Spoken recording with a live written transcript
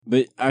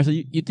But all right, so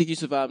you think you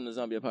survived in the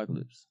zombie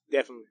apocalypse?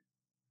 Definitely.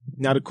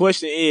 Now the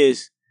question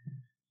is,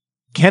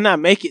 can I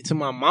make it to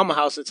my mama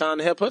house in time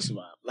to help her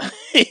survive?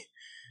 Like,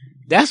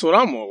 that's what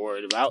I'm more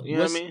worried about. You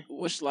know what I mean?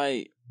 What's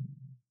like?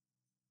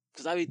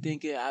 Because I be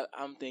thinking,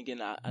 I'm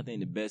thinking, I think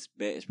the best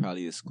bet is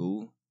probably the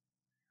school.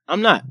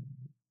 I'm not.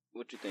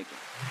 What you thinking?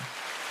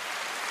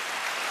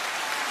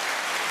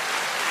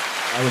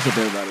 Hey, what's up,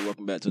 everybody?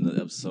 Welcome back to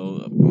another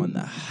episode of On the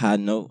High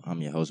Note. I'm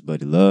your host,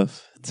 Buddy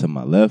Love. To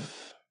my left,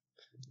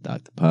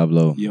 Dr.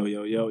 Pablo. Yo.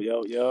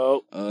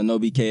 No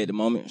BK at the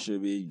moment.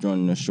 Should be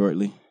joining us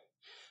shortly.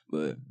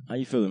 But how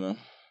you feeling, man?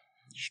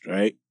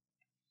 Straight.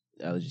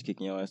 Allergies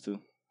kicking your ass too?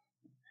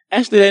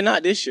 Actually, they're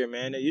not this year,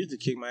 man. They used to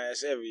kick my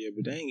ass every year,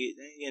 but they ain't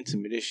getting to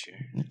me this year.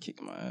 They're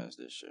kicking my ass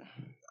this year.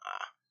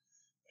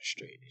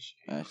 Straight this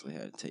year. I actually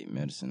had to take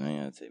medicine. I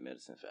ain't had to take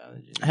medicine for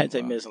allergies. I had to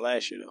take medicine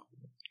last year, though.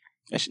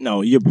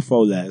 No, year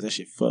before last. That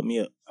shit fucked me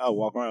up. I would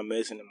walk around with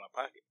medicine in my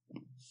pocket.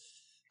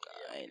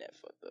 I ain't that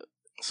fucked up.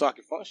 So I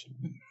can function.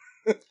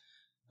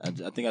 I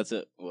think I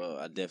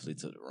definitely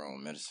took the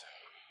wrong medicine.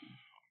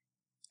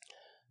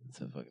 I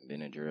took fucking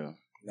Benadryl.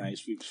 Nah, you're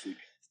sleepy.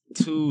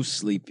 Too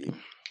sleepy.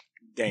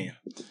 Damn.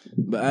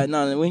 But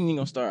we ain't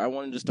gonna start. I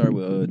wanted to start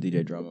with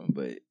DJ Drama,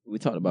 but we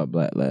talked about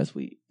Black last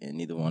week, and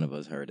neither one of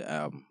us heard the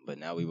album. But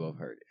now we both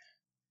heard it.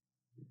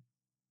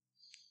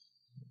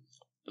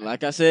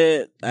 Like I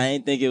said, I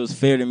didn't think it was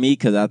fair to me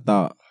because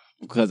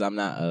I'm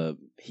not a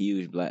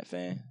huge Black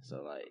fan,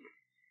 so like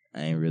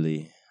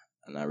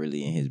I'm not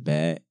really in his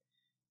bag.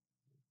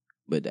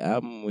 But the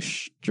album was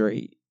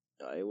straight.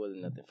 It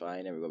wasn't nothing fire. I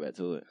ain't never go back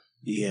to it.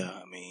 Yeah,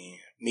 I mean,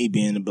 me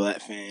being a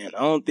Black fan,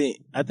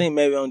 I think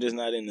maybe I'm just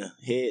not in the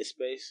head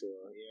space,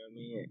 or, you know what I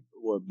mean,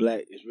 what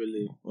Black is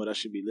really what I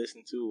should be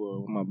listening to,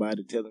 or what my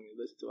body telling me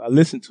to listen to. I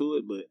listen to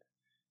it, but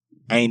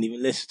I ain't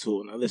even listen to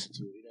it when I listen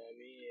to it, you know what I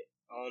mean?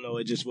 I don't know,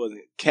 it just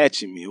wasn't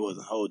catching me, it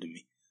wasn't holding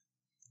me.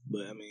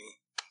 But, I mean,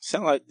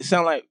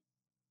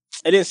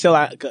 it didn't sound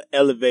like an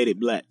elevated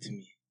Black to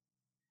me.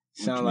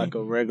 It sounded like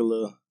a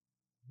regular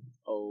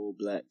old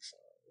Black song.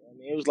 I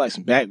mean, it was like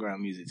some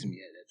background music to me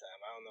at that time.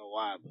 I don't know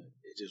why, but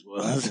it just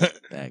was.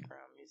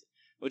 Background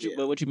music.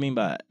 But what you mean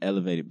by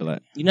elevated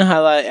Black? You know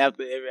how like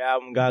after every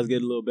album, guys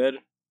get a little better?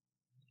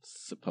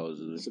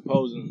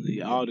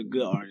 Supposedly, all the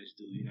good artists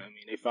do. You know what I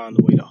mean? They found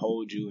a way to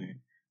hold you and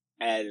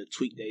add or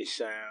tweak their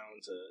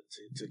sound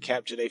to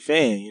capture their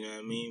fan. You know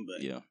what I mean?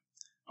 But yeah,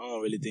 I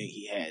don't really think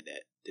he had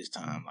that this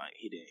time. Like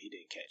he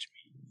didn't catch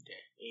me.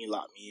 He ain't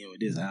locked me in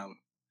with this album.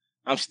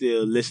 I'm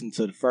still listening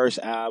to the first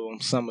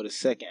album, some of the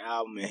second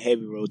album in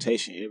heavy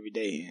rotation every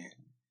day, and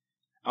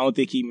I don't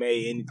think he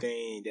made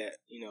anything that,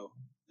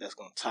 that's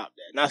going to top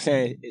that. Not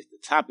saying it's the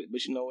topic, but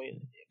when your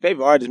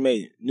favorite artist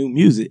made new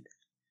music,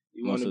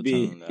 you want to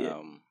be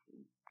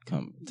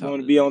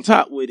on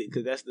top with it,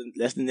 because that's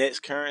the next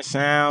current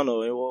sound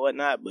or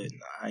whatnot, but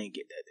I ain't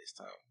get that this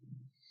time.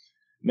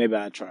 Maybe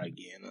I'll try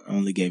again. I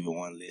only gave it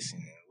one listen,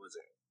 and it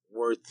wasn't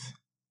worth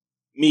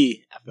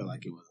me. I feel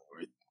like it wasn't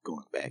worth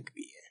going back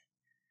again.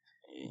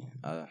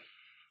 Yeah,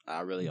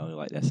 I really only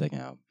like that second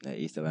album, that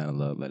East Atlanta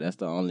Love. Like that's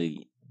the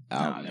only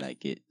album that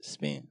get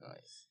spin.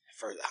 Like,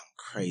 first album,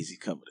 crazy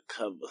cover to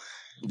cover.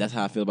 That's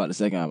how I feel about the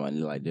second album.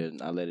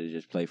 I let it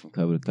just play from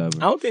cover to cover.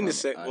 I don't think the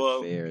second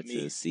Unfair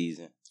to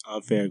Season.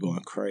 Unfair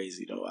going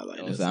crazy though. I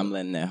like that. So I'm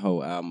letting that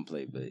whole album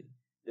play, but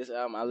this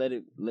album I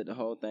let the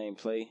whole thing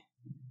play.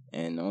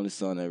 And the only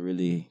song that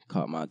really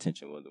caught my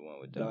attention was the one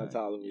with Don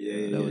Toliver.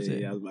 Yeah, that was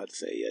it. I was about to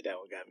say, that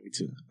one got me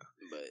too.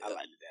 But I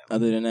liked that one.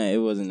 Other than that, it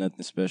wasn't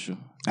nothing special.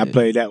 I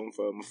played that one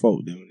for my folk.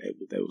 They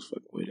was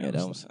fucking with it. Yeah,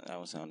 that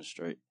one sounded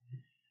straight.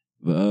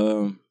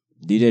 But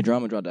DJ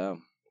Drama dropped the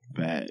album.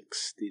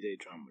 Facts. DJ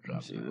Drama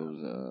dropped the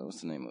album.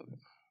 What's the name of it?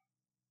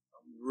 I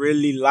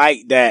really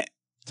like that.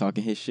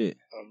 Talking his shit.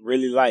 I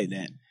really like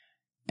that.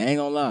 I ain't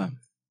gonna lie.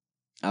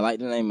 I like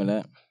the name of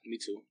that. Me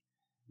too.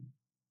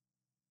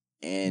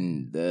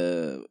 And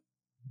the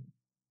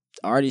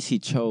artist he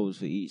chose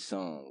for each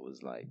song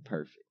was like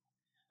perfect.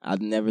 I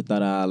never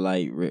thought I'd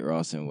like Rick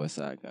Ross and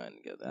Westside Gunn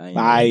together.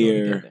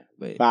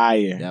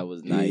 Fire. That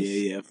was nice.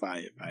 Yeah,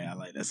 fire. I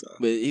like that song.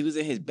 But he was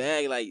in his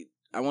bag. Like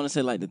I want to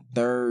say, like the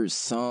third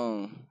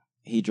song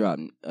he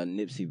dropped a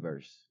Nipsey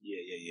verse.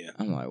 Yeah.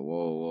 I'm like,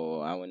 whoa.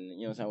 I wouldn't. You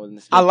know what I'm saying? I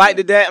wasn't. I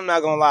liked that. I'm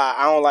not gonna lie.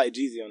 I don't like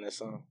Jeezy on that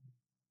song.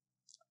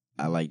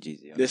 I like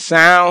Jeezy. The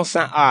sound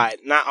all right.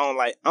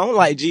 I don't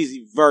like Jeezy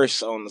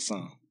verse on the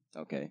song.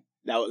 Okay.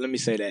 Now let me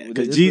say that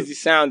because Jeezy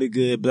sounded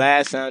good,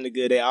 Blast sounded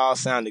good, they all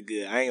sounded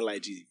good. I ain't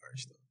like Jeezy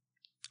verse though.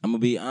 I'm gonna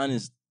be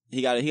honest.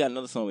 He got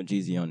another song with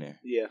Jeezy on there.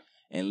 Yeah.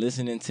 And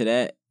listening to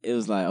that, it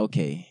was like,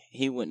 okay,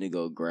 he went to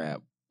go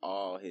grab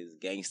all his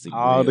gangster.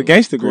 All the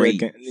gangster great.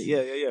 Yeah.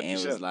 And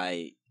it was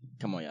like,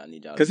 come on, y'all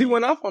need y'all. Because he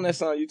went off on that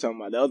song you talking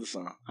about, the other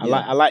song. I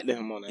liked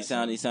him on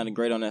that. He sounded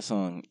great on that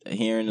song.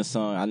 Hearing the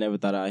song, I never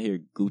thought I'd hear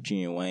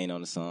Gucci and Wayne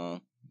on the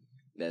song.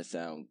 That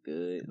sound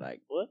good.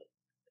 Like what?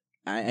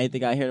 I ain't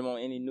think I heard them on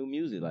any new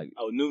music. Like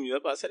new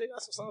music. I said they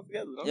got some songs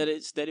together. Don't they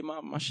steady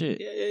my shit.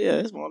 Yeah.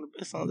 It's one of the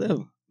best songs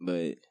ever.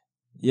 But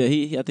Yeah,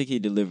 I think he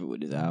delivered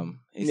with this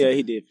album.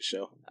 He did for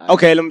sure.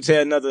 Okay, let me tell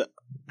you another.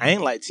 I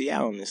ain't like T.I.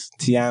 on this.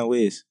 T.I. and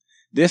Wiz.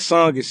 This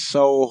song is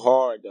so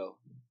hard though.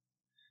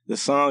 The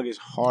song is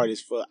hard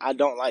as fuck. I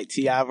don't like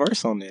T.I.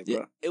 verse on there, bro.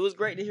 Yeah, it was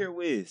great to hear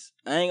Wiz.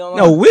 I ain't gonna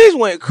lie. No, Wiz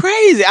went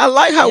crazy. I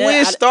like how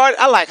Wiz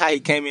started. I like how he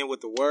came in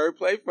with the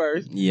wordplay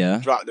first. Yeah.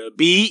 Dropped the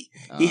beat.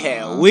 He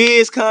had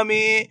Wiz come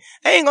in.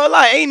 I ain't gonna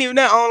lie. Ain't even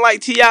that I don't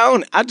like T.I.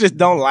 on it. I just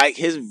don't like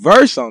his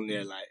verse on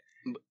there. Like,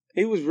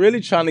 he was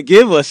really trying to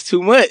give us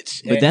too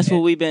much. But that's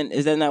what we've been.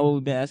 Is that not what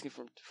we've been asking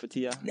for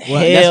T.I.?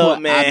 Hell,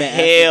 man.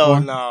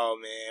 Hell no,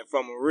 man.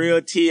 From a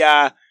real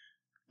T.I.,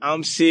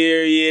 I'm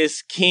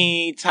serious,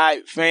 King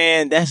type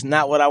fan. That's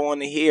not what I want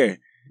to hear.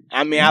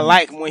 I mean, I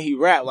like when he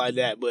rap like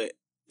that, but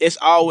it's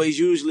always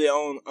usually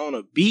on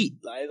a beat.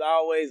 Like, it's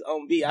always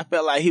on beat. I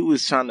felt like he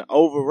was trying to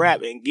over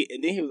rap and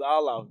then he was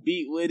all off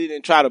beat with it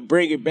and try to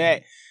bring it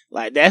back.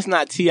 Like, that's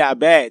not T.I.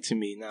 bad to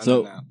me.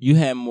 No. You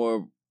had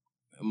more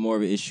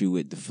of an issue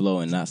with the flow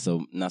and not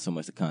so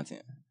much the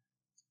content.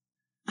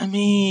 I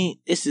mean,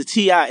 it's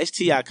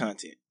T.I.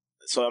 content,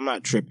 so I'm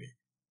not tripping.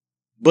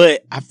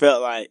 But I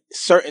felt like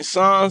certain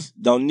songs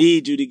don't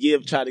need you to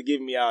try to give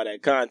me all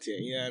that content.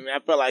 You know what I mean? I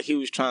felt like he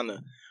was trying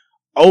to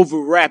over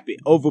rap it,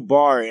 over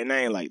bar it, and I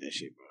ain't like that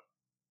shit, bro.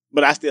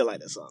 But I still like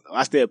that song though.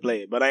 I still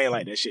play it, but I ain't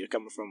like that shit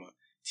coming from a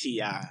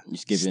T.I.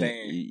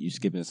 You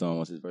skipping the song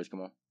once his verse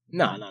come on?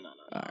 No.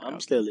 I'm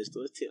still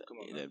listening to it. Come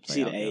on. You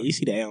see the A? You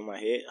see the A on my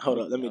head? Hold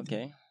up, let me.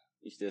 Okay.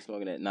 You still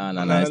smoking that? No.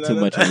 It's too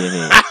much on your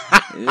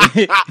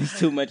head. It's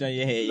too much on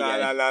your head. No.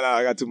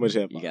 I got too much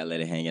hair. You gotta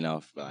let it hanging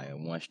off like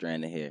one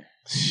strand of hair.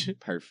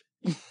 Perfect.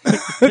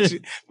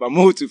 If I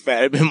move too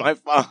fast, it been my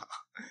fault.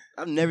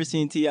 I've never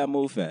seen T.I.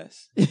 move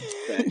fast.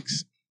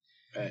 Thanks.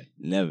 Right.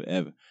 Never,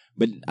 ever.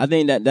 But I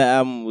think that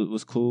album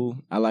was cool.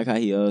 I like how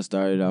he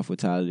started off with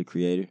Tyler, the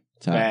Creator.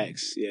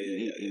 Facts.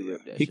 Yeah.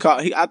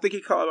 I think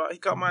he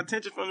caught my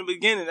attention from the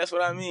beginning. That's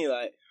what I mean.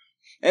 Like,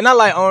 and I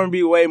like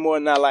R&B way more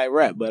than I like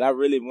rap, but I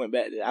really went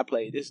back I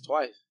played this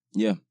twice.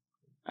 Yeah.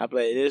 I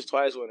played this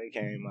twice when it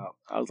came out.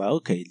 I was like,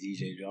 okay,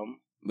 DJ Drama.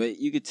 But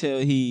you could tell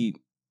he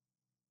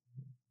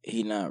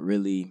not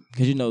really,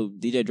 because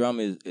DJ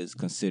Drama is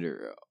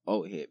considered an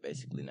old head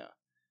basically now.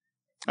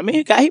 I mean,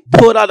 he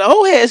pulled out the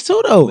old heads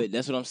too though. But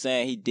that's what I'm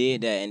saying. He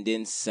did that and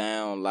didn't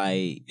sound like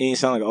he didn't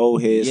sound like an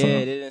old head. Yeah,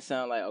 it didn't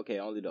sound like okay,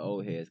 only the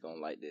old heads gonna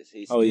like this.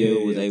 He still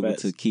was able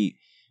to keep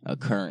a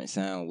current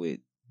sound with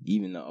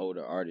even the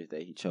older artists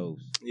that he chose.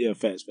 Yeah,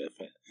 facts.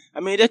 I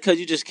mean, that's because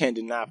you just can't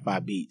deny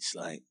 5 beats.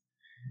 Like,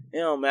 it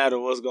don't matter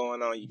what's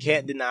going on. You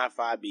can't deny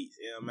 5 beats.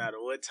 It don't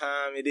matter what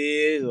time it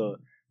is or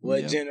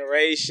what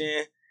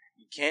generation.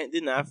 You can't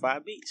deny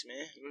 5 beats,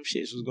 man. Them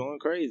shits was going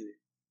crazy.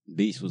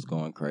 Beats was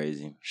going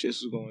crazy.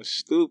 Shits was going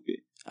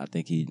stupid. I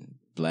think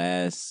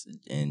Blast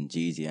and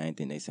Jeezy, I didn't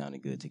think they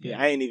sounded good together.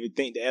 Yeah, I ain't even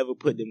think they ever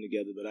put them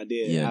together, but I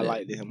did. Yeah, I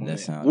liked him on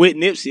that. With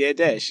Nipsey at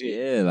that shit.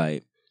 Yeah,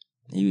 like,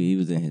 he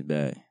was in his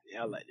bag.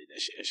 Yeah, I liked it. That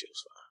shit was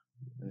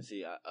fine. Let me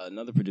see.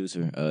 Another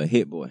producer,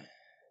 Hit Boy.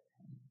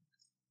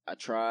 I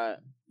tried.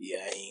 Yeah,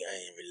 I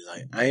ain't really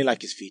like. I ain't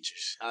like his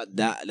features.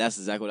 That's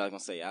exactly what I was gonna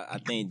say. I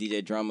think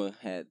DJ Drama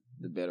had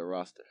the better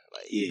roster.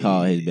 Like, he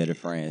called his better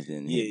friends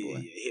than Hit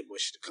Boy. Yeah. Hit Boy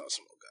should have called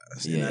some more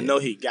guys. Yeah. And I know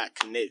he got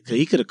connected because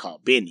he could have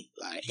called Benny.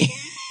 Like,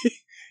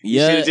 he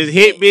should have just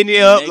hit Benny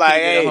up.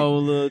 Like, hey, a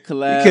whole little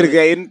collab. He could have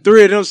gave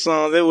 3 of them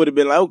songs. It would have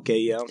been like, okay,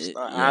 yeah,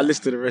 I'll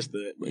listen to the rest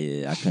of it. But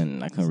yeah, I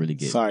couldn't really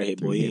get. Sorry,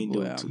 Hit Boy, you ain't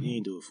do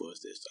it for us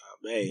this time.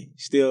 But hey,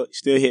 still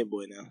Hit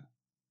Boy now.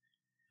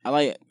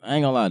 I ain't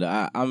gonna lie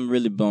though. I'm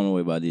really blown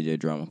away by DJ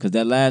Drama because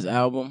that last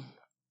album.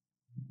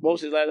 What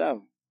was his last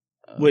album?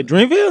 With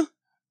Dreamville?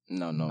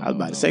 No. I was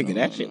about to say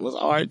that shit was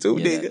hard too,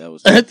 nigga. That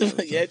was that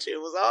shit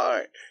was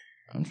hard.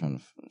 I'm trying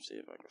to see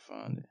if I can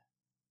find it.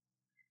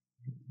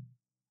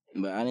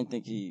 But I didn't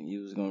think he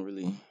was gonna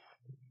really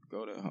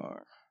go that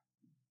hard.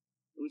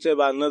 Let me tell you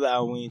about another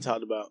album we ain't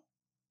talked about.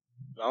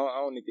 I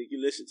don't even think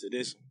you listened to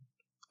this one.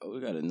 Oh,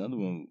 we got another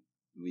one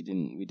we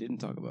didn't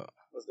talk about.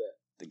 What's that?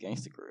 The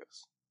Gangsta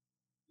Grills.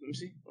 Let me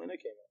see when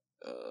that came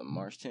out.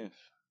 March 10th.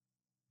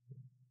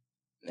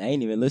 I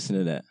ain't even listened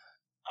to that.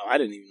 Oh, I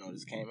didn't even know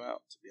this came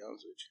out, to be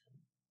honest with you.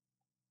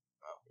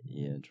 Oh.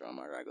 Yeah,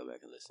 Drama. I gotta go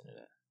back and listen to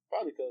that.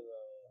 Probably because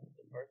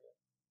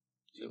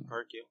Jim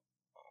Perkins.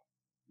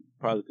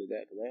 Probably because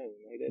I didn't even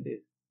know who that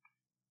is.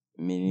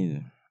 Me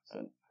neither.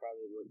 So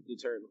probably what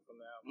deterred me from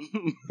the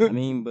album. I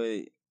mean,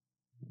 but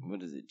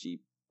what is it?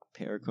 G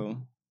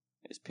Perico?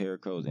 It's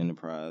Perico's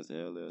Enterprise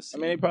LLC. I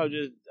mean, they probably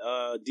just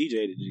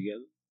DJ'd it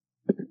together.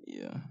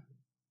 Yeah.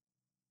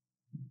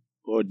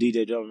 Or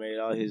DJ Drama made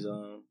all his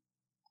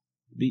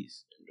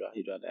beats.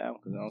 He dropped the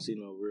album because I don't see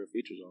no real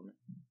features on it.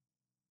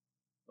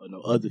 Or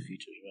no other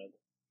features, rather.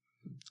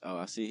 Oh,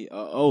 I see.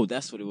 Oh,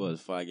 that's what it was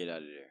before I get out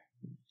of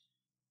there.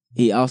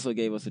 He also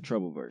gave us a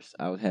Trouble verse.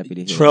 I was happy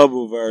to hear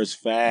Trouble verse,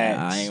 facts.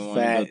 I ain't want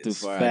to go too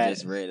far. I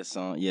just read a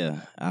song. Yeah,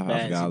 I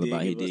forgot all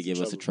about it. He did give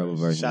us a Trouble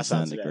verse. It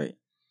sounded great.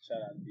 Shout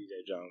out to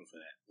DJ Drama for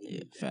that.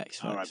 Yeah, facts.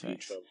 R.I.P.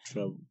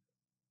 Trouble.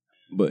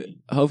 But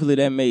hopefully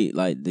that made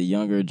like the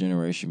younger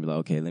generation be like,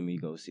 okay, let me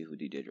go see who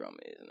DJ Drama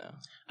is now.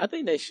 I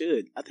think they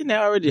should. I think they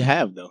already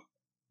have though,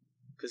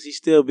 because he's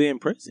still being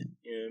present.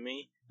 You know what I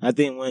mean? I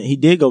think when he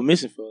did go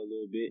missing for a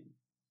little bit,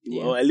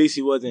 or at least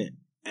he wasn't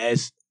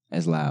as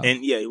loud.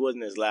 And yeah, he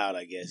wasn't as loud.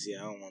 I guess. Yeah,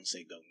 I don't want to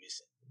say go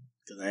missing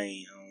because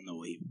I don't know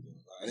what he was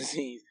doing behind the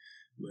scenes.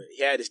 But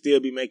he had to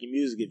still be making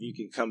music if you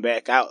can come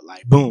back out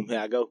like boom, here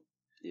I go.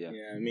 Yeah,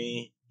 you know what I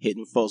mean?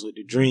 Hitting folks with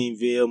the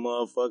Dreamville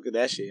motherfucker,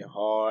 that shit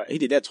hard. He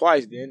did that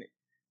twice, didn't it?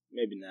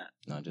 Maybe not.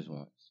 No, just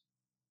once.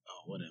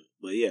 Oh, whatever.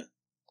 But yeah,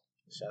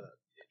 shout out.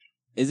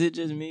 Is it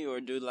just me or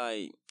do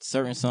like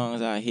certain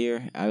songs I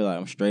hear, I be like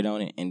I'm straight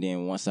on it, and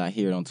then once I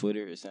hear it on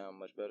Twitter, it sounds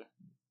much better?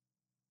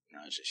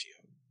 No, it's just you.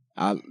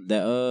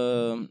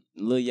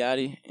 Lil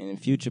Yachty and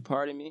Future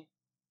Pardon Me.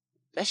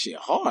 That shit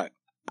hard.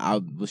 I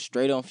was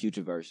straight on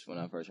Future verse when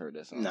I first heard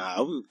that song. Nah,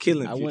 I was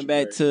killing. I went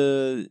back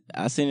to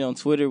I seen it on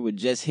Twitter with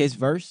just his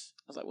verse.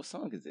 I was like, "What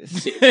song is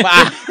this?"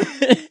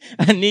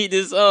 I need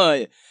this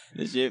song.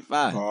 This shit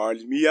fire.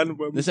 Pardon me,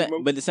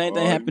 but the same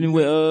thing happening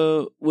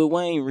with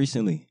Wayne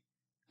recently.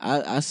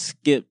 I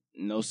skipped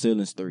No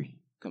Ceilings 3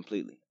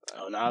 completely.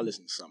 Oh, now I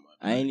listen to some of it.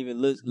 I ain't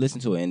even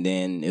listen to it, and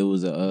then it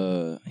was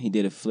he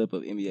did a flip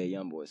of NBA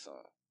YoungBoy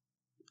song.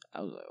 I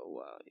was like, oh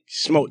wow,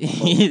 smoked.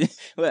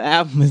 What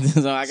album is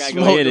this? I gotta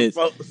go hear this.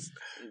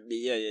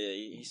 Yeah,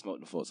 he smoked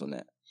the folks on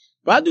that.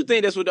 But I do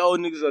think that's what the old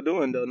niggas are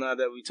doing though. Now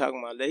that we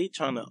talking about that, he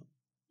trying to,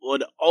 or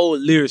the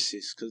old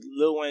lyricists, because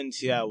Lil Wayne and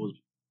T.I.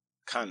 was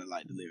kind of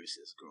like the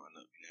lyricists growing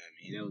up.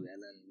 You know what I mean? That was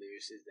Atlanta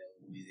lyricists, that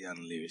was Louisiana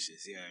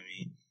lyricists. You know what I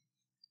mean?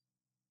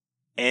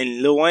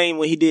 And Lil Wayne,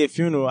 when he did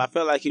Funeral, I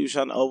felt like he was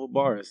trying to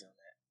overbar us on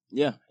that.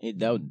 Yeah,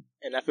 that would.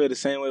 And I feel the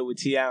same way with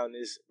T.I. on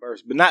this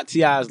verse, but not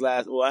T.I.'s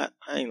last. Well,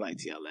 I ain't like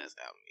T.I. last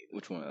album either.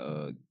 Which one?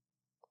 I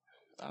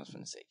was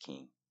gonna say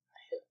King.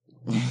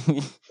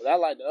 But I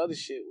like the other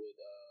shit with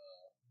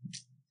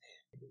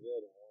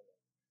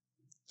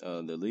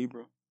the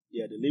Libra.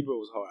 Yeah, the Libra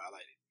was hard. I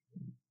liked it.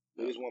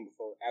 There was one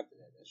before, after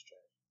that. That's trash.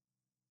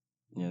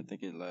 Yeah, I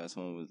think his last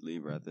one was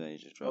Libra. After that, he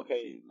just dropped.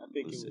 Okay, I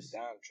think it was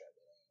Dime Trap.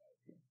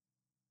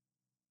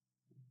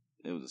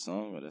 It was a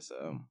song or that's an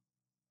album?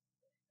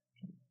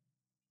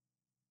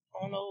 I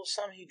don't know,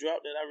 something he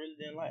dropped that I really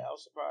didn't like. I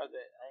was surprised that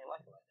I ain't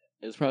like it like that.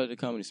 It was probably the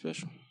comedy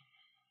special.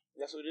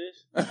 That's what it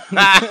is?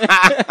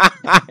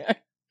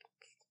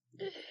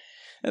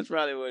 That's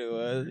probably what it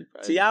was.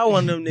 See, y'all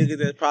one of them niggas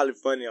that's probably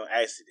funny on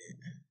accident.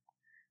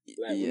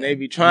 Like, when they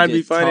be trying to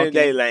be funny in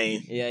their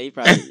lane. Yeah, he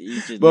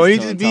probably... But when you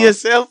just be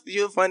yourself,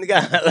 you a funny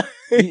guy.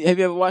 Have you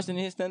ever watched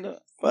any of his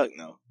stand-up? Fuck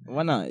no.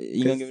 Why not?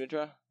 You gonna give it a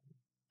try?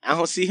 I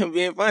don't see him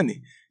being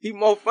funny. He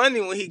more funny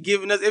when he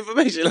giving us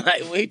information.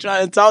 Like when he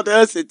trying to talk to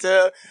us and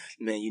tell,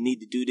 man, you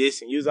need to do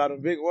this and use all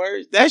them big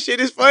words. That shit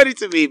is funny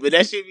to me, but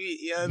that should be,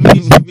 you know what I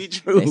mean? Should be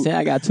true. They say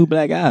I got 2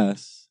 black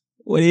eyes.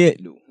 What did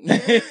it do?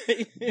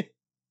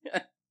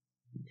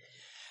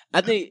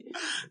 I think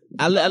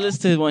I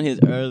listened to one of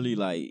his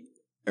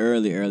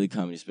early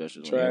comedy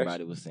specials when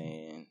everybody was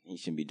saying he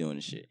shouldn't be doing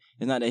this shit.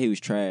 It's not that he was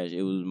trash.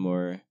 It was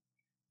more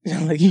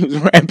like he was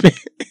rapping.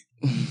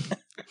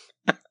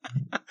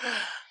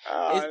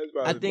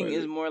 I think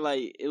it's more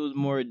like it was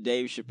more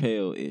Dave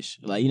Chappelle-ish.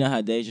 Like, you know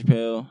how Dave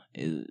Chappelle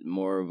is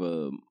more of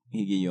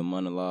he give you a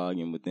monologue,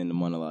 and within the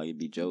monologue it'd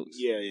be jokes.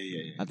 Yeah.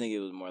 I think it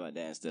was more like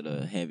that instead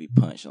of heavy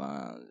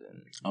punchlines.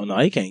 Oh no,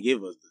 he can't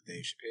give us the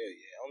Dave Chappelle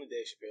yet. Only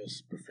Dave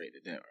Chappelle's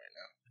perfected that right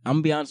now. I'm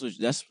gonna be honest with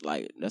you.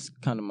 That's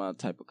kind of my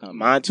type of comedy.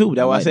 Mine too.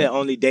 That's why I said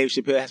only Dave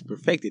Chappelle has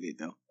perfected it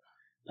though.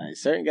 Like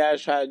certain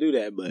guys try to do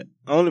that, but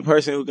only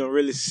person who can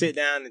really sit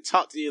down and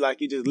talk to you like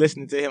you just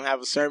listening to him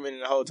have a sermon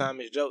and the whole time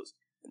it's jokes.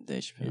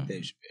 Dave Chappelle.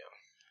 Dave Chappelle.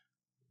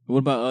 What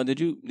about did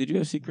you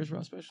ever see Chris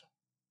Rock special?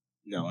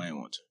 No, I didn't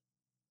want to.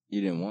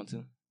 You didn't want to?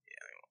 Yeah,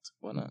 I didn't want to.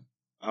 Why not?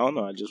 I don't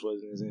know. I just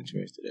wasn't as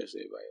interested as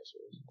everybody else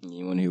was.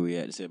 You want to hear what he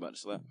had to say about the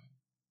slap?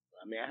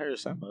 I mean, I heard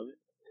some of it.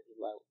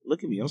 Like,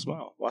 look at me, I'm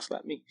small. Why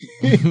slap me?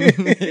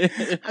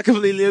 I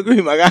completely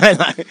agree, my guy.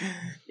 Like,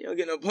 you don't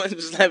get no points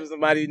for slapping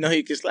somebody you know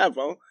you can slap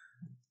on.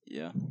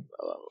 Yeah.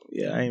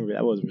 Yeah, I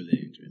wasn't really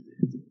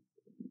interested.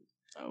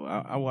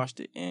 I watched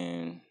it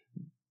and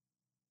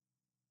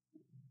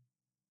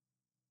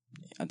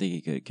I think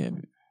he could have kept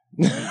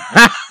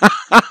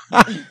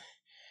it.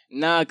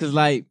 Nah, cause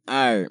like,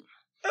 alright,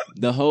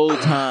 the whole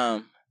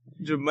time.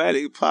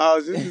 Dramatic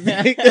pause.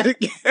 He could have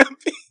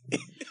kept it.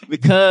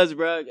 Because,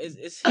 bro,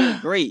 it's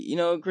great. You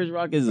know, Chris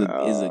Rock is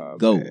a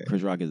GOAT. Man.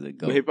 Chris Rock is a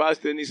GOAT. But he probably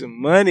still needs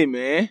some money,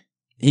 man.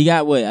 He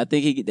got what? I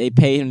think they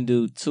paid him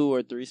to do 2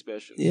 or 3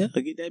 specials. Yeah,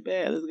 get that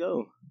bad. Let's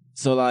go.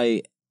 So,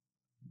 like,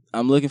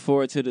 I'm looking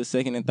forward to the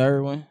second and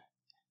third one.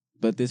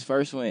 But this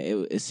first one,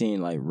 it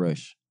seemed like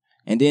rush.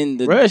 And then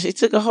Rush, it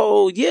took a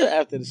whole year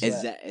after the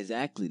slap.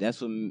 Exactly.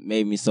 That's what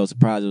made me so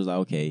surprised. It was like,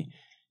 okay,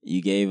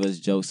 you gave us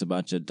jokes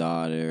about your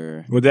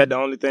daughter. Was that the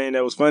only thing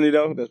that was funny,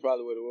 though? That's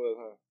probably what it was,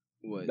 huh?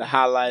 What? The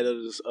highlight of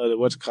the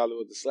what you call it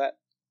with the slap?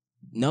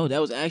 No,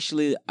 that was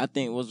actually, I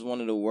think, was one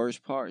of the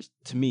worst parts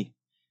to me.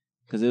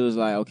 Because it was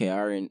like, okay, I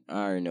already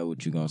know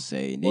what you're going to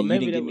say. And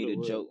then you didn't give me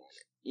the jokes.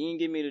 You didn't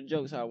give me the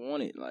jokes I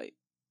wanted. Like,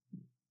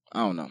 I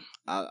don't know.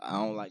 I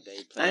don't like that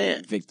he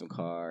played victim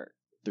card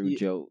through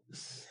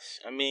jokes.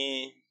 I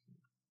mean,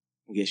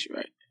 I guess you're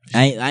right.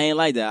 I ain't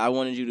like that. I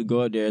wanted you to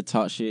go up there and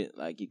talk shit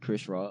like you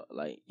Chris Rock,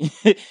 like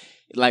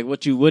like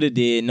what you would have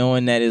did,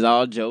 knowing that it's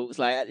all jokes.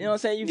 Like, you know what I'm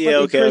saying? You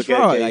fucking Chris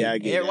Rock. Okay, like, I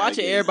get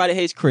watching Everybody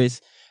Hates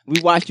Chris. We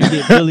watched you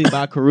get bullied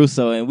by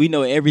Caruso, and we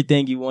know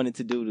everything you wanted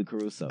to do to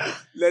Caruso.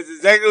 That's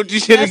exactly what you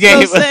should have gave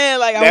us.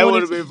 Like, that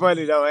would have been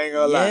funny, though. I ain't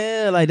gonna lie.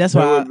 Yeah, like, that's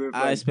why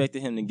I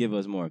expected him to give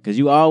us more. Because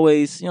you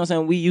always, you know what I'm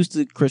saying? We used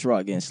to Chris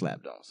Rock getting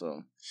slapped on,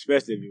 so.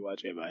 Especially if you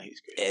watch Everybody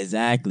Hates Chris.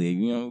 Exactly.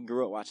 You know, we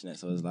grew up watching that,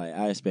 so it's like,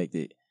 I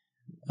expected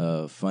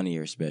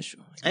funnier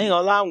special. I ain't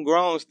gonna lie, I'm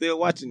grown still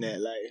watching that.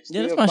 Like,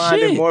 still that's my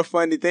finding shit. more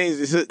funny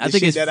things. I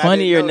think it's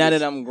funnier now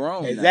that I'm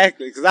grown.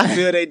 Exactly, because I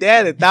feel they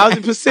dad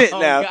 1,000%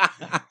 now.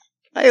 God.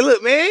 Hey,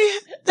 look, man,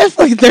 that's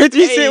fucking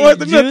 33 cents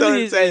worth of milk on the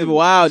Julius is table.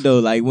 wild though.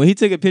 Like when he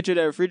took a picture of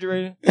that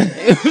refrigerator,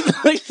 it was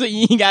like, so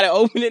you ain't gotta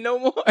open it no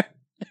more.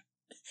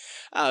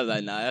 I was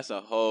like, nah, that's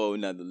a whole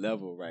nother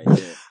level right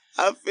there.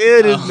 I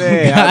feel this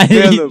man. God, I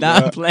feel he's him,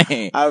 not bro.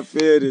 playing. I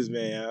feel this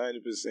man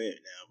 100% now,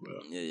 bro.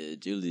 Yeah,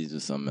 Julius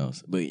was something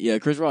else. But yeah,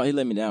 Chris Rock, he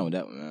let me down with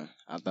that one, man.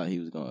 I thought he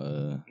was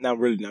gonna. Now I'm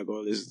really not gonna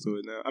listen to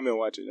it now. I'm gonna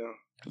watch it now.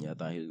 Yeah, I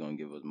thought he was gonna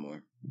give us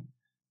more.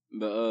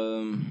 But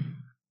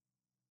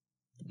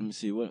let me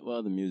see what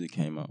other music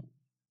came out.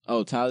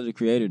 Oh, Tyler the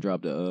Creator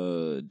dropped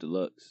a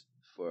deluxe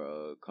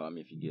for Call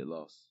Me If You Get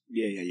Lost.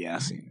 Yeah. I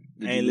seen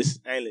it. I ain't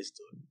listen to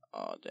it.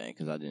 Oh dang,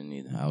 because I didn't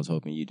either. I was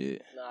hoping you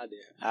did. No, I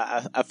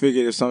didn't. I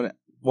figured if something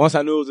once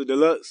I knew it was a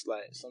deluxe,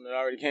 like something that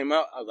already came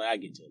out, I was like, I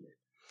get to it.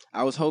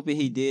 I was hoping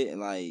he did.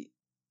 Like,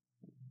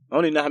 I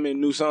don't even know how many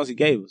new songs he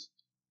gave us.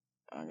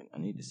 I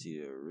need to see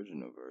the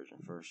original version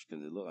first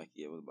because it looked like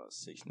he gave us about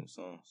 6 new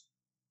songs.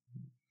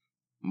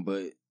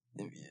 But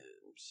let me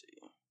see.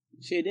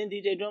 Shit, didn't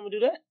DJ Drama do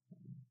that?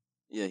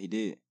 Yeah, he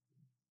did.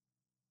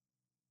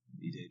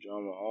 DJ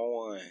Drama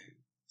on one.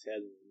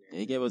 Yeah,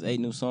 he gave us 8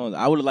 new songs.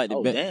 I would have liked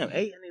it better. Damn, 8?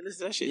 I need to listen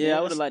to that shit. Yeah,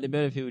 I would have liked it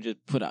better if he would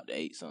just put out the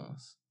 8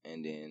 songs.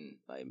 And then,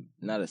 like,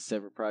 not a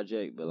separate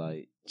project, but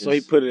like. Just, so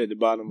he put it at the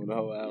bottom of the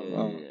whole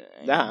album.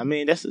 Yeah. I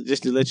mean, that's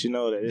just to let you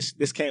know that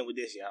this came with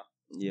this, y'all.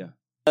 Yeah.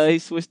 He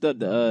switched up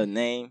the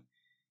name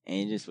and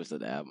he just switched up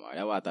the album art.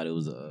 That's why I thought it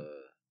was a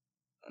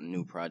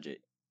new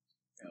project.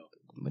 Oh.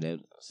 But that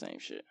was the same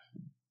shit.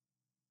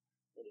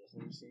 What else?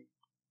 Let me see.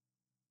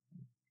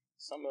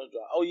 Something else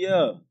dropped. Oh,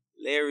 yeah.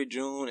 Larry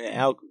June and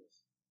Alchemist.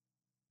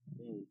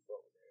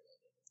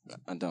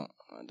 I don't.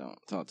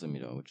 Talk to me,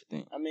 though. What you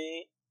think? I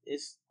mean,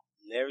 it's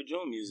Larry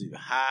June music.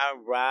 High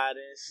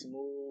riding,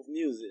 smooth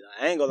music.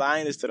 I ain't gonna lie, I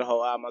ain't listen to the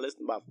whole album. I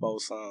listened to about 4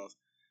 songs.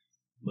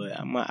 But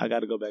I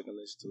gotta go back and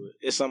listen to it.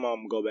 It's something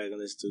I'm gonna go back and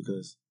listen to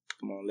because,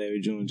 come on,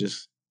 Larry June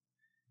just,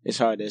 it's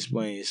hard to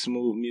explain. It's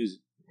smooth music.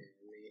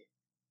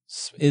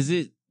 Is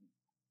it?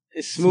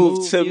 It's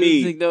smooth to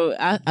music, me. Though,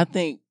 I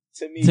think,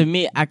 to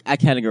me, I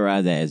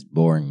categorize that as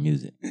boring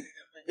music.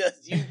 Because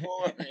you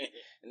boring.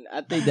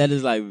 I think that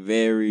is like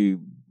very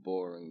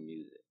boring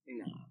music.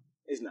 No,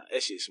 it's not.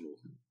 That shit's smooth.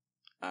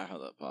 Alright,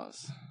 hold up,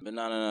 pause. But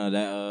no,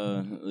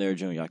 that Larry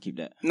June, y'all keep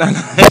that. No,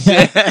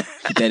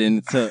 keep that in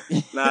the tuck.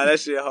 Nah, that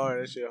shit hard,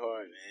 man. I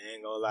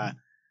ain't gonna lie.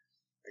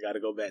 I gotta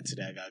go back to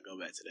that.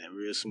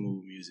 Real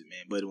smooth music,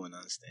 man. Buddy wouldn't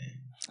understand.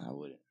 I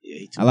wouldn't.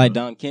 Yeah, I like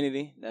Dom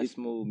Kennedy. That's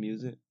smooth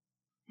music.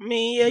 I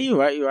mean, yeah, you're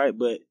right.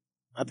 But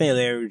I think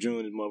Larry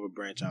June is more of a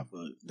branch off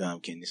of Dom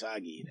Kennedy, so I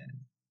give you that.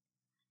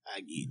 I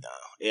give you Dom.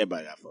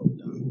 Everybody got fuck with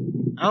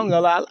Dom. I don't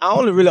gonna lie. I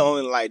only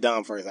like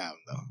Dom's first album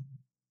though.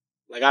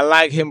 Like I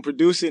like him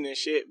producing and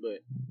shit,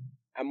 but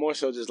I more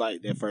so just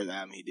like that first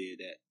album he did.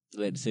 That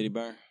Let the City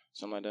Burn,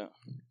 something like that.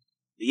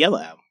 The Yellow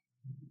album.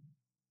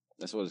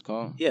 That's what it's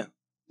called. Yeah,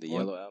 the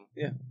Yellow album.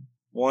 Yeah,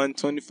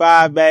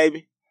 125,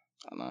 baby.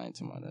 I ain't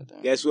talking about that.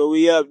 Damn. That's what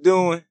we up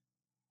doing.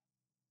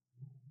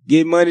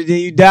 Get money, then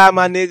you die,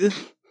 my nigga.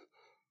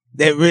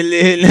 That really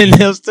ain't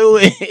nothing else to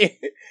it.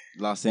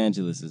 Los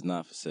Angeles is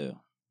not for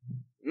sale.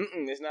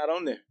 It's not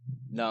on there.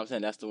 No, I'm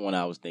saying that's the one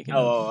I was thinking. Oh,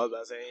 I was about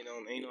to say ain't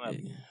no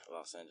album.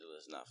 Los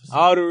Angeles is not for sale.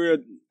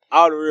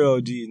 All the real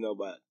OGs know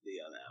about the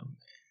other album.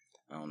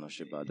 I don't know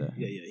shit about that.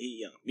 Yeah,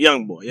 he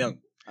young boy. All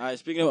right,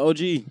 speaking of OG,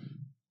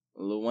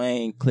 Lil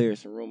Wayne cleared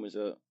some rumors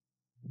up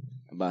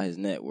about his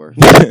net worth.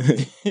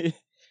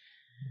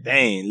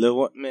 Dang,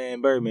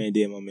 man, Birdman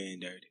did my man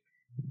dirty.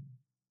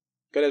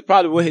 Cause that's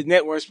probably what his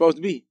net worth's supposed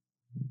to be.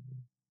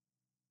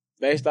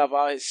 Based off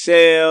all his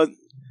sales,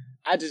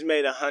 I just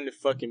made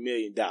 $100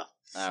 million.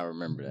 I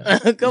remember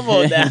that. Come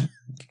on now.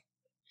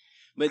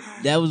 But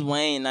that was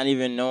Wayne not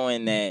even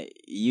knowing that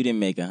you didn't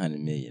make $100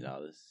 million.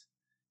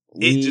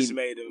 It just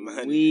made him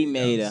 $100 million. We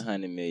made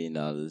 $100 million.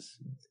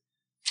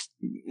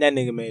 That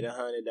nigga made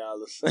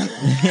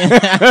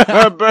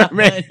 $100.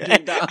 Birdman.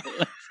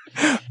 $100.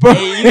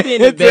 Hey, you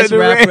been the best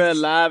rapper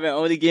alive and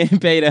only getting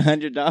paid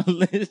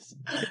 $100.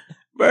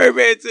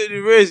 Birdman to the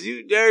wrist,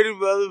 you dirty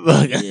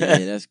motherfucker. Yeah,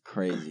 that's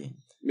crazy.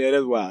 Man,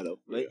 that's wild though.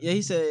 But yeah,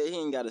 he said he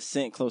ain't got a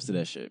cent close to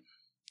that shit.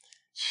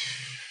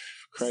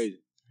 Crazy.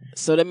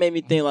 So that made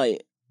me think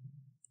like,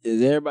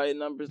 Is everybody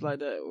numbers like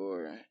that,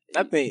 or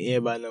I think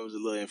everybody numbers a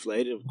little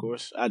inflated. Of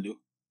course, I do.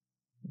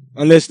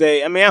 Unless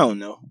they, I don't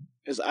know.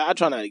 I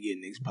try not to get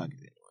in niggas' pocket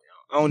anyway.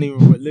 I don't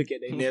even look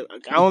at their net.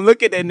 I don't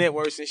look at their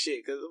networks and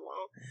shit because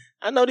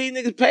I know these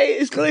niggas pay.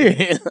 It's clear.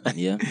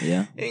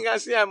 yeah. Ain't gotta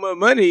see how much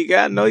money he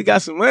got. I know he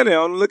got some money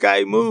on him. Look how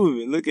he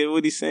moving. Look at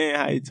what he's saying,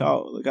 how he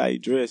talk. Look how he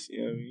dress. You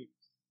know what I mean?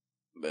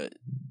 But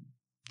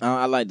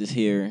I like to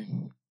hear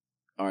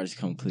artists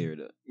come clear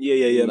it up.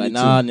 Yeah. Like,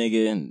 nah,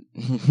 nigga,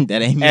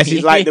 that ain't me. As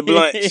he's like the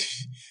blunt.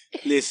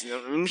 Listen,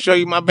 let me show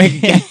you my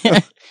bank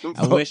account.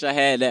 I wish I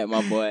had that,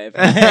 my boy.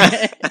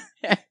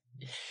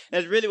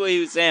 That's really what he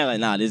was saying.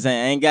 Like, nah, I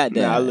ain't got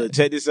that. Nah, look,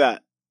 check this out.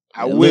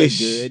 I it wish.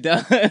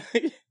 Good,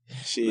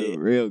 shit. Look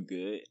real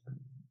good.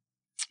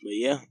 But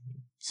yeah,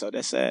 so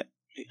that's that.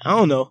 I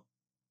don't know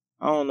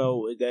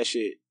what that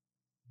shit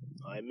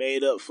I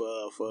made up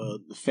for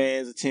the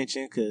fans'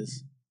 attention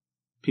because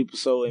people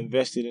so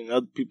invested in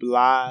other people's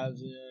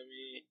lives. You know what I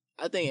mean?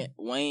 I think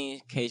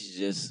Wayne's case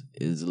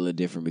is a little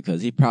different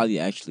because he probably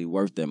actually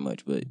worth that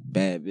much, but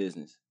bad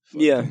business.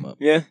 Yeah.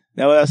 That's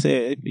what I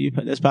said.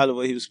 That's probably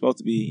what he was supposed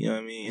to be. You know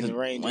what I mean? In the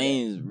range.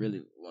 Wayne's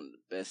really one of the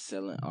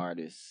best-selling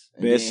artists.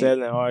 And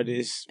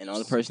the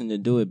only person to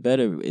do it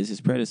better is his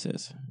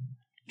predecessor,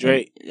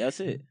 Drake. And that's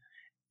it.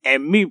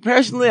 And me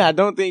personally, I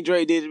don't think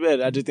Drake did it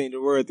better. I just think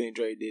the world think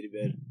Drake did it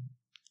better.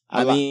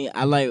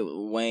 I like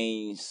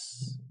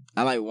Wayne's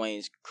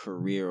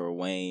career or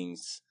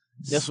Wayne's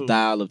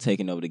style of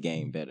taking over the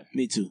game better.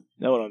 Me too.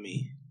 That's what I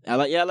mean. I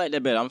like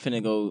that better. I'm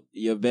finna go.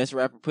 Your best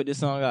rapper put this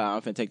song out.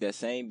 I'm finna take that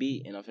same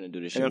beat and I'm finna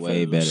do this shit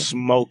way better.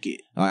 Smoke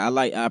it. I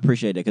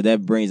appreciate that because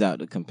that brings out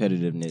the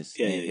competitiveness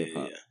in hip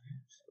hop.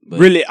 Yeah.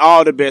 Really,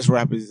 all the best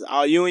rappers,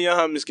 all you and your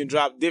homies can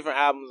drop different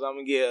albums. I'm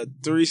gonna get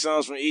 3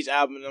 songs from each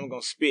album and I'm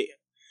gonna spit.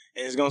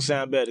 And it's gonna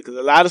sound better because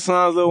a lot of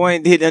songs Lil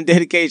Wayne did on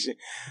dedication.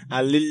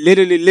 I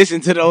literally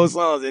listened to those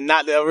songs and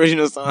not the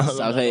original songs.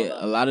 So I'll tell you,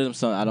 a lot of them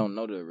songs I don't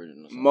know the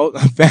original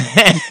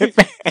songs.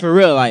 For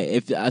real, like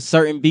if a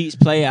certain beats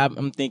play,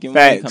 I'm thinking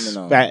Wayne coming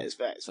on. Facts.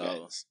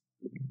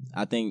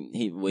 I think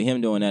with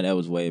him doing that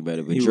was way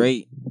better. But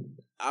Drake,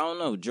 I don't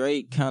know.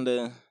 Drake kind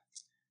of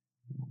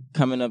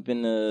coming up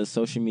in the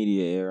social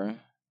media era,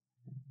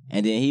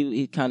 and then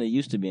he kind of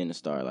used to being a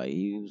star. Like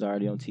he was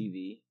already on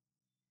TV.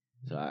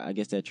 So I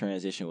guess that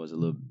transition was a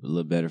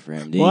little better for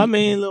him. Well, I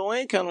mean, Lil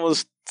Wayne kind of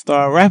was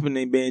start rapping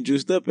and being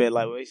juiced up at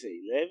like what you say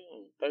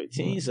 11,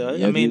 13. So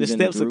I mean, the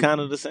steps are kind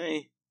of the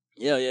same.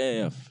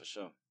 Yeah, for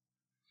sure.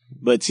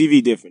 But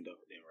TV different though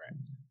than rap.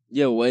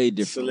 Yeah, way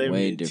different. Celebrity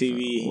way different.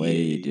 TV,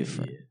 way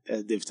different. Yeah.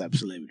 That's a different type of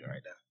celebrity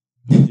right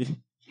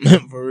now.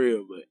 For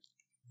real, but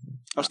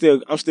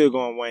I'm still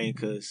going Wayne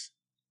because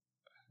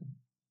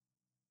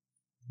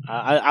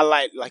I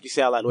like you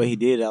said, I like the way he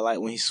did it. I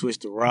like when he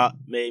switched to rock,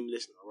 made me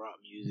listen to rock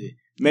music.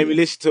 Made me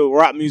listen to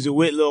rock music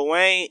with Lil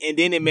Wayne, and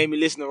then it made me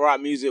listen to rock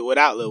music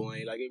without Lil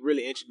Wayne. Like, it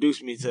really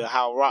introduced me to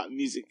how rock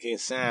music can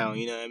sound,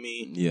 you know what I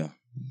mean? Yeah.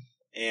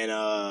 And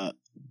I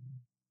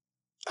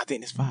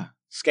think that's fine.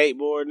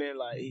 Skateboarding,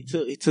 like,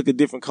 he took a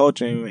different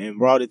culture and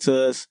brought it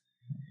to us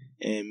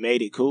and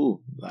made it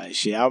cool. Like,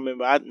 shit, I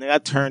remember I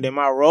turned in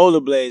my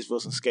rollerblades for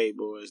some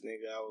skateboards,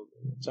 nigga. I was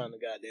trying to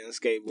goddamn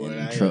skateboard.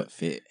 And truck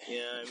fit. You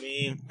know what I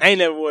mean? I ain't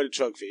never wore the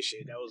truck fit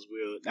shit. That was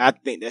weird. I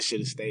think that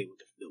should have stayed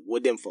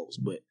with them folks,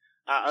 but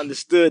I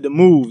understood the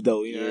move,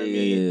 though. You know what I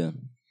mean? Yeah.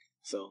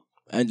 So.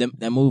 And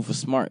that move was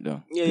smart,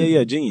 though.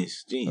 Yeah.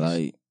 Genius.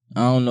 Like,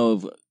 I don't know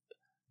if...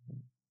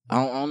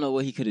 I don't know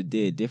what he could have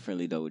did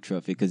differently, though, with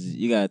Truck Fit, because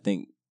you got to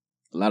think,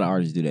 a lot of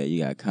artists do that.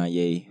 You got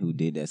Kanye, who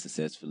did that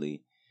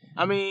successfully.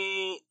 I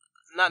mean,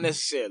 not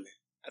necessarily.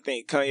 I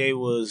think Kanye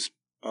was...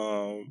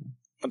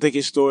 I think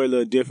his story a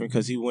little different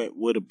because he went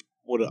with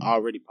an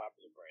already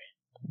popular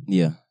brand.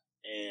 Yeah.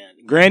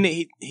 And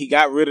granted, he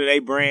got rid of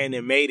their brand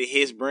and made it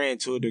his brand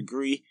to a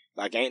degree.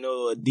 Like, ain't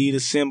no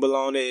Adidas symbol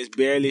on it. It's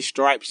barely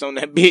stripes on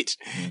that bitch.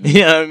 Mm-hmm.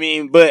 You know what I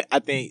mean? But I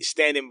think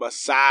standing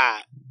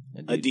beside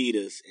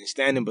Adidas and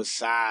standing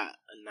beside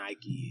a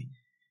Nike,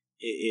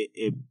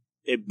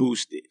 it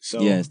boosted.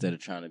 So yeah, instead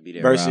of trying to be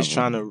there versus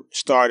trying to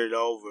start it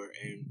over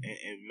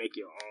and make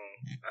your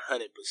own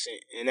 100%.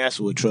 And that's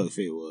what Truck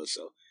Fit was.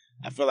 So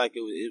I feel like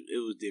it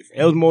was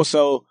different. It was more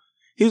so,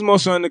 he was more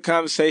so in the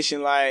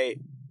conversation like,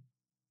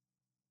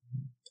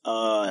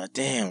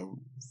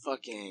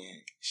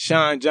 fucking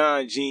Sean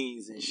John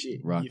jeans and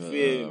shit. You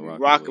feel me?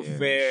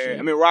 Roc-A-Fella.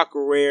 I mean,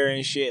 Roc-A-Rare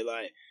and shit.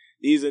 Like,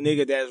 these are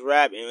niggas that's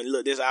rapping. And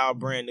look, this our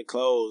brand of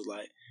clothes.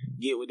 Like,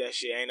 get with that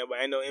shit. Ain't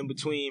no in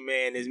between,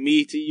 man. It's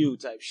me to you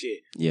type shit.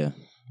 Yeah.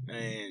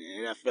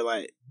 And I feel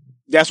like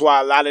that's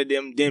why a lot of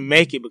them didn't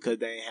make it because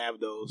they didn't have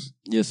those.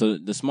 Yeah, so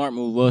the smart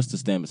move was to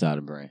stand beside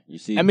a brand. You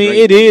see, I mean,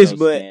 it is,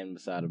 but stand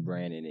beside a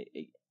brand and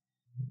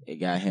it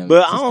got him.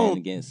 But I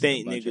don't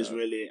think niggas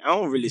really. I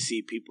don't really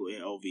see people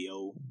in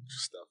OVO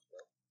stuff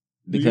though.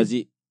 Because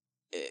the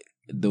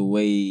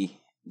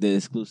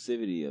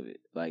exclusivity of it,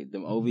 like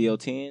them OVO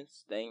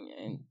 10s, they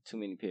ain't too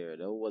many pair.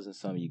 That wasn't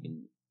something you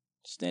can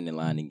stand in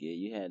line and get.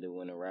 You had to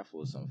win a raffle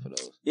or something for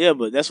those. Yeah,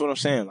 but that's what I'm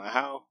saying. Like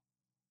how?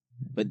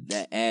 But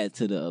that add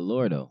to the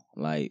allure though.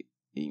 Like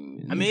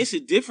I mean, it's a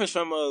difference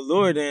from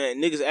allure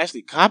than niggas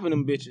actually copping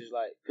them bitches,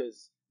 like,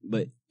 cause.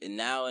 But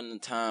now in the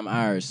time,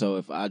 alright. So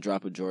if I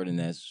drop a Jordan,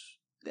 that's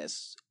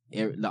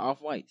the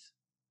Off-Whites.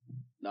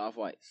 The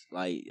Off-Whites.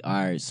 Like,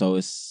 alright, so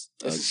it's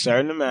a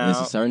certain amount.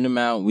 It's a certain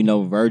amount. We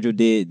know Virgil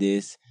did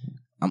this.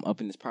 I'm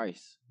upping this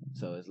price.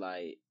 So it's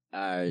like,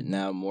 alright,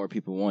 now more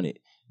people want it.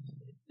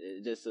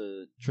 It's just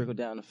a trickle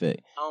down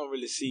effect. I don't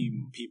really see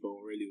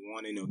people really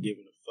wanting or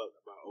giving a fuck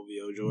about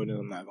OVO Jordan.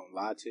 I'm not gonna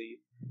lie to you.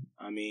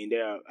 I mean,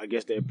 I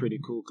guess they're pretty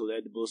cool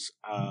collectibles.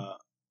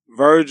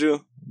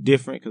 Virgil,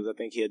 different because I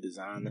think he a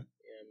designer. You know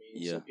what I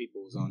mean? Yeah. Some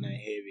people was on that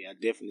heavy. I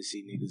definitely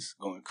see niggas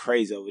going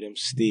crazy over them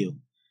still.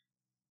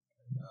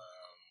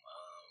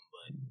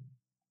 But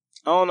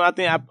I don't know. I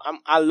think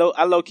I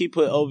low key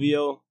put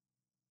OVO.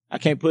 I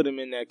can't put them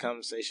in that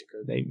conversation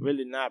because they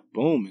really not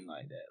booming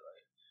like that.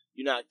 Like,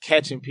 you're not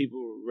catching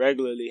people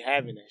regularly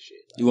having that shit.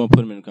 Like, you want to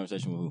put them in the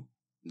conversation with who?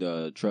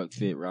 The Truck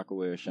Fit,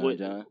 Rockaway, or Sean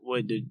John?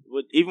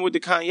 Even with the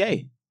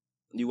Kanye.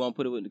 You want to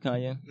put it with the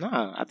Kanye?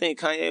 Nah, I think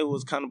Kanye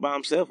was kind of by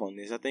himself on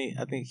this. I think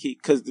he,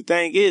 because the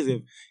thing is,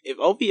 if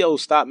OVO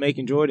stopped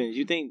making Jordans,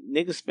 you think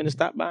niggas finna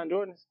stop buying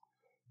Jordans?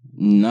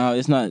 No,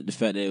 it's not the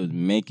fact that it was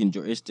making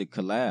Jordans. It's the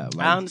collab.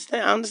 Like, I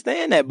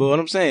understand that, but what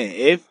I'm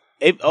saying,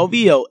 if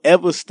OVO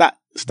ever stop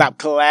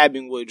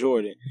collabing with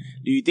Jordan,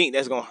 do you think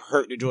that's gonna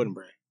hurt the Jordan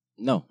brand?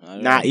 No,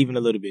 not even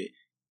a little bit.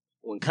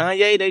 When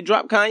they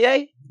dropped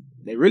Kanye,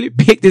 they really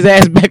picked his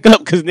ass back up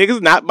because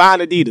niggas not buying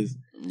Adidas.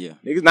 Yeah,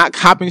 niggas not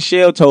copping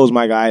shell toes,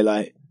 my guy.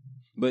 Like,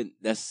 but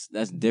that's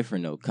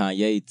different though.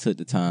 Kanye took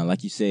the time,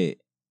 like you said.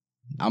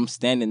 I'm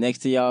standing next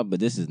to y'all, but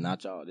this is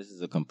not y'all. This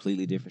is a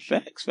completely different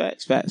shit.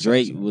 Facts.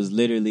 Drake was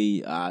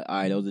literally, all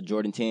right, those are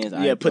Jordan 10s.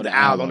 Yeah, put the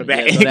owl on the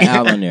back. Yeah, put the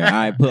owl on there. All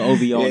right, put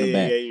OVO on the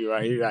back. Yeah, you're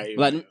right.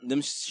 Like,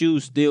 them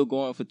shoes still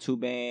going for 2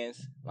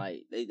 bands.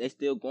 Like, they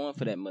still going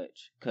for that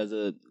much because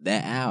of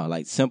that owl.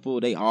 Like, simple,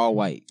 they all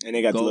white. And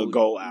they got the little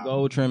gold owl.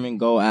 Gold trimming,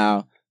 gold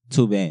owl,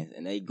 2 bands.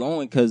 And they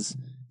going because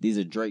these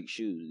are Drake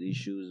shoes. These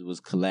shoes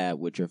was collab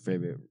with your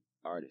favorite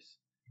artist.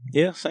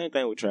 Yeah, same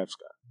thing with Travis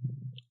Scott.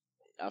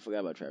 I forgot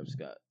about Travis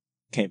Scott.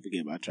 Can't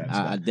forget about Travis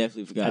Scott. I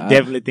definitely forgot.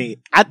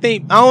 I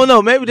think, I don't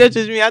know, maybe that's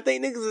just me. I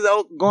think niggas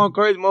is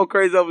going more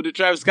crazy over the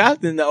Travis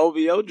Scott than the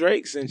OVO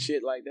Drakes and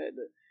shit like that.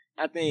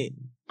 I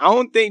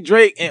don't think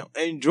Drake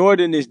and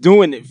Jordan is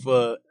doing it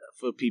for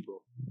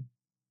people.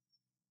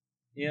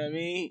 You know what I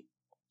mean?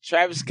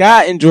 Travis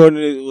Scott and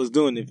Jordan was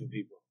doing it for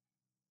people.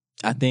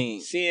 I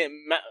think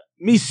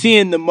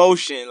seeing the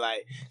motion,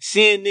 like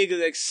seeing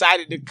niggas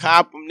excited to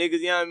cop them, niggas,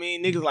 you know what I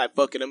mean? Niggas like,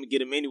 fuck it, I'm gonna get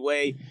them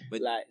anyway.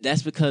 But like,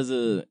 that's because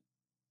of,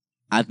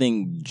 I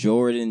think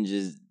Jordan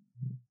just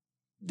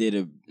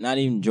not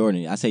even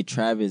Jordan. I say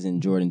Travis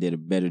and Jordan did a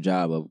better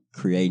job of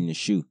creating the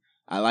shoe.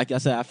 I feel like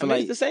it's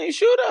the same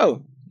shoe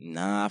though.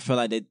 Nah, I feel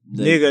like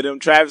nigga, them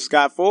Travis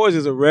Scott 4s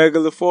is a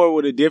regular 4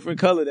 with a different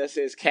color that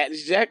says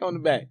Cactus Jack on the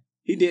back.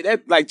 He did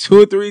that like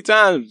 2 or 3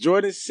 times.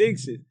 Jordan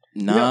 6s.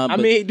 Nah, I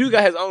mean, he do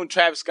got his own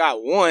Travis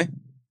Scott 1.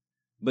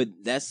 But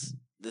that's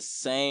the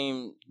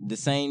same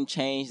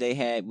change they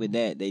had with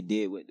that they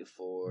did with the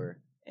 4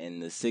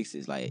 and the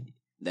 6s. Like,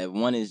 that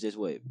 1 is just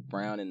what,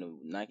 brown and the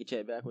Nike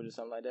check backwards or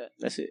something like that.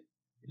 That's it.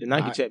 The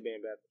Nike check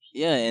being backwards.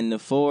 Yeah, and the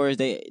 4s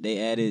they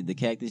added the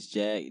Cactus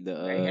Jack. They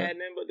ain't had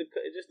nothing but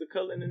just the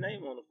color and the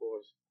name on the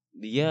 4s.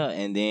 Yeah,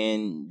 and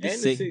then the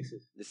 6s.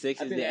 The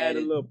 6s they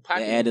added a little pocket.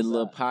 They added a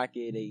little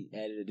pocket. They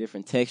added a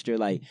different texture.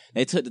 Like,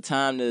 they took the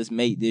time to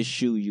make this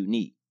shoe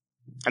unique.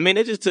 I mean,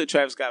 they just took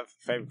Travis Scott's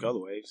favorite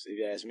colorways, if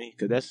you ask me,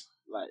 because that's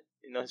like,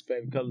 you know, his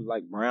favorite color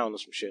like brown or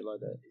some shit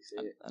like that. He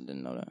said. I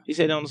didn't know that. He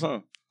said that on the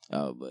song.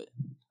 Oh, but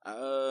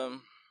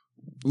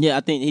yeah, I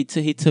think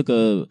he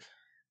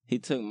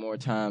took more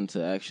time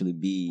to actually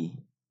be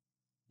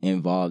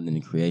involved in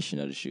the creation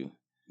of the shoe.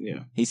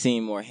 Yeah, he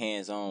seemed more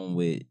hands on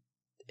with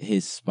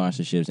his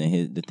sponsorships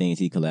and the things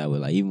he collabed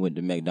with. Like, even with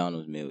the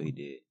McDonald's meal he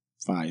did.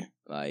 Fire.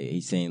 Like,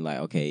 he seemed like,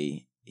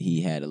 okay,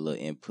 he had a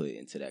little input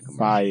into that commercial.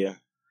 Fire.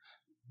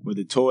 With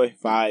the toy,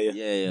 fire.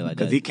 Yeah, like that.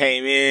 Because he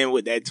came in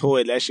with that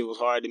toy, that shit was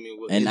hard to me.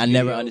 And I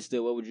never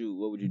understood what would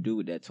you do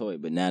with that toy,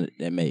 but now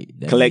that makes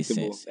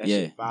sense. That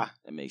shit fire.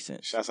 That makes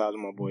sense. Shouts out to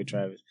my boy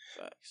Travis.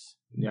 Facts.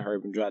 You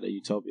heard him drop that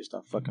Utopia,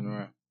 stop fucking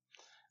around.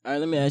 All right,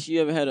 let me ask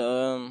you: ever had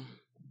a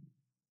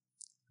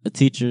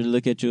teacher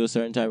look at you a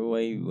certain type of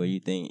way where you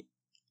think,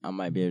 I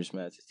might be able to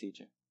smash this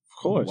teacher?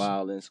 Of course.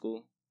 While in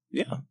school?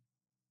 Yeah.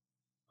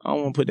 I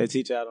don't want to put that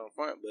teacher out on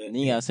front, but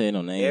you gotta say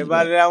no names.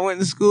 Everybody that I went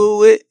to school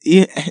with,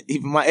 even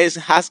my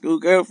ex-high school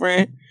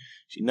girlfriend,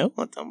 she know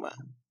what I'm talking about.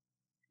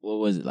 What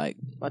was it like?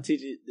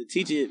 The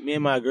teacher, me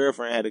and my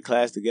girlfriend had a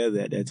class together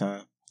at that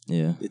time.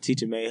 Yeah. The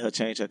teacher made her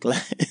change her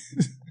class.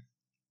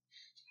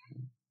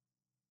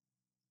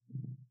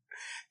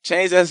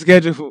 Changed her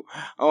schedule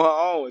on her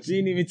own. She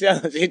didn't even tell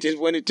her. She just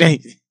went and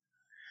changed it.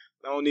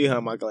 I don't need her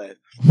in my class.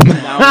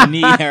 I don't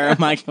need her in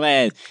my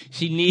class.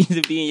 She needs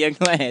to be in your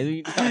class. What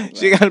you talking about?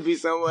 She got to be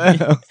somewhere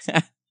else.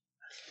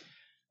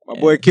 My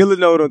boy Killer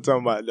know what I'm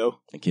talking about, though.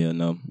 Killer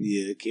know.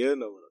 Yeah, Killer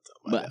know what I'm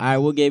talking about.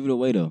 But what gave it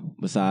away, though,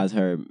 besides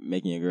her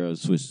making your girl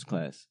switch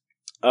class?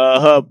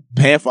 Her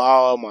paying for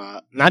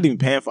not even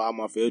paying for all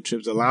my field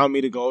trips, allowing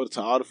me to go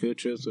to all the field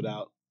trips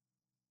without,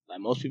 like,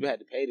 most people had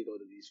to pay to go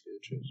to these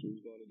field trips. We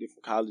was going to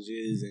different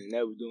colleges, and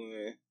they was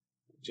doing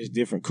just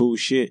different cool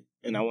shit,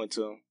 and I went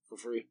to them for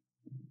free.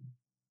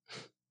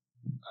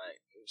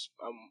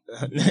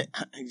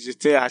 I just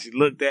tell how she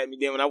looked at me.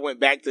 Then when I went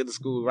back to the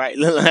school, right,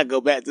 I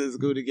go back to the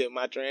school to get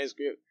my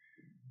transcript.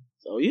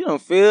 So you done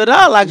filled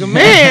out like a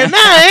man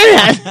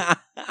now.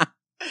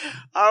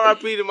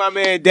 R.I.P. to my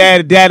man,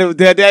 Daddy. Daddy was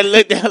there. Daddy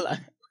looked at her like,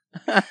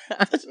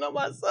 touching on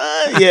my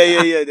son.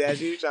 Yeah. Dad,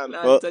 she was trying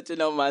to fuck.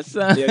 Touching on my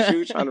son. Yeah, she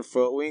was trying to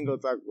fuck. We ain't gonna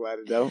talk about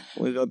it though.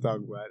 We ain't gonna talk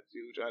about it.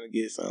 She was trying to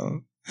get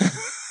some.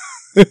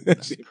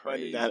 She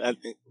funny that, I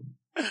think.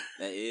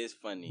 That is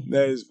funny.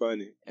 That is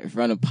funny. In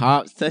front of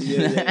Pops, touching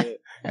yeah.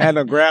 I had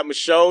to grab my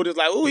shoulders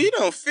like, ooh, you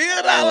don't feel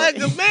that like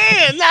a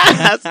man. Nah.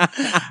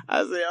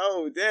 I said,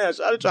 oh, damn,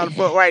 so I'm trying to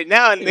fuck right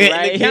now in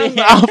the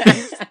county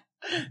office.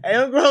 Hey,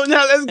 I'm grown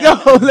now. Let's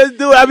go. Let's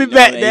do it. I'll be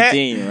back, Dad.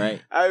 18,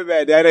 right? I'll be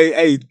back, Dad.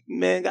 Hey,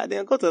 man,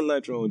 goddamn, go to the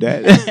lunchroom,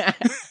 Dad.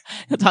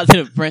 Talk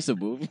to the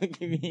principal.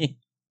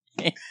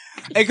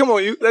 Hey, come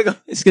on, you. Let's go.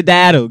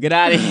 Skedaddle. Get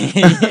out of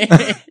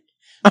here.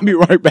 I'll be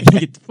right back.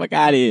 Get the fuck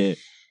out of here.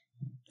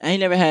 I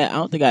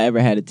don't think I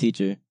ever had a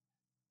teacher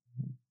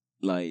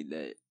like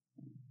that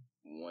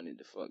wanted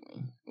to fuck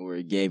me or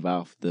gave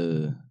off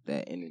that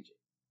energy.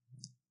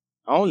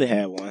 I only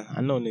had one.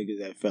 I know niggas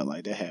that felt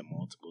like they had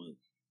multiple.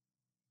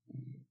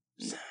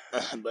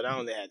 But I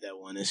only had that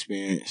one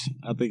experience.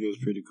 I think it was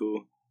pretty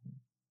cool.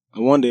 I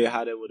wonder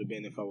how that would have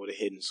been if I would have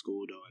hit in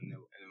school, though, and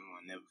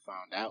I never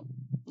found out.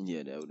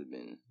 Yeah, that would have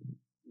been.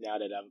 Now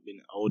that I've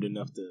been old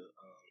enough to,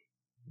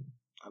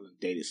 I've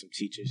dated some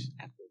teachers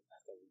after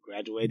we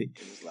graduated.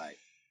 It was like,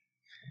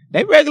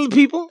 they regular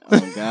people.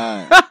 Oh,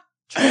 God.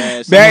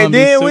 Trash. Back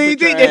then, we didn't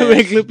think they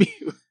regular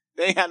people.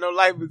 They ain't had no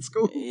life in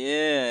school.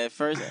 Yeah, at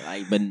first,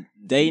 but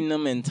dating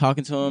them and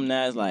talking to them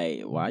now is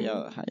like, how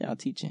y'all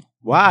teaching?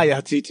 Why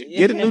y'all teaching? Yeah.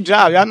 Get a new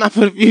job. Y'all not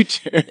for the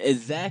future.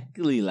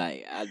 Exactly.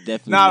 Like, I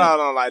definitely. No, I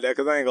don't like that,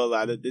 because I ain't gonna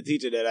lie. The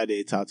teacher that I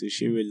did talk to,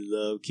 she really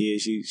loved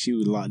kids. She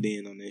was locked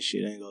in on that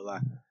shit. I ain't gonna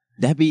lie.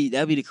 That'd be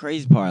the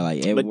crazy part.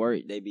 Like, at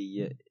work, they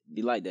be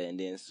like that. And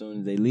then as soon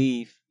as they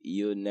leave,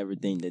 you'll never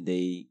think that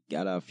they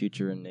got our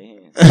future in their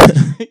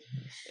hands.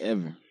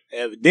 Ever.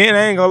 Then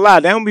I ain't gonna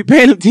lie, they don't be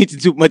paying them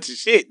teachers too much of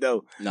shit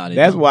though. No,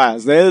 that's don't. why.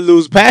 So they'll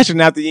lose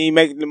passion after you ain't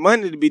making the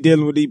money to be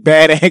dealing with these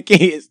bad ass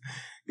kids.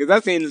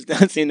 Because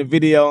I seen the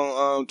video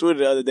on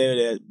Twitter the other day of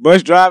that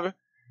bus driver.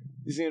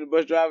 You seen the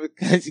bus driver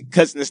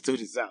cussing the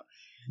students out.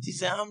 She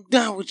said, "I'm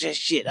done with your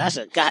shit. I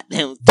should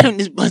goddamn turn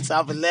this bus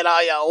off and let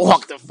all y'all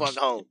walk the fuck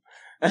home."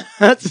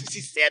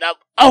 She said,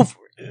 "I'm over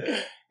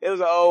it." It was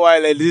an old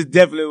white lady. This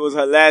definitely was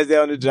her last day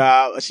on the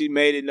job. She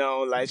made it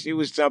known, like she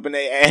was jumping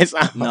their ass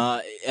out. Nah,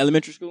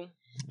 elementary school?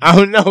 I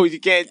don't know. You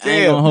can't tell. I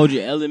ain't gonna hold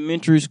you.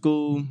 Elementary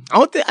school.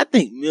 I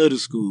think middle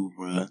school,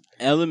 bro.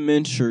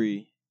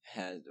 Elementary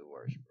has the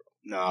worst, bro.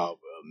 No,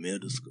 bro.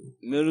 Middle school.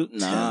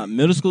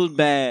 Middle school is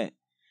bad,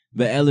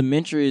 but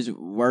elementary is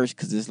worse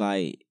because it's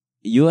like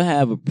you'll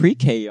have a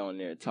pre-K on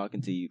there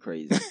talking to you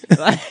crazy.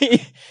 like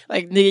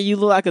nigga, you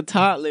look like a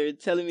toddler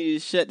telling me to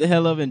shut the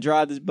hell up and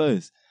drive this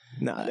bus.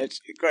 Nah, that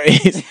shit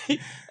crazy.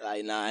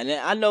 And then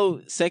I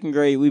know second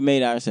grade, we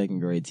made our second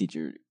grade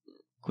teacher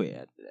quit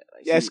after that.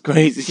 Like, that's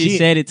crazy. She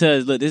said it to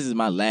us, look, this is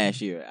my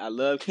last year. I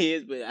love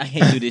kids, but I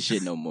can't do this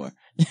shit no more.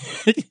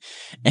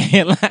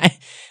 And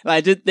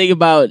like just think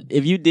about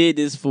if you did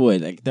this for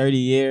like 30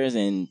 years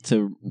and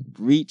to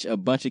reach a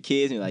bunch of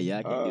kids and you're like, yeah,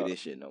 I can't do this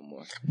shit no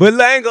more. But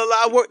I ain't gonna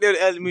lie, I worked at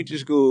elementary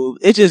school.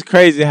 It's just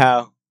crazy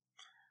how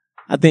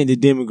I think the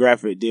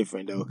demographic is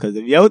different though, because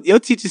if your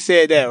teacher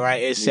said that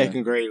right at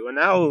second grade, when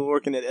I was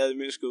working at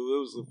elementary school, it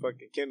was a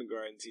fucking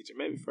kindergarten teacher,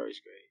 maybe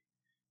first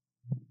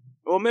grade,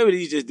 or maybe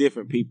these just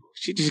different people.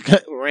 She just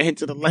ran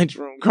to the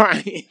lunchroom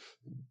crying.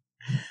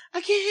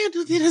 I can't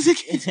handle this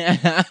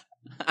again.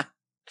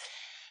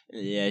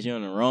 Yeah, you're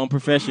in the wrong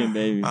profession,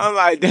 baby. I'm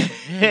like,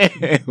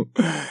 damn,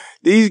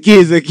 these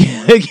kids are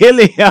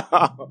killing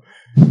y'all.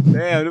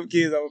 Damn, them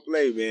kids don't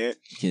play, man.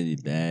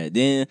 Kids be bad.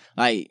 Then,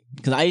 like,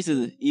 because I used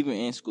to, even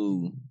in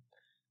school,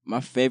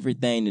 my favorite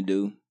thing to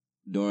do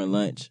during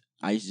lunch,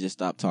 I used to just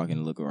stop talking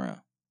and look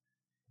around.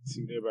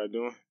 See what everybody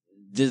doing?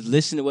 Just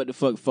listen to what the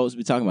fuck folks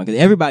be talking about.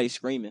 Because everybody's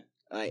screaming.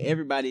 Like,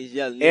 everybody's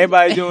yelling.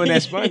 Everybody's doing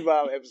that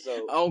SpongeBob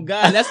episode. Oh,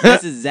 God.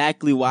 That's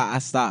exactly why I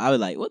stopped. I was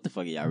like, what the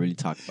fuck are y'all really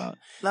talking about?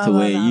 To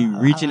where you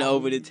reaching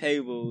over the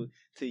table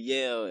to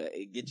yell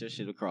and get your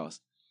shit across.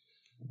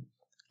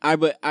 All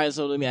right,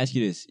 so let me ask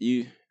you this.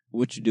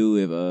 What you do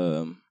if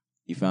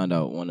you found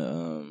out one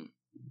of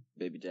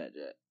baby Jack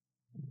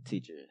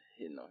teacher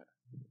hitting on her?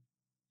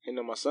 Hitting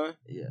on my son?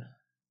 Yeah.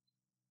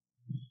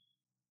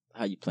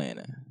 How you playing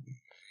that?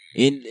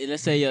 And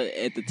let's say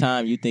at the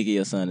time you think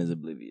your son is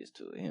oblivious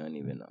to it. He don't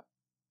even know.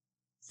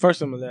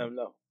 First, I'm gonna let him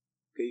know.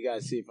 Cause you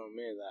gotta see it from a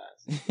man's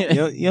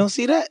eyes. You don't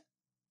see that?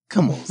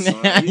 Come on,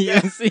 son. You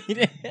don't see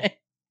that?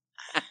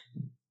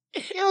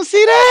 You don't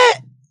see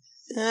that?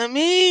 You know what I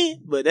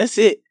mean? But that's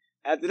it.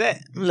 After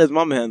that, I'm gonna let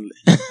mama handle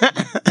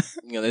it.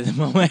 You know, let the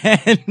mama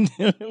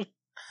handle.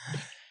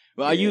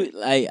 Well, are you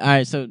like all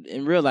right? So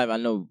in real life, I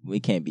know we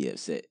can't be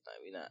upset. Like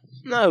we not.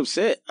 I'm not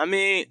upset. I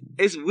mean,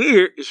 it's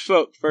weird as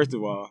fuck. First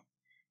of all,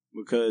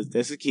 because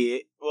that's a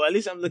kid. Well, at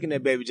least I'm looking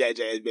at Baby Jack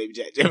Jack as Baby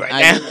Jack Jack right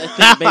now. Let's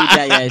think Baby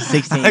Jack Jack is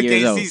 16 I years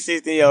can't old. see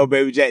 16-year-old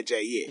Baby Jack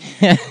Jack yet.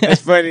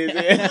 That's funny as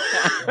hell.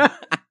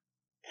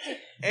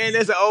 And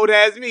that's an old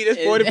ass me.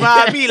 That's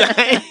 45 me.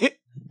 Like,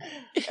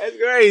 that's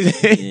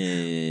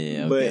crazy.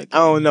 Yeah, But okay. I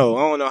don't know.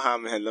 I don't know how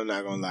I'm gonna handle it. I'm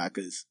not gonna lie,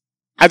 because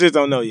I just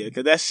don't know yet.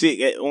 Because that shit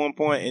at one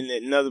point and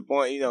at another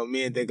point,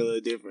 men think a little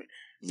different.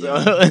 So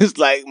it's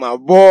like my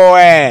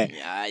boy.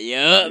 Yeah,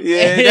 yup.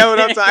 Yeah, that's what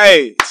I'm talking.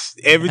 Hey,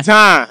 every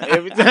time.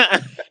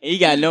 You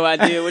got no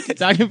idea what you're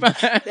talking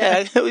about.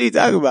 Yeah, what are you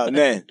talking about?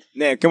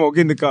 Nah, come on,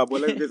 get in the car, boy.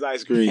 Let's get this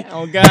ice cream.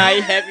 Oh God,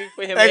 you happy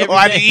for him Hey, every go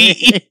out to day.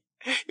 eat.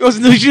 You want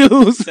some new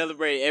shoes?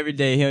 Celebrate every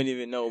day. He don't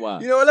even know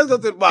why. You know what? Let's go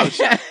to the barber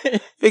shop.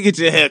 Get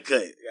your hair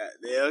cut.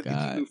 Goddamn, God.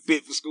 get you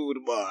fit for school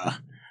tomorrow.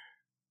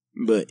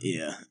 But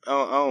yeah, I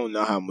don't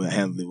know how I'm gonna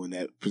handle it when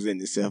that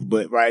presents itself.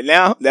 But right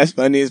now, that's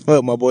funny as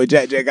fuck. My boy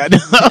Jack Jack got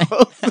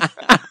the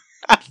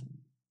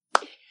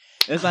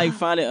It's like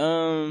finding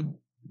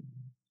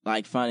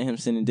him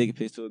sending dick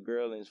pics to a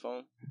girl in his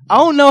phone. I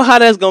don't know how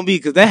that's gonna be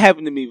because that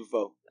happened to me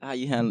before. How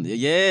you handling it?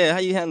 Yeah, how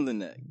you handling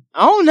that?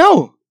 I don't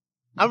know.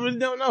 I really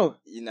don't know.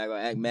 You're not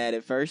gonna act mad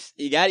at first.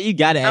 You gotta act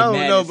mad. I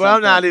don't know, bro.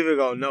 I'm not even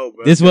gonna know,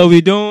 bro. This what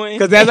we doing?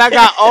 Because as I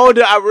got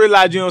older, I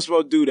realized you don't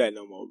supposed to do that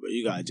no more, bro.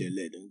 You gotta just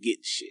let them get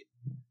the shit.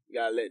 You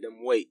gotta let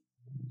them wait.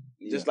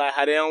 Yeah. Just like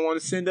how they don't want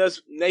to send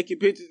us naked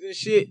pictures and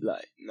shit.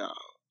 Like, no,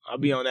 I'll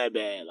be on that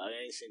bad. Like,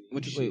 I ain't sending you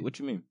What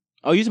you mean?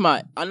 Oh, you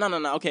my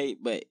no. Okay,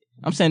 but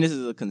I'm saying this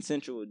is a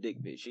consensual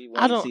dick pic.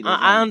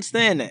 I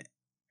understand that.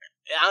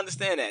 I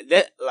understand that.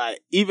 That like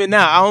even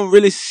now, I don't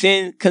really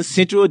send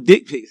consensual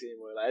dick pics anymore.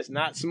 Like, it's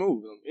not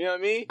smooth. You know what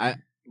I mean?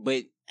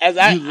 But as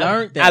you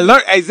learned that. I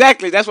learned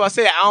exactly. That's why I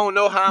said I don't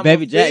know how I'm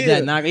Baby gonna Jack feel.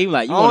 Jack knocker. He was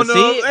like, you I want to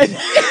don't see know. it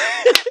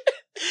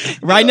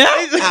right now?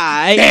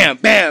 Alright. Bam,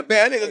 bam,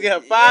 bam. Nigga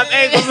get her 5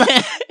 angles.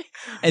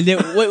 And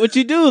then what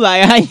you do?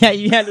 Like how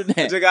you handle I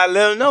that? just gotta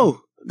let him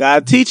know.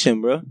 Gotta teach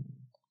him, bro.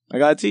 I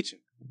gotta teach him.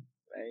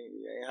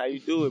 Ain't how you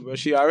do it, bro.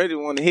 She already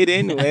want to hit it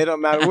anyway. It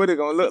don't matter what it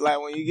gonna look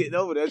like when you get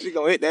over there. She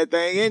gonna hit that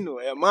thing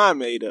anyway. Her mind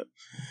made up.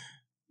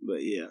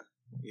 But yeah,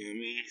 you know what I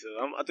mean. So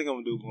I think I'm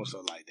gonna do more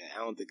stuff like that. I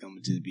don't think I'm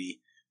gonna just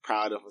be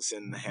proud of him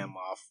sending the hammer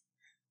off.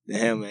 The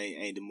hammer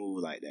ain't the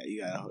move like that.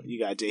 You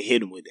gotta just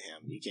hit him with the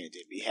hammer. You can't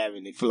just be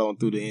having it flowing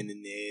through the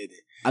internet.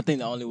 I think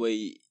the only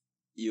way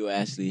you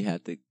actually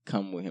have to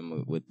come with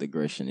him with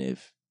aggression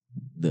if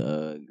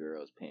the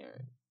girl's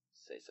parents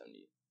say something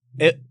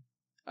to you.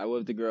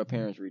 What if the girl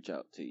parents reach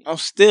out to you? I'm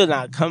still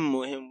not coming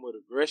with him with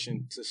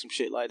aggression to some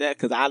shit like that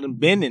because I done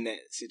been in that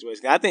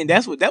situation. I think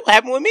that what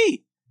happened with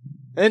me.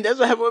 And that's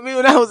what happened with me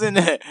when I was in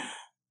there.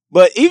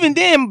 But even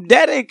then,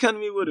 that ain't come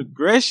to me with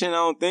aggression, I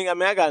don't think. I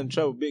mean, I got in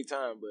trouble big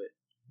time, but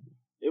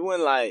it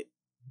wasn't like...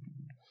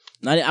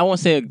 I won't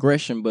say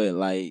aggression, but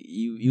like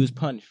you was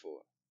punished for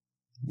it.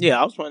 Yeah,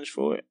 I was punished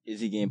for it.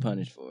 Is he getting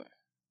punished for it?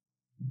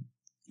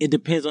 It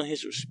depends on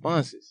his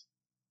responses.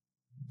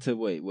 To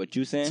what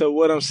you saying? So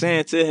what I'm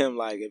saying to him,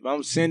 like, if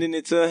I'm sending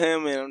it to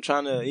him and I'm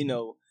trying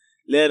to,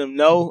 let him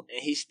know,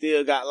 and he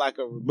still got like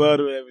a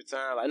rebuttal every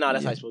time, like, no,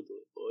 that's how you're supposed to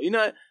do it.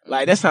 Or,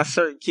 like, that's how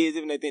certain kids,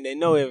 even they think they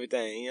know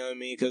everything, you know what I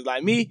mean? Because,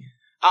 like, me,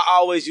 I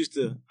always used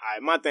to,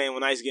 my thing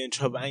when I used to get in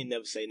trouble, I ain't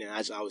never say nothing. I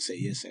just always say,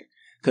 yes, sir.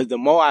 Because the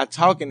more I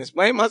talk and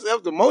explain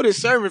myself, the more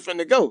this sermon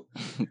finna go.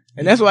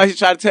 And that's why I should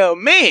try to tell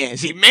man.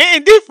 See,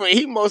 man different.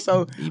 He more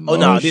so, oh,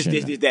 no, this,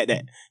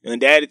 that.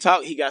 And daddy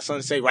talk, he got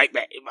something to say right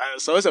back.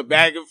 So it's a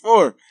back and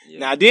forth. Yeah.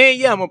 Now,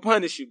 then, I'm going to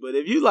punish you. But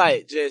if you,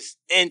 like, just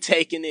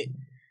intaking it,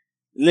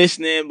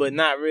 listening, but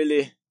not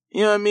really,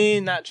 you know what I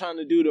mean, not trying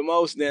to do the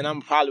most, then I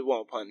probably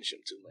won't punish him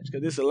too much.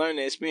 Because it's a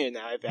learning experience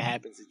now. If it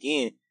happens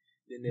again,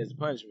 then there's a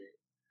punishment.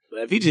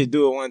 But if he just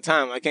do it one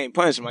time, I can't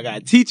punish him. I got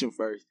to teach him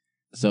first.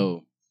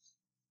 So...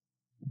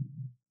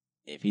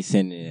 if he's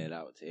sending it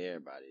out to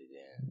everybody,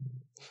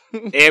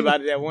 then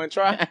everybody that one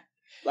try,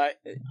 like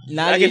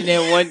not even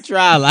that one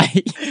try,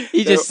 like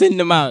he just sending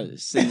them out,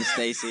 sending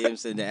Stacey, I'm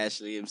sending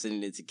Ashley, I'm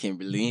sending it to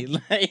Kimberly,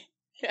 like,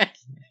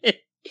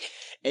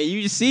 and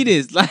you just see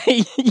this,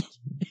 like,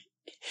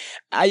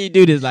 how you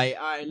do this, like,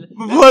 all right,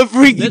 what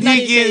freaky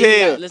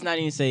get let's not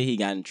even say he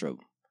got in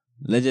trouble.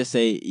 Let's just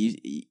say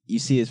you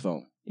see his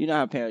phone. You know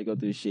how parents go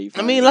through the shit.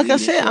 I mean, like I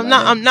said, I'm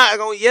not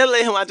gonna yell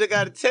at him. I just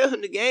gotta tell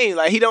him the game.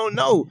 Like, he don't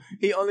know.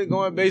 He only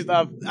going based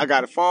off. I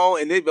got a phone,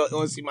 and they want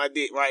to see my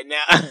dick right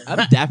now.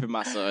 I'm dapping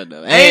my son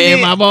though.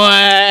 Hey, my boy.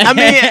 I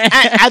mean,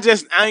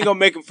 I ain't gonna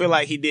make him feel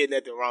like he did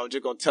nothing wrong. I'm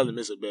just gonna tell him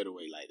it's a better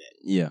way like that.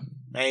 Yeah.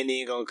 I ain't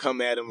even gonna come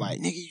at him like,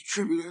 nigga, you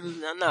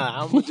tripping.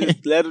 Nah, I'm gonna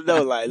just let him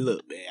know, like,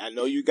 look, man, I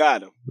know you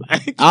got him.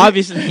 Like,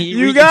 obviously,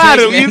 you got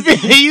him.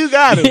 You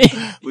got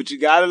him. But you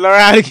gotta learn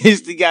how to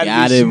kiss. You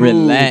gotta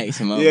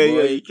relax, my boy.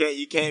 Yeah.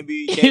 You can't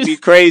be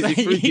crazy,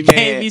 freaky, you man.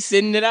 You can't be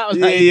sitting it out.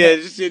 Yeah, like yeah. that.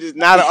 This shit is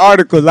not an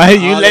article.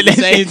 Like you all let at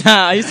the that same shit.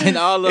 time. You send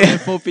all of them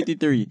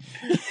 453.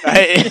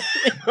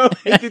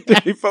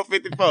 453,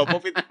 454,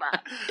 455,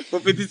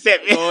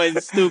 457.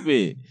 Going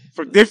stupid.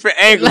 From different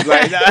angles,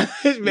 like nah,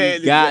 this man.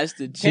 You got to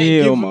Can't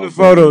chill, give him my the boy.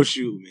 photo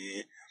shoot,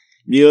 man.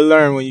 You'll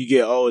learn when you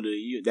get older.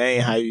 That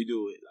ain't how you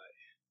do it. Like,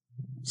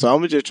 so I'm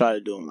gonna just try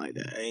to do him like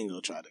that. I ain't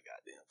gonna try to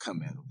goddamn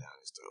come at him down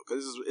his throat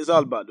because it's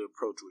all about the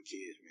approach with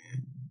kids,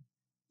 man.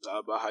 It's all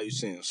about how you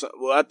see them. So,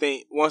 well, I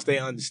think once they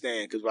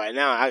understand, because right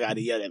now I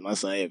gotta yell at my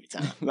son every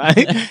time. Like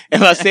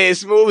if I say it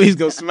smooth, he's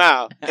gonna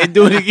smile and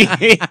do it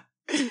again.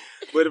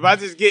 But if I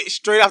just get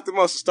straight off the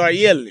muscle, start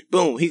yelling,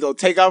 boom, he gonna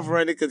take off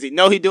running because he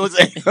know he doing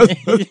something.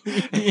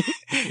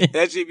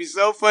 That should be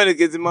so funny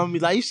because the mom be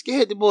like, "You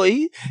scared the boy?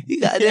 He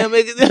goddamn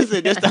make it."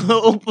 That's the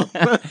whole.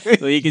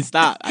 So he can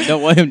stop. I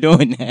don't want him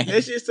doing that.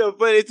 That shit's so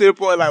funny to the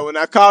point. Like when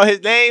I call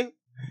his name,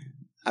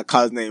 I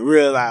call his name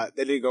real loud.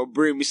 That nigga gonna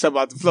bring me something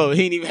off the floor.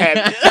 He ain't even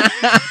have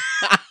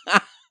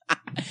it.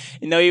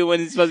 You know he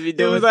wasn't supposed to be It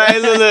doing was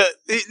like, look,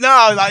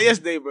 no, like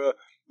yesterday, bro.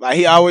 Like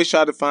he always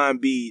try to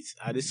find beads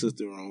out of his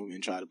sister's room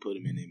and try to put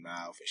them in their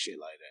mouth and shit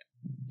like that.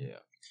 Yeah.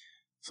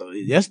 So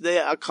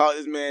yesterday I called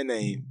this man's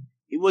name.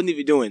 He wasn't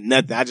even doing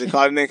nothing. I just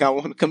called him name. I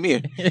want to come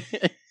here.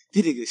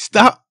 Did he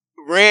stop,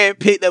 ran,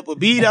 picked up a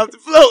bead off the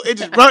floor, and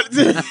just brought it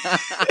to me.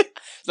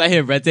 It's like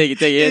here, bro. Take it.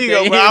 Here you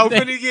go, bro. I was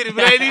finna get it,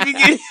 but I didn't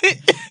even get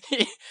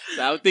it.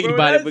 So I was thinking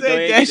about it, but go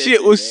ahead. That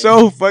shit was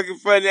so fucking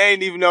funny. I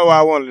didn't even know why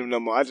I wanted him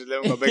no more. I just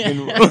let him go back in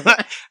the room.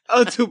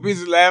 I was too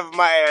busy laughing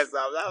my ass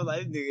off. I was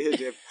like, this nigga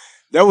here.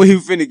 That's what he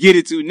was finna get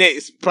it to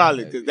next,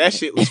 probably, because that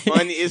shit was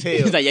funny as hell.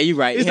 He's like, yeah, you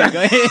right. He's Yeah, like,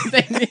 go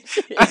ahead.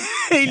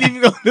 I ain't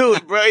even gonna do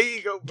it, bro. Here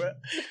you go, bro.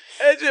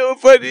 That shit was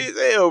funny as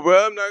hell,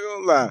 bro. I'm not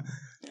gonna lie.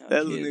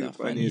 That little nigga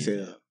funny as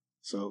hell.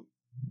 So,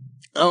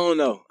 I don't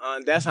know.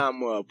 That's how I'm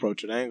gonna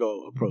approach it. I ain't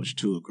gonna approach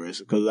too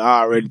aggressive, because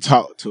I already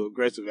talk too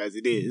aggressive as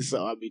it is.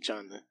 So, I'll be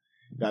trying to,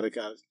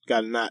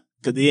 gotta not,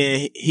 because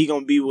then he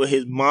gonna be with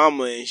his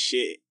mama and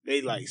shit.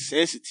 They like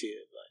sensitive.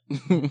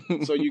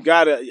 So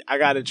I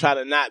gotta try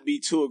to not be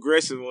too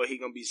aggressive, or he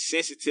gonna be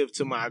sensitive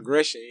to my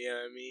aggression. You know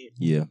what I mean?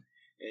 Yeah.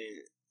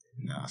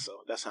 And so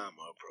that's how I'm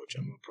gonna approach it.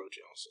 I'm gonna approach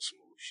it on some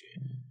smooth shit.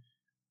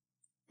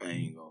 I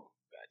ain't gonna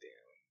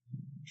goddamn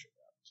trip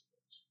out too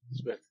much,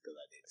 especially because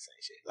I did the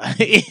same shit. Like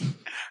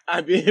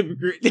I'd be a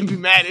hypocrite and be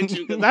mad at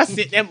you because I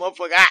sit that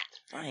motherfucker out.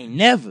 I ain't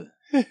never.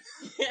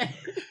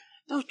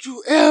 Don't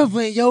you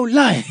ever in your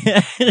life?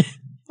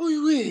 Who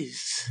you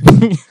is?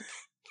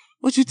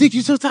 What you think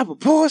you some type of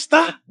porn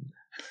star?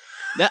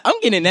 I'm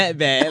getting that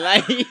bad.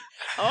 Like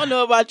I don't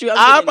know about you.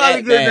 I'll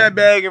probably get that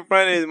bag in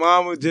front of his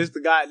mama just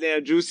to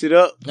goddamn juice it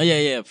up. Oh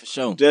yeah, for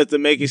sure. Just to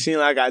make it seem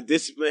like I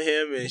discipline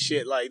him and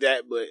shit like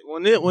that. But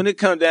when it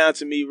comes down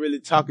to me really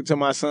talking to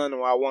my son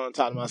and I want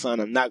to talk to my son,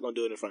 I'm not gonna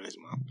do it in front of his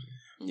mom.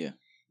 Yeah.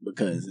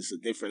 Because it's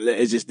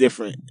just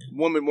different.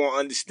 Women won't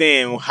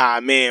understand how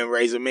a man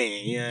raise a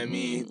man. You know what I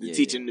mean? To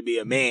teach him to be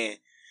a man,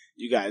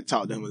 you gotta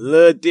talk to him a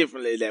little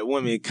differently. That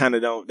women kind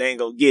of they ain't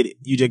gonna get it.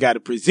 You just gotta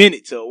present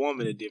it to a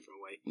woman a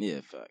different way.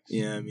 Yeah, facts.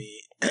 You know what I mean?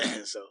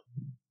 So,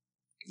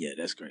 yeah,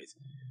 that's crazy.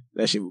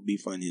 That shit would be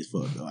funny as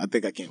fuck, though. I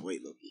think I can't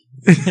wait, Loki.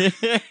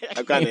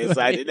 I'm kind of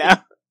excited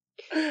now.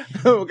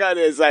 I'm kind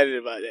of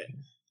excited about that.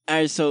 All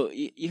right, so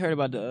you heard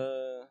about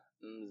the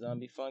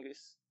zombie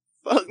fungus?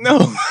 Fuck no.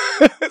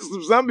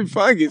 Some zombie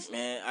fungus.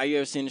 Man, are you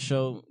ever seen the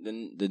show,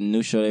 the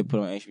new show they put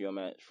on HBO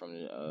Max from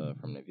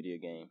the video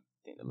game?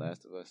 I think The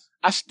Last of Us.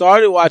 I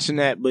started watching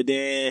that, but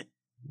then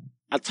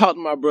I talked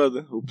to my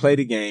brother who played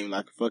the game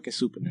like a fucking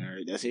super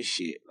nerd. That's his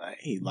shit. Like,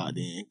 he locked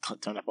in,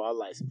 turned off all the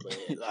lights and played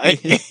it. Like,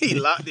 he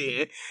locked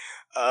in.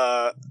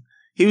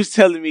 He was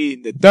telling me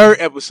the third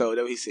episode,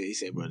 that what he said. He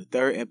said, bro, the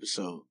third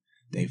episode,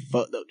 they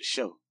fucked up the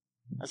show.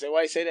 I said,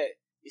 why you say that?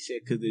 He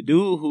said, because the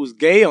dude who's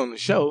gay on the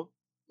show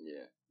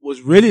was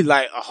really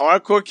like a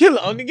hardcore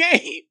killer on the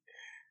game.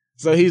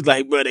 So he's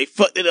like, bro, they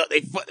fucked it up.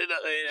 And blah, blah,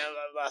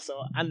 blah.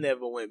 So I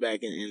never went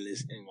back and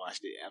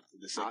watched it after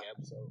the second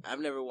episode. I've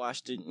never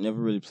watched it, never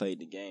really played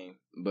the game.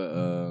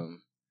 But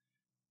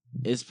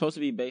it's supposed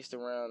to be based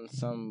around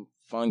some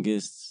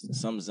fungus,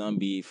 some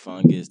zombie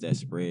fungus that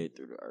spread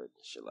through the earth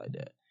and shit like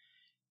that.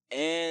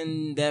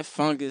 And that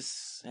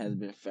fungus has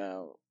been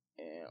found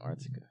in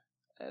Antarctica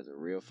as a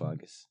real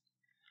fungus.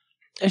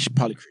 They should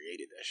probably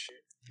created that shit.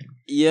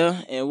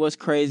 Yeah, and what's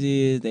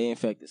crazy is they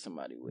infected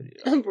somebody with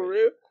it. For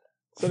real?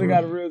 So they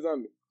got a real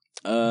zombie?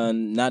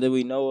 Not that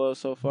we know of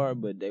so far,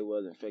 but they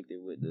was infected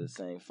with the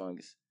same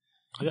fungus.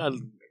 I gotta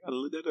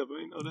look that up. I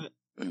didn't know that.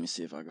 Let me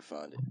see if I can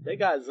find it. They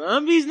got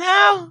zombies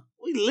now?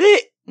 We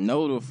lit.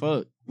 No, the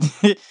fuck.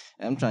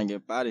 I'm trying to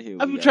get out of here.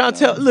 I be trying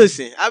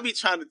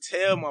to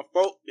tell my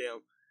folk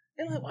them.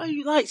 They're like, why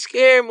you like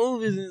scary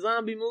movies and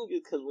zombie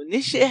movies? Because when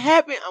this shit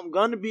happen, I'm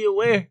gonna be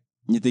aware.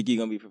 You think you're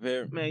gonna be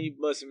prepared? Man, you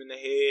bust him in the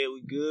head.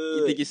 We good.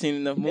 You think you've seen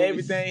enough movies?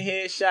 Everything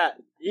headshot.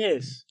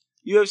 Yes.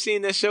 You ever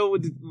seen that show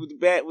with the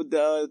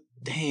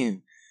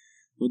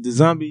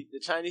zombie, the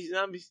Chinese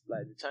zombies,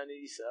 like the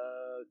Chinese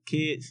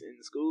kids in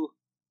the school,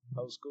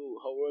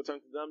 whole world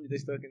turned to zombies. They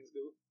stuck in the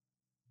school.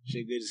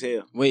 Shit, good as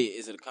hell. Wait,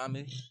 is it a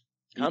comedy?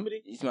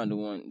 Comedy? He's not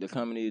the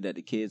comedy that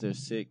the kids are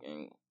sick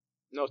and.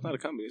 No, it's not a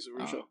comedy. It's a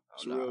real show.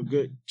 It's a no. real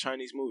good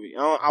Chinese movie.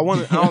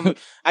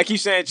 I keep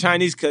saying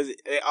Chinese because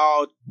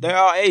they're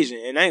all Asian,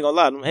 and I ain't gonna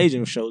lie, them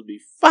Asian shows be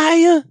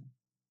fire.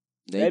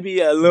 They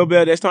be a little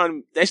bit. They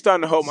starting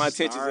to hold my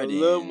attention a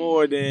little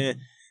more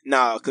than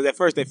because at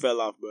first they fell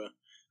off, bro.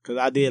 Because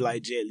I did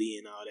like Jet Li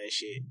and all that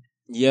shit.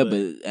 Yeah,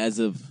 but as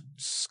of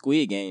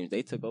Squid Games,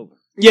 they took over.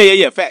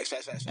 Yeah. Facts.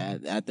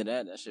 After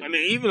that shit. I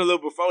mean, even a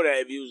little before that,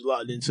 if you was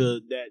locked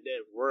into that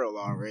world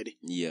already.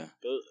 Yeah.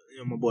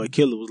 My boy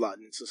Killer was locked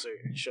into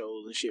certain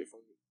shows and shit from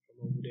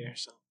over there.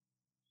 So,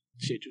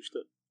 shit, you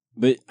stuck.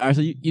 But, all right,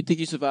 so you think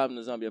you survived in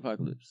the zombie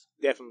apocalypse?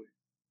 Definitely.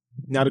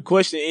 Now, the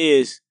question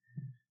is,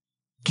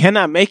 can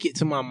I make it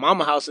to my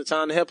mama house in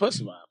time to help her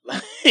survive?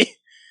 Like,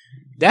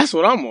 that's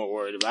what I'm more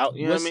worried about.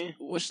 You know what I mean?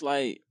 What's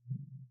like,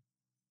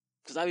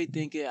 because I be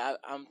thinking, I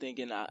think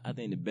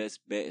the best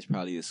bet is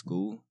probably a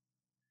school.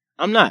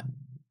 I'm not.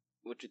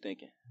 What you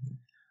thinking?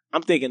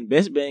 I'm thinking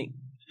best bet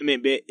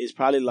is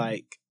probably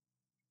like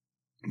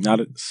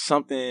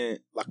something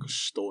like a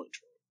storage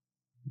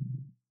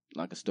room.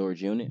 Like a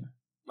storage unit?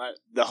 Like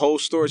the whole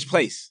storage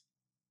place.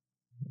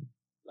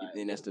 Like, you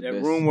think that's the that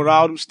best? Room with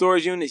all them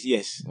storage units?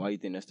 Yes. Why you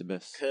think that's the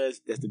best?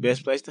 Because that's the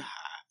best place to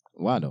hide.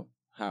 Why though?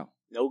 How?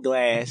 No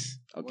glass.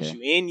 Okay. Once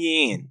you in,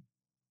 you in.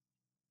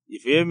 You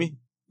feel me?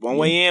 One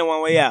way in,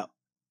 one way out.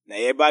 Now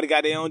everybody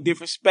got their own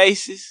different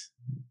spaces.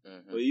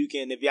 Mm-hmm. But you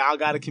can, if y'all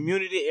got a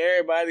community,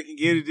 everybody can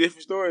get a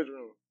different storage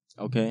room.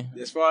 Okay.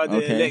 As far as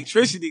the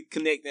electricity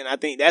connecting, I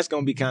think that's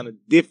gonna be kind of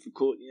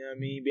difficult. You know what I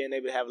mean? Being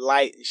able to have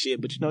light and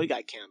shit. But you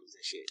got candles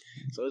and shit,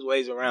 so there's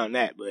ways around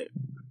that. But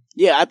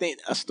yeah, I think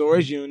a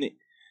storage unit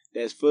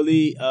that's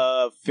fully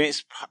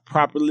fenced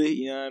properly,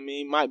 you know what I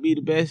mean, might be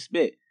the best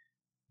bet.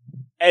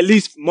 At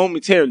least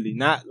momentarily,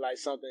 not like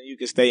something you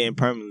can stay in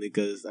permanently.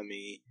 Because I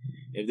mean,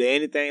 if they're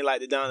anything like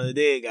the Dawn of the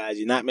Dead guys,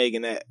 you're not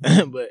making that.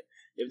 But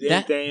if they're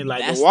anything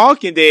like The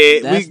Walking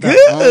Dead, we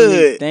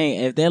good. Thing.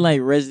 If they're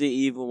like Resident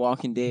Evil,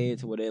 Walking Dead,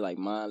 to where they like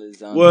mindless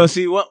zombies. Well,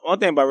 see, one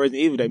thing about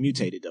Resident Evil, they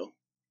mutated though.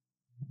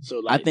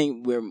 So like, I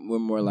think we're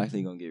more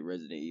likely gonna get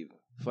Resident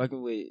Evil.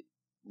 Fucking with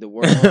the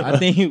world, I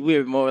think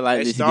we're more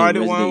likely. They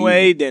started one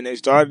way, then they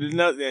started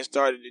another, then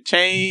started to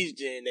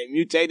change, and they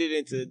mutated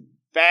into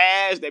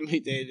fast. They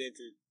mutated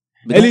into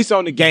at least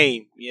on the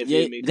game. You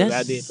feel me? Because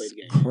I did play the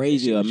game.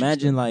 Crazy.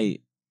 Imagine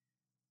like,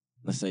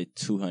 let's say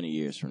 200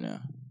 years from now.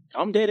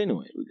 I'm dead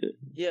anyway. We good.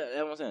 Yeah,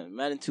 that's what I'm saying.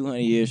 Imagine 200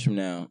 years from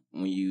now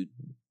when you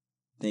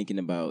thinking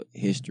about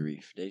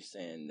history. They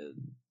saying the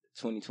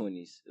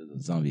 2020s is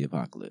a zombie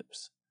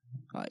apocalypse.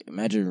 Like,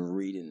 imagine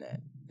reading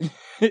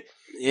that.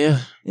 Yeah.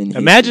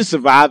 Imagine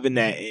surviving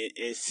that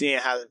and seeing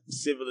how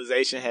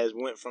civilization has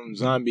went from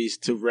zombies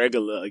to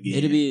regular again.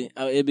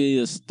 It'd be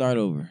a start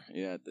over.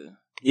 You have to.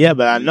 Yeah,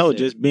 but I know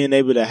just being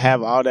able to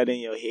have all that in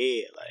your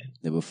head, like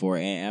the before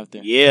and after.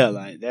 Yeah,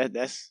 like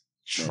that's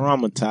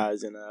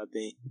traumatizing. I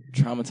think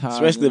traumatizing,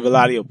 especially if a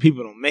lot of your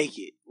people don't make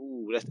it.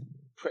 Ooh, that's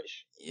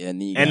pressure. Yeah,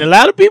 and a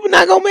lot of people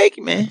not gonna make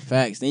it, man.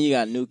 Facts. Then you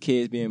got new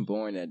kids being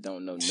born that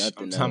don't know nothing.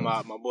 I'm talking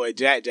about my boy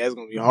Jack. Jack's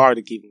gonna be hard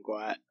to keep him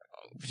quiet.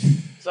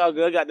 It's all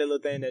good. I got that little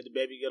thing that the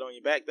baby get on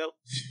your back though.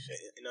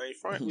 And on your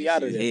front, we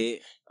out of there.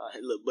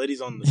 Look, buddy's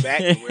on the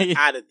back, and we're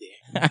out of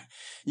there.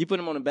 You put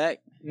him on the back?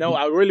 No,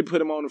 I really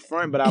put him on the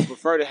front, but I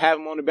prefer to have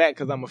him on the back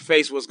because I'm going to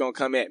face what's going to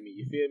come at me.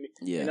 You feel me?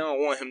 Yeah. And I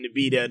don't want him to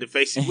be there to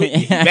face it with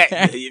me back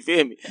there. You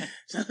feel me?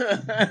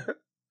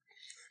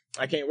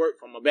 I can't work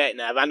from my back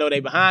now. If I know they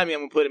behind me, I'm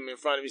going to put him in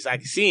front of me so I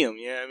can see him.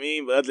 You know what I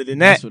mean? But other than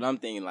that. That's what I'm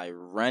thinking. Like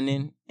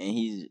running and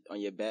he's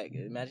on your back.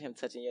 Imagine him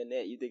touching your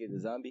neck. You think it's a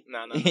zombie?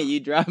 No. You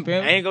drop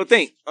him? I ain't going to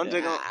think. I'm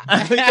just going to.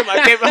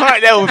 I Kevin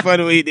Hart. That was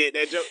funny when he did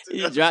that joke too.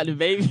 You dropped the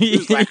baby. He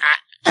was like,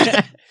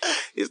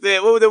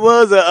 Instead, what it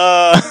was, an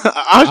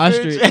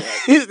ostrich.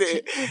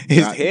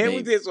 His head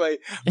was this way,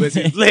 but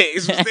his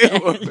legs was still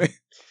moving.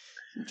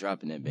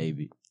 Dropping that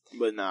baby.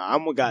 But nah,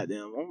 I'm a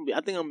goddamn.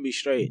 I think I'm gonna be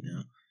straight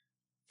now.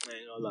 I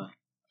ain't gonna lie.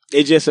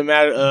 It's just a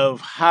matter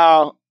of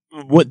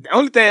the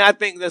only thing I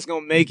think that's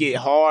gonna make it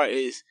hard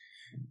is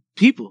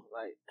people.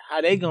 Like,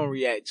 how they gonna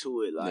react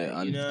to it.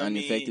 Like, you know what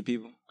unaffected I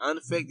mean?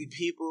 Unaffected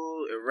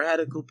people,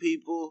 radical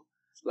people.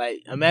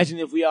 Like, imagine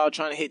if we all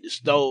trying to hit the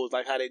stoves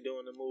like how they do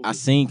in the movie. I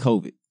seen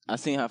COVID. I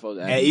seen how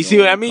folks. Hey, you see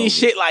what I mean? COVID.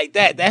 Shit like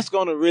that. That's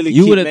gonna really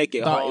make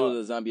it hard. It was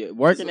a zombie.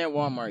 Working at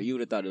Walmart, you would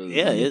have thought it was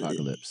a zombie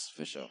apocalypse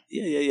for sure.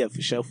 Yeah,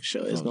 for sure.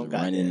 It's gonna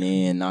running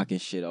in, knocking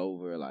shit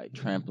over, like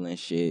trampling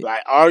shit,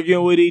 like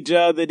arguing with each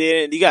other.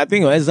 Then you gotta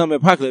think of that zombie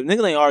apocalypse.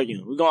 Niggas ain't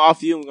arguing. We're gonna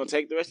offer you. We're gonna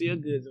take the rest of your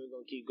goods, and we're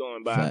gonna keep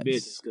going by our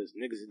business because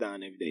niggas is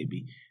dying every day.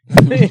 B.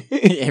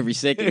 Every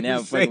second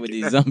now, fucking with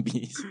these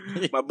zombies.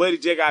 My buddy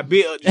Jay got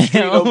beat up the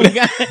street over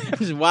there.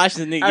 Just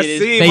watching the nigga I get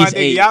his see face my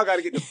nigga. Y'all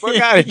gotta get the fuck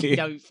out of here.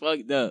 Y'all be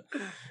fucked up.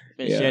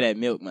 finna Yeah. share that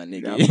milk, my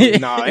nigga.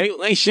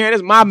 No, ain't sharing.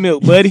 That's my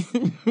milk, buddy.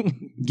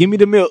 Give me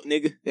the milk,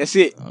 nigga. That's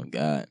it. Oh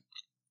God.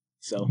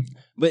 So,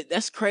 But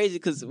that's crazy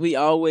because we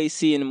always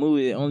see in the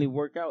movie it only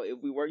work out if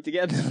we work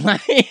together.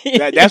 Like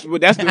that's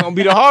gonna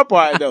be the hard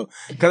part though,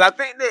 because I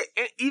think that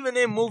even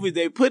in movies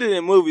they put it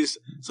in movies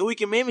so we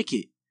can mimic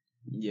it.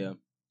 Yeah.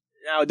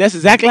 Now that's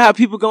exactly how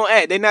people gonna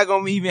act. They're not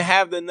gonna even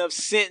have enough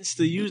sense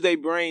to use their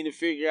brain to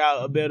figure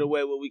out a better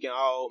way where we can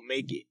all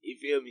make it. You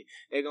feel me?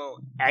 They're gonna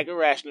act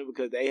irrational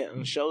because they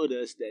showed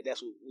us that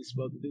that's what we're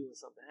supposed to do when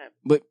something happens.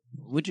 But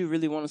would you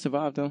really want to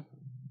survive though?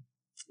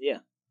 Yeah,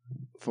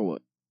 For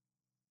what?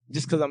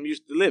 just because I'm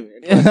used to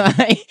living.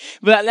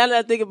 But now that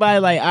I think about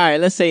it, like, all right,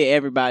 let's say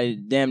everybody,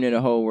 damn near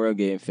the whole world,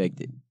 get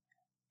infected.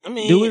 I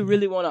mean, Do we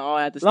really want to all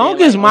have to? as long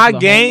stand, as like, my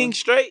Oklahoma? gang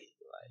straight,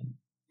 like,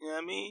 you know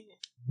what I mean?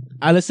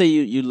 All right, let's say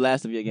you the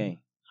last of your gang.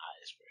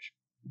 That's fresh.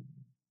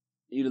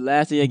 You the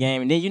last of your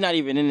game, and then you're not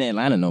even in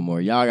Atlanta no more.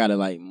 Y'all gotta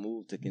like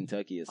move to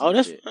Kentucky or something. Oh,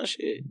 that's shit. fun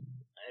shit.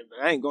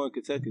 I ain't going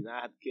to Kentucky.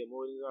 I have to kill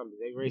more than zombies.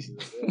 They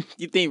racist. Up there.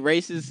 You think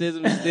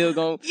racism is still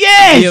going to be a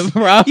Yes,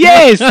 problem?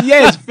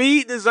 yes.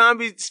 Feed the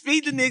zombies.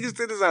 Feed the niggas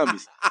to the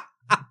zombies.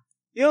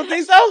 You don't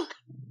think so?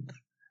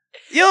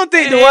 You don't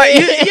think the white?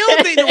 You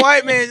don't think the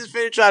white man just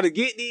finna try to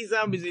get these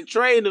zombies and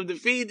train them to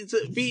feed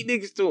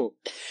niggas to them?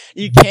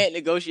 You can't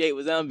negotiate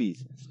with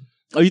zombies.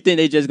 Or you think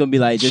they just gonna be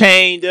like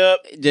Chained up?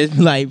 just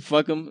be like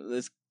fuck them?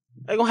 Let's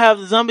They gonna have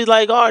the zombies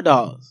like guard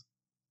dogs.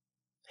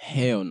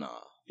 hell no.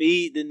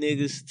 Feed the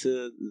niggas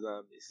to the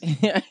zombies.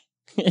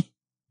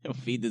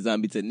 Feed the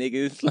zombie to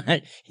niggas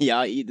like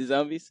y'all eat the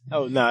zombies.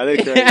 Oh no,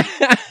 that's crazy.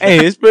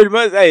 Hey, it's pretty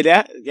much. Hey,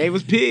 that gave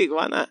us pig.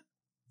 Why not?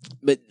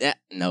 But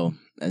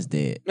that's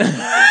dead.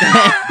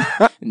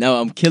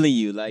 No, I'm killing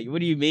you. Like, what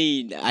do you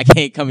mean? I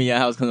can't come in your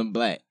house because I'm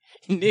black,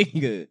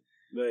 nigga.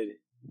 But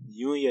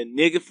you and your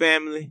nigga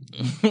family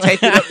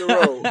take it up the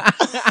road.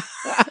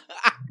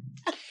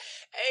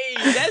 Hey,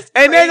 that's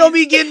and they gonna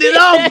be getting it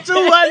off too.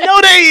 I know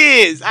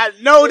they is. I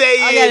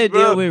gotta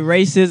bro. deal with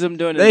racism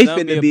during the They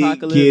zombie finna be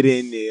apocalypse.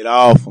 getting it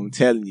off. I'm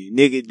telling you,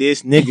 nigga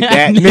this, nigga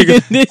that, Nigga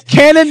nigga. this.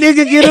 Can a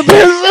nigga get a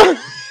pistol?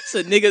 It's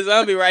a nigga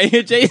zombie right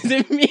here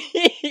chasing me.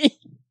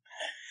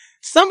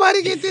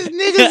 Somebody get this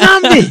nigga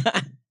zombie.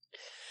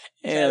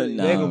 Hell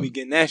no. They gonna be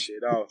getting that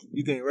shit off.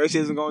 You think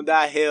racism gonna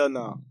die? Hell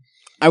no.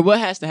 Or what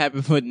has to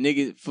happen for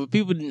niggas, for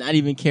people to not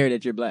even care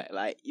that you're black?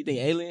 Like, you think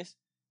aliens?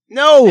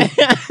 No.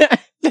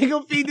 They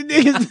gonna feed the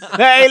niggas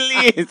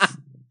aliens.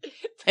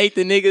 Take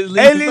the niggas.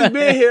 Leave Aliens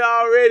been here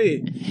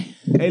already.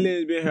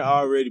 Aliens been here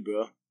already,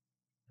 bro.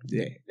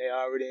 Yeah, they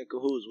already in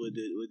cahoots with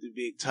the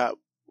big top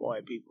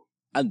white people.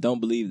 I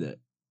don't believe that.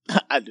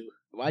 I do.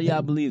 Why do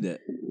y'all believe that?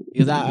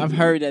 Because I've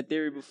heard that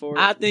theory before.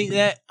 I think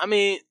that. I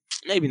mean,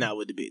 maybe not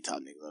with the big top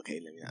niggas. Okay,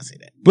 let me not say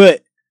that.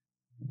 But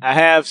I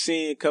have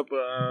seen a couple,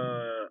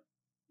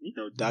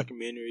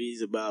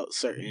 documentaries about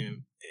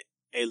certain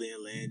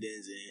alien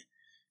landings and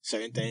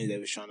certain things they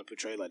was trying to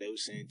portray. Like they were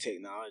saying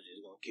technology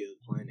is gonna kill the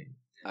planet.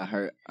 I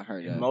heard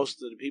And that.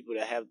 most of the people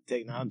that have the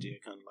technology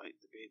are kind of like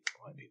the big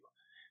white people,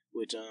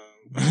 which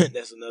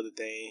that's another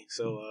thing.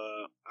 So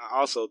I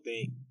also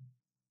think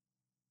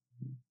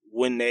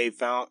when they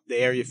found the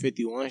Area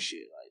 51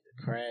 shit, like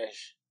the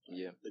crash,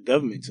 Yeah. the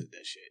government took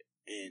that shit,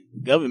 and the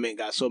government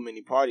got so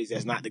many parties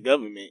that's not the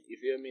government. You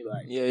feel me?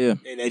 Like Yeah.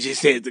 and they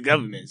just said the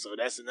government. So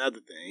that's another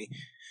thing.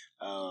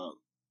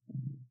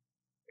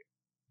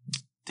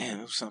 Damn,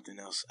 it was something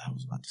else I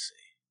was about to say.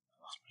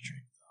 I lost my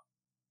train of thought.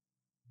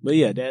 But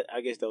yeah,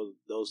 I guess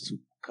those two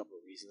couple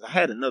of reasons. I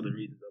had another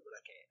reason though, but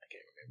I can't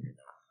remember it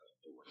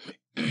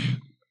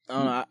now. I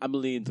don't know. I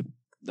believe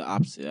the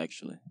opposite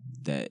actually.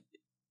 That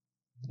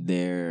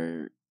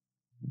they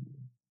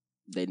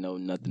know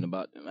nothing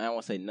about them. I don't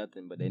want to say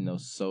nothing, but they know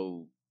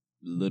so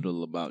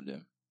little about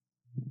them.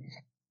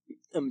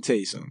 Let me tell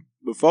you something.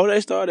 Before they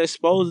start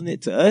exposing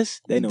it to us,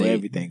 they know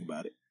everything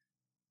about it.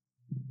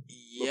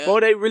 Yeah.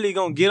 Before they really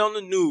gonna get on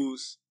the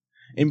news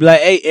and be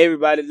like, "Hey,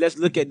 everybody, let's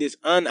look at this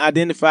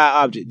unidentified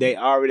object." They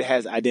already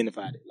has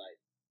identified it. Like,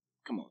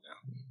 come on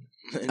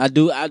now. I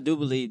do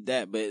believe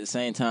that, but at the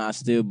same time, I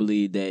still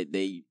believe that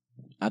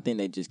I think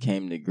they just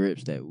came to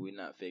grips that we're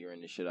not figuring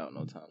this shit out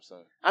no time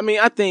soon. I mean,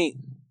 I think,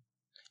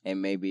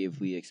 and maybe if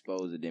we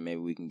expose it, then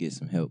maybe we can get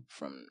some help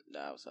from the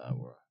outside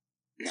world.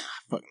 nah,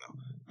 fuck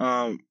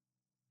no.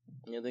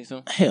 You don't think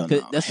so? Hell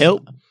no. That's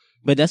Help.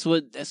 But that's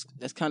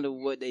kind of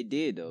what they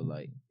did though.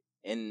 Like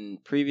in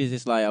previous,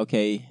 it's like,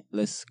 okay,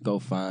 let's go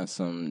find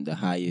some of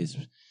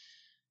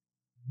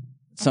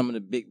the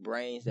big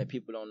brains that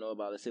people don't know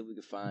about. Let's see if we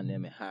can find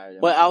them and hire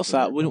them. Well,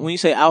 outside. When you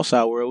say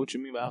outside world, what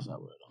you mean by outside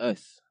world?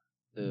 Us,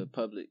 the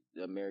public,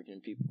 the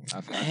American people.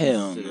 I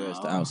Hell consider no. us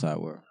the outside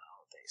world.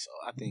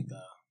 I think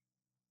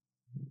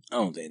I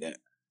don't think that.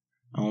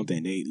 I don't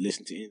think they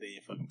listen to anything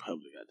in fucking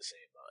public got to say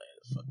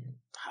about fucking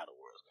how the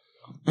world's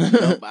gonna go.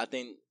 No, but I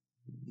think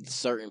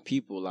certain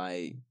people,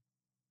 like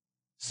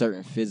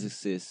certain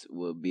physicists,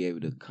 will be able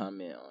to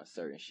comment on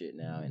certain shit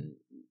now, and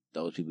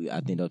those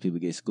people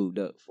get scooped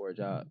up for a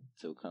job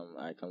to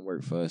come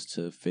work for us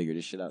to figure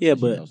this shit out. Yeah,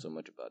 but you know so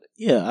much about it.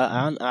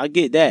 Yeah, I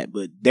get that,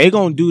 but they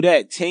gonna do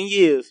that 10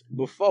 years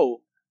before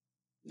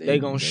they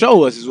gonna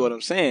show us. Is what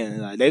I'm saying.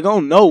 Like, they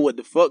gonna know what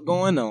the fuck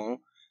going on.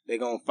 They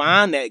gonna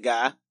find that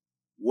guy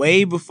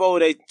way before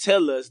they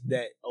tell us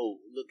that. Oh,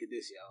 look at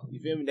this, y'all. You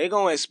feel me? They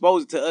gonna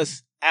expose it to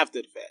us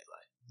after the fact.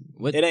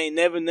 Like, it ain't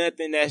never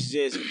nothing that's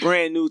just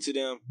brand new to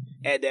them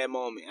at that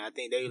moment. I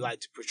think they like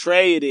to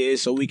portray it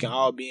is so we can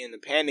all be in the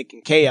panic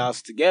and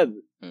chaos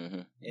together.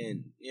 Mm-hmm.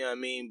 And you know what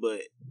I mean.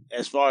 But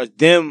as far as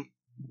them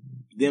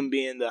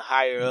being the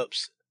higher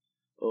ups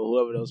or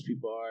whoever those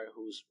people are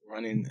who's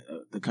running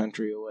the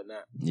country or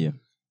whatnot,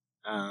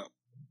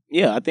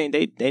 I think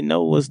they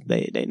know what's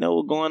they know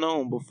what's going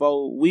on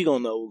before we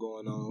gonna know what's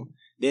going on.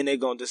 Then they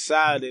gonna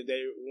decide if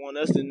they want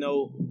us to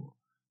know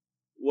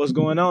what's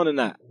going on or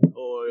not,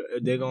 or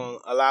if they're gonna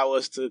allow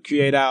us to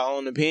create our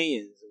own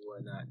opinions and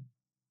whatnot.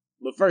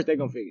 But first, they're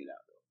gonna figure it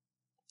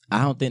out.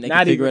 I don't think they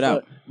can figure it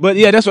out. But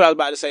yeah, that's what I was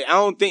about to say. I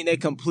don't think they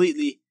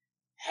completely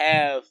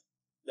have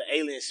the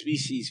alien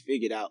species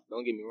figured out.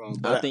 Don't get me wrong.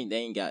 But I think they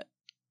ain't got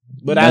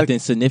nothing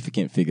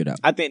significant figured out.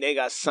 I think they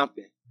got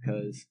something,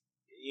 because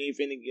you ain't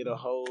finna get a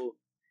whole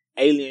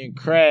alien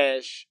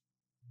crash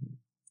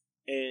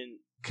and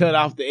cut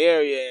off the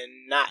area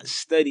and not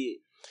study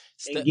it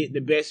and get the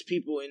best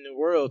people in the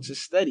world to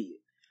study it.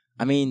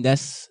 I mean,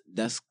 that's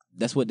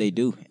what they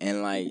do,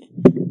 and like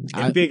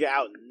I figure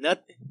out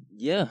nothing.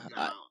 Yeah,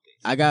 no,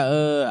 I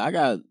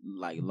got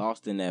like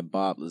lost in that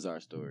Bob Lazar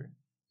story.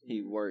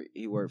 He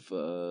worked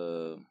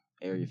for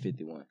Area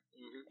 51,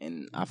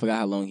 and I forgot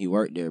how long he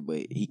worked there,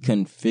 but he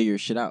couldn't figure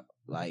shit out.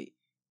 Like,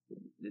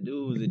 the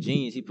dude was a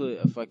genius. He put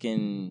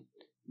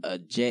a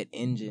jet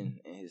engine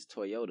in his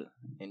Toyota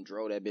and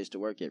drove that bitch to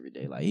work every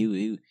day. Like,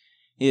 he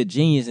a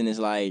genius, and it's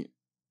like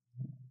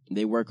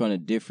they work on a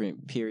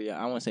different period.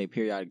 I won't say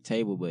periodic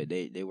table, but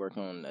they work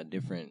on a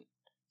different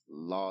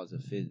laws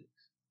of physics.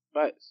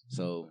 Right.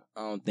 So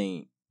I don't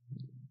think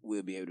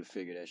we'll be able to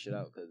figure that shit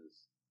out, because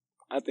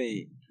I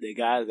think the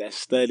guys that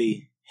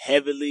study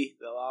heavily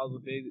the laws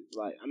of physics,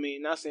 like, I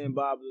mean, not saying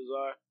Bob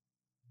Lazar,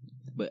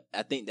 but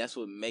I think that's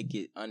what make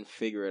it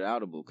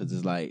unfigure-outable, because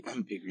it's like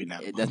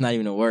that's not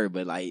even a word,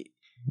 but like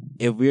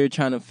if we're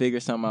trying to figure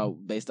something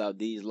out based off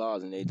these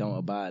laws and they don't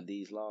abide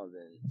these laws,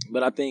 then.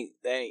 But I think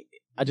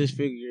I just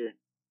figure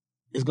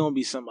it's gonna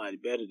be somebody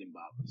better than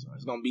Bob Lazar.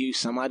 It's gonna be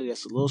somebody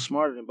that's a little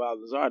smarter than Bob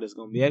Lazar that's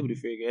gonna be able to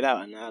figure it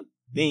out. And I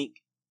think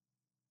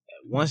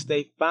that once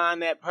they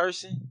find that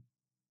person,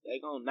 they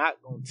not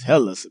gonna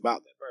tell us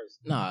about that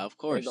person. Nah, of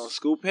course. They're gonna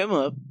scoop him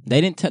up. They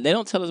don't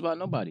tell us about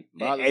nobody.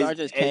 Bob Lazar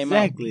just came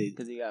out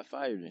because he got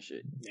fired and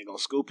shit. They're gonna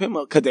scoop him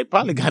up because they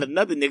probably got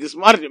another nigga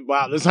smarter than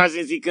Bob Lazar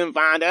since he couldn't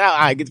find that out. All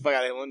right, get the fuck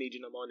out of here. We don't need you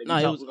no more.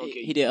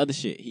 He did other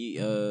shit. He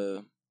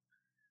matter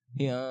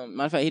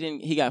of fact,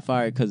 he got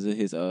fired because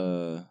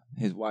of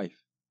his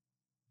wife.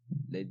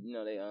 They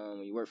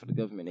when you work for the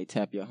government, they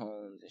tap your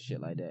homes and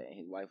shit like that, and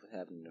his wife was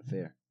having an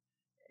affair.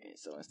 And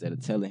so instead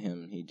of telling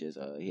him, he just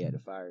he had to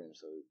fire him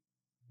so he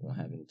won't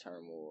have any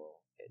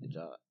turmoil at the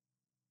job.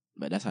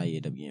 But that's how he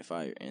ended up getting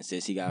fired. And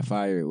since he got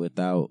fired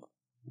without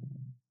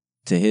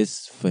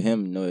for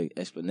him no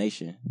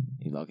explanation,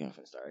 he logged in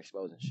and started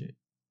exposing shit.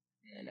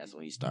 And that's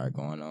when he started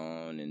going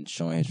on and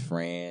showing his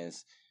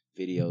friends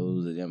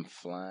videos of them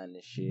flying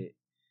and shit.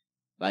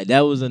 Like,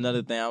 that was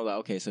another thing. I was like,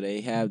 okay, so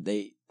they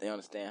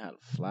understand how to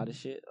fly the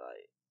shit.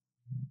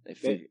 Like,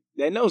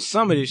 they know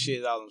some of this shit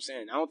is all I'm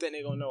saying. I don't think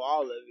they're gonna know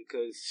all of it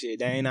because shit,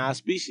 they ain't our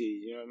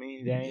species. You know what I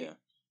mean? They ain't. Yeah.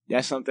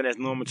 That's something that's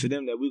normal to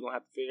them that we're gonna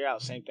have to figure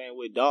out. Same thing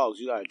with dogs.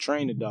 You gotta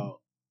train a dog.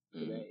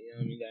 Mm-hmm. You know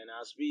what I mean? That in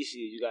our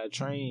species, you gotta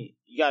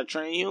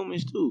train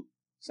humans too.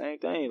 Same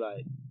thing.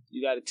 Like,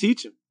 you gotta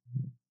teach them.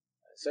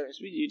 Certain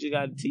species, you just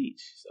gotta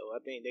teach. So I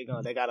think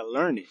they gotta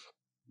learn it.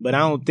 But I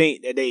don't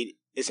think that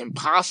it's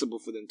impossible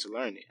for them to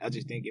learn it. I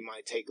just think it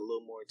might take a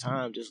little more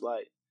time, just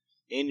like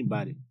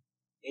anybody,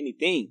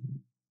 anything.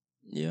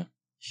 Yeah.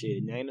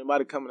 Shit, ain't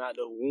nobody coming out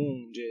the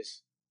womb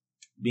just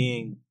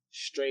being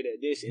straight at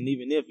this. And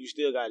even if, you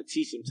still got to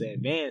teach them to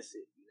advance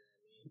it.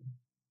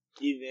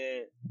 You know what I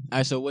mean? All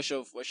right, so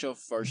what's your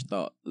first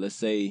thought? Let's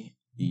say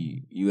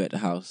you at the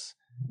house,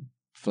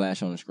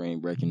 flash on the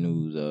screen, breaking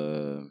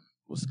news,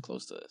 what's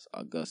close to us?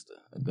 Augusta.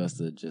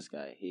 Augusta just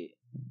got hit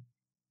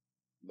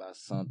by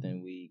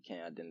something we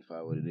can't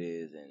identify what it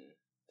is, and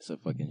it's a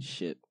fucking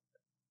ship.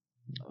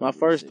 My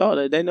first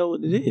thought, they know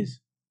what it is.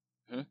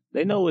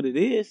 They know what it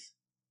is.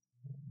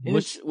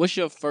 What's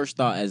your first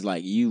thought as,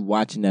 like, you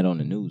watching that on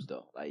the news,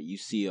 though? Like, you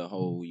see a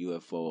whole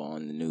UFO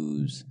on the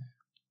news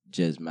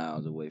just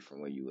miles away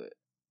from where you at.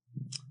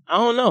 I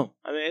don't know.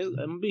 I mean, I'm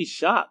going to be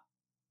shocked.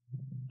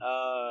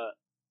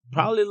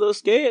 Probably a little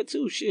scared,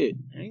 too. Shit.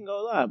 I ain't going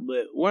to lie.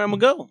 But where am I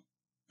going?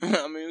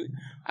 I mean,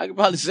 I could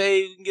probably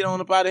say we can get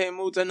on up out of here and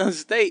move to another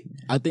state.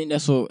 I think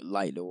that's what,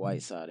 like, the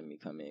white side of me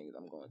come in, because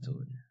I'm going to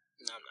it.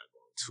 No, I'm not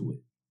going to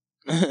it.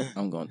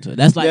 I'm going to.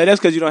 That's like that's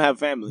because you don't have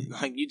family.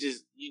 Like you.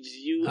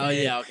 Oh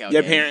yeah, okay.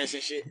 Your parents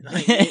and shit.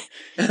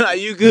 Like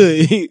you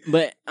good.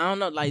 But I don't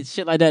know, like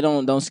shit like that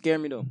don't scare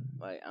me though.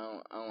 Like I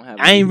don't have.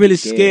 I ain't really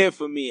scared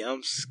for me.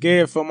 I'm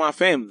scared for my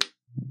family.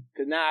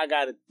 Cause now I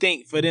gotta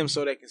think for them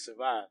so they can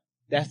survive.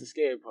 That's the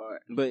scary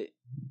part. But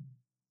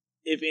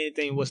if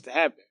anything was to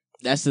happen.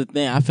 That's the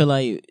thing. I feel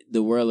like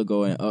the world will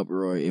go in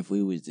uproar if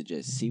we was to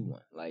just see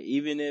one. Like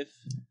even if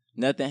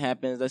nothing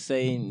happens, let's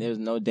say there's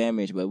no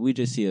damage, but we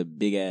just see a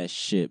big ass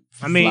ship.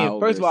 I mean,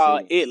 first of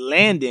all, it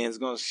landing is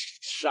gonna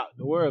shock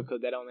the world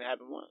because that only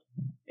happened once,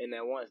 and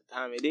that one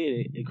time it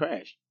did, it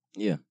crashed.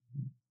 Yeah,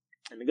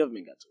 and the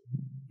government got to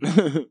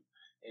it,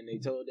 and they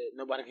told that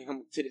nobody can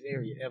come to this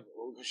area ever,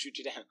 or we're gonna shoot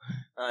you down,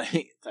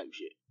 type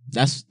shit.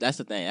 That's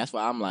the thing. That's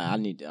why I'm like,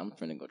 I'm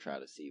finna go try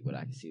to see what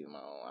I can see with my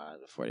own eyes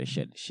before they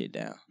shut the shit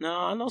down. No,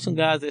 I know some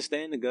guys that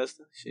stay in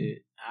Augusta.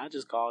 Shit, I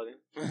just called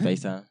them.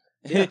 FaceTime.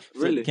 Yeah,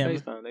 really,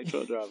 FaceTime. They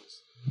truck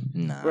drivers.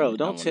 Nah, bro,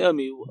 don't tell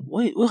me.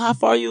 Wait, how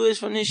far you is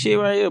from this shit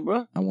right here,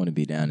 bro? I want to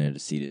be down there to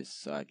see this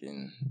so I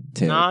can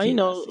tell. Nah, I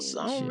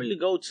don't really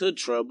go to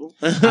trouble.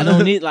 I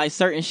don't need like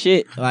certain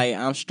shit. Like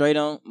I'm straight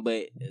on,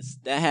 but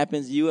that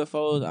happens.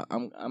 UFOs,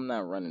 I'm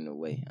not running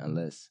away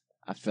unless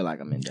I feel like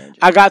I'm in danger.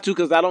 I got to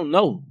because I don't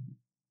know.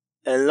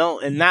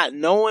 And not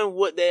knowing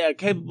what they are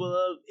capable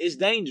of is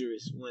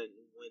dangerous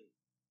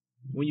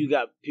when you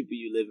got people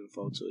you living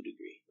for to a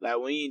degree. Like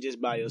when you ain't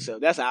just by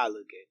yourself. That's how I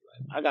look at it.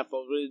 Like I got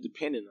folks really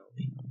depending on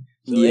me.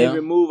 So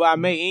every move I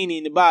make ain't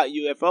even about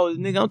UFOs.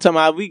 Nigga, I'm talking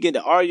about if we get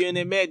to arguing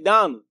at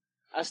McDonald's,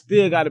 I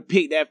still got to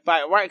pick that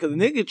fight right because the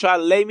nigga try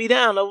to lay me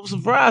down over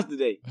some fries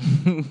today.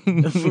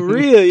 For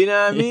real, you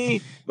know what I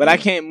mean? But I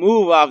can't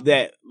move off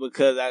that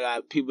because I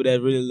got people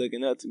that really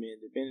looking up to me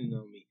and depending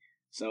on me.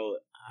 So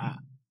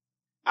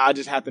I'll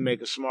just have to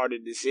make a smarter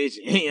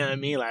decision. You know what I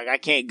mean? Like I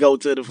can't go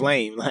to the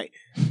flame. Like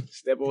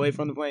step away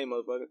from the flame,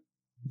 motherfucker.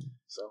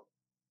 So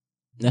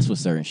that's with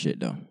certain shit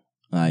though.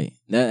 Like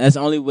that's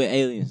only with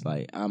aliens.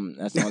 Like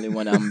that's the only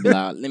one I'm gonna be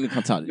like, let me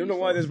come talk to you. You're the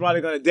one that's probably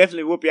gonna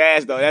definitely whoop your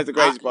ass though. That's the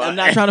crazy part. I'm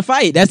not trying to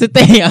fight. That's the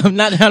thing. I'm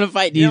not trying to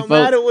fight these folks.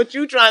 No matter what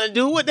you trying to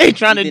do, what they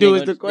trying to do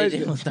is the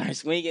question. They gonna start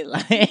swinging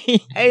like.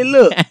 Hey,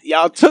 look,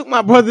 y'all took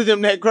my brother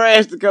them that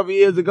crashed a couple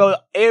years ago.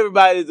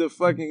 Everybody's a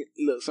fucking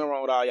look. Something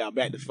wrong with all y'all.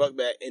 Back the fuck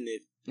back. And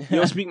if you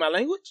don't speak my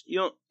language, you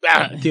don't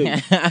kill you.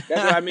 That's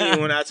what I mean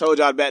when I told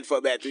y'all back the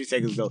fuck back 3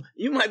 seconds ago.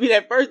 You might be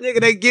that first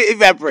nigga that get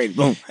evaporated.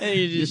 Boom. And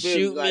you just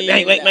shoot like,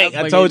 me. Bang.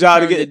 I told y'all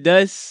to get the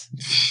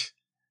dust.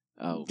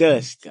 Oh,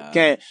 dust. God.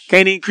 Can't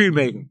even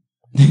cremate him.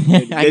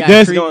 The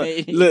dust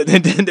going look.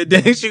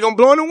 The shit gonna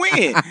blow in the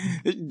wind.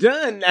 It's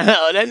done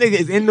now. That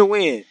nigga is in the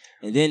wind.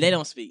 And then they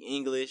don't speak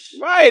English.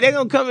 Right, they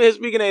gonna come in here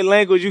speaking their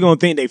language. You gonna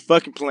think they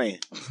fucking playing.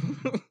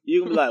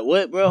 You gonna be like,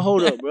 what, bro?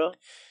 Hold up, bro.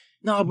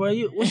 No, bro.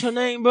 What's your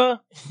name, bro?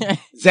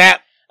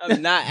 Zap.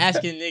 I'm not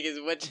asking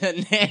niggas what's your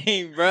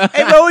name, bro.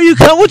 Hey, bro, where you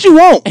come? What you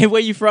want? Hey,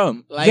 where you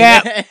from? Like,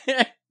 Zap.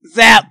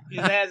 Zap. His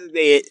ass is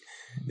dead.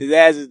 His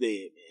ass is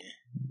dead, man.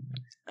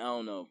 I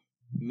don't know.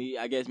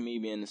 I guess me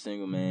being a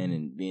single man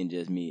and being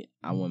just me,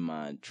 I wouldn't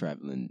mind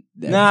traveling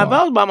that far. If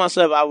I was by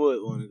myself, I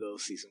would want to go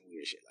see some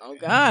weird shit. Oh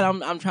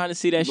God, I'm trying to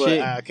see that but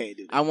shit. I can't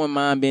do that. I wouldn't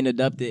mind being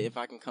adopted if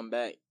I can come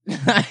back.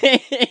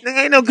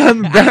 Nigga ain't no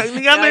coming back.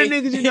 Nigga, how many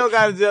niggas you know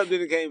got adopted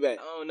and came back?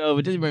 I don't know,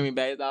 but just bring me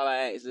back. That's all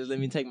I ask. Just let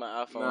me take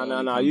my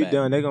iPhone. No, you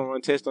done. They gonna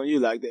run tests on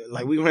you like that.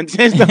 Like we run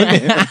tests on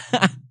them.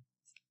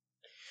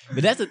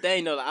 But that's the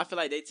thing though. Like, I feel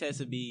like they tests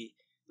would be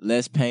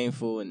less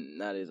painful and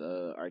not as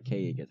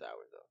archaic as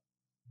ours.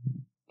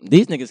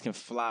 These niggas can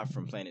fly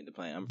from planet to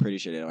planet. I'm pretty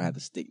sure they don't have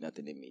to stick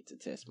nothing in me to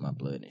test my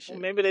blood and shit.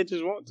 Well, maybe they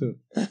just want to.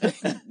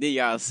 Then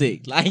y'all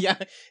sick. Like, y'all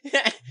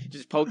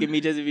just poking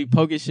me just to be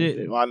poking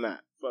shit. Why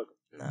not? Fuck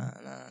them.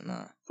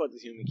 Nah. Fuck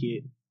this human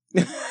kid.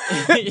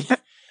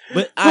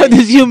 But fuck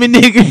this human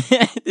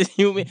nigga. This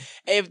human.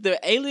 If the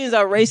aliens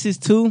are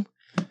racist too,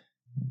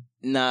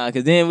 nah,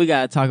 because then we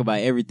got to talk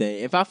about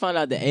everything. If I find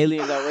out the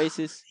aliens are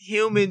racist.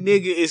 Human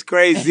nigga is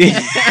crazy.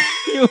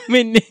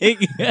 Human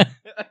nigga.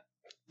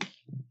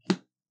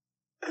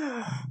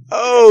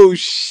 Oh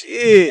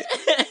shit!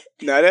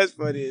 Nah, that's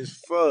funny as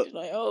fuck.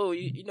 Like, oh,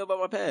 you know about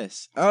my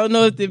past? I don't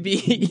know if they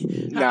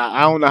be. Nah,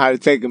 I don't know how to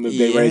take them if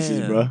they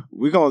racist, bro.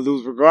 We gonna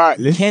lose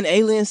regardless. Can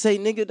aliens say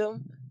nigga though?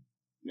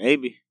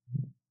 Maybe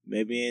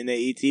in their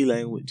ET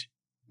language.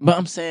 But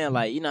I'm saying,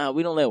 like, you know how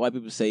we don't let white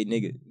people say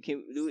nigga.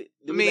 Can we do it?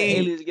 Do we let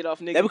aliens get off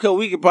nigga? That's because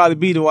we could probably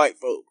be the white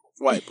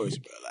person, bro.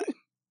 Like,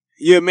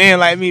 you're a man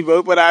like me, bro.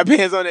 We put our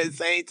pants on at the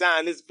same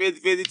time. This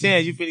 50-50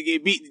 chance you finna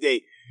get beat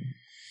today.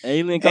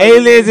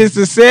 Aliens is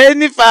a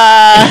 75.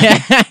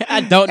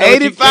 I don't know.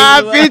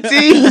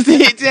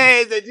 85-15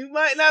 chance that you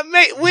might not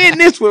win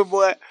this one,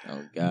 boy.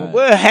 Oh God. But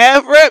we're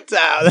half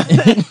reptile.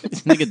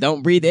 This nigga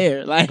don't breathe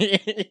air. Like,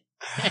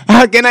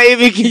 how can I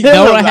even kill him?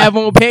 Don't have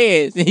on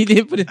pants. He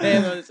didn't put his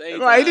hands on the same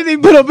time. Right, he didn't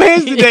even put on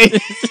pants today.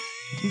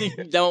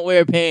 Don't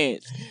wear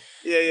pants.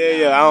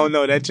 Yeah. I don't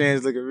know. That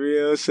chance looking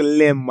real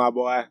slim, my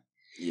boy.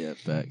 Yeah,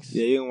 facts.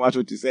 Yeah, you can watch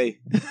what you say.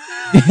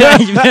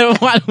 You better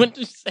watch what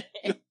you say.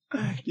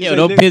 Yo,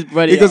 don't piss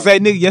buddy. You can say,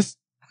 nigga, yes.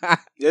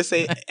 Just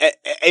say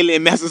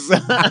Alien Master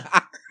Son.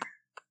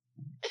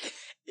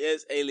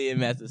 Yes, Alien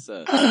Master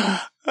Son.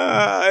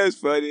 That's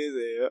funny as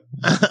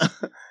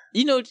hell.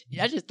 You know,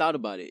 I just thought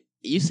about it.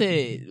 You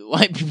said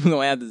white people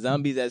gonna have the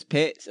zombies as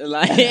pets.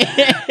 Like,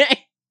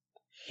 hey,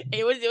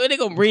 what they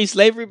gonna bring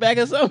slavery back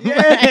or something?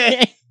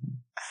 Yeah.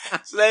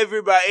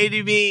 Slavery by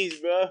any means,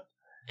 bro.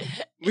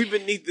 We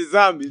beneath the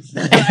zombies.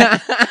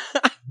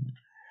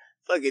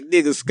 Fucking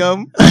nigga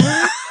scum.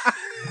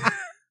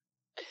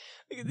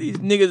 Look at these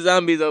nigga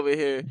zombies over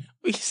here.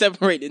 We can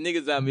separate the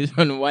nigga zombies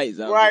from the white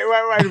zombies.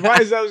 Right. The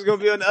white zombies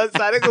gonna be on the other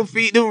side. They gonna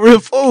feed them real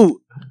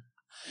food.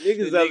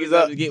 Nigga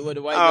zombies get what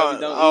the white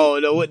zombies don't eat. Oh,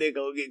 no, what they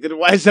gonna get? Cause the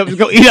white zombies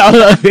gonna eat all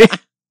of it.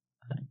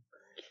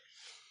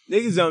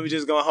 Nigga zombies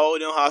just gonna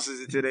hold them hostage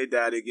until they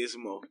die. They get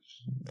some more.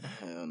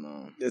 Hell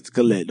no. Let's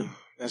collect them.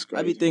 That's crazy.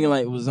 I be thinking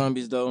like with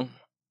zombies though.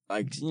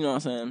 Like, you know what I'm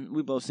saying?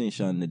 We both seen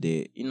Shaun of the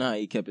Dead. You know how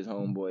he kept his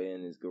homeboy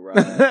in his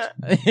garage?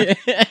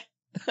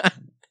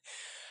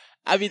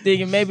 I be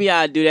thinking maybe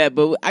I'd do that,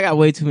 but I got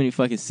way too many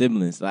fucking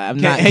siblings. Like, I'm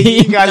not.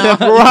 You got enough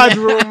garage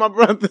room, my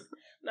brother.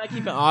 I'm not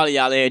keeping all of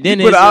y'all there. Then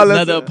there's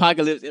another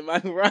apocalypse in my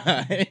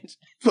garage.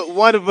 Put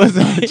one of us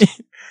on.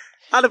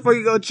 How the fuck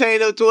you gonna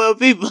chain up 12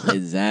 people?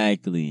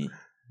 Exactly.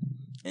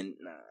 And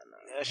nah.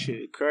 That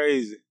shit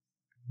crazy.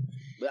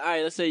 But all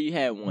right, let's say you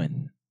had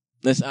one.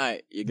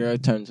 Your girl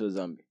turned into a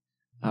zombie.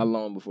 How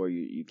long before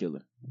you kill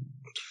her?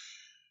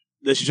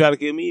 Does she try to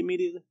kill me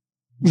immediately?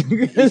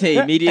 You say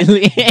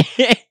immediately?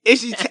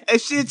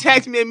 If she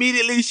attacks me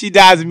immediately, she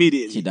dies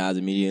immediately. She dies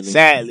immediately.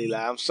 Sadly,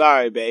 like, I'm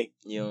sorry, babe.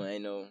 You know,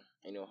 ain't no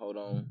hold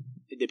on.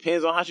 It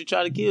depends on how she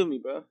try to kill me,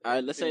 bro. All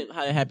right, let's say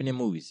how it happened in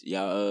movies.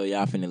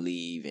 Y'all finna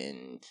leave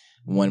and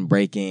one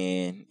break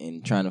in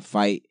and trying to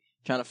fight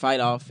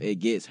off. It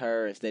gets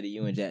her instead of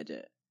you and Jack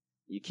Jack.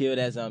 You kill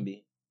that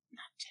zombie.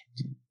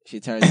 She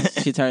turns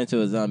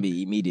into a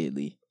zombie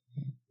immediately.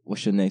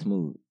 What's your next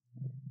move?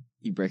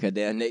 You break her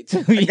damn neck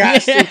too. I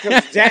got to,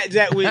 because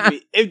Jack with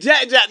me. If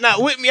Jack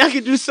not with me, I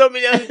can do so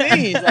many other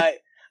things.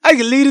 Like, I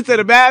can lead her to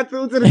the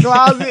bathroom, to the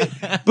closet.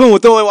 Boom,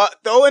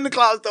 throw in the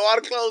closet, throw all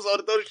the clothes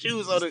on, throw the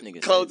shoes on,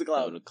 close the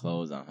closet. Throw the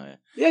clothes on her.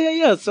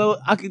 Yeah. So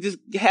I could just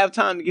have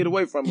time to get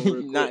away from her.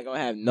 You're not gonna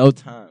have no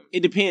time. It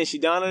depends. She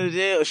Dawn of the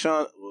Dead or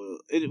Shaun?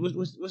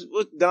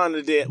 What's Dawn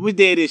of the Dead? Which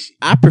dead is she?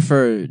 I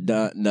prefer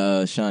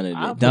the Shaun of the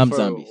Dead. Dumb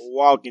zombies.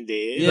 Walking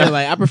Dead. Yeah,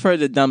 like I prefer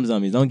the dumb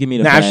zombies. Don't give me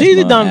the. Nah, she's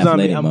a dumb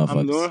zombie. I'm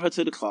luring her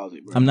to the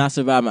closet, bro. I'm not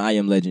surviving I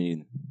Am Legend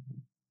either.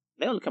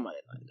 They only come out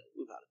at night though.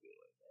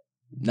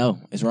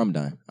 No, it's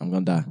Ramadan. I'm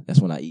gonna die. That's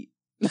when I eat.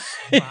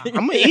 I'm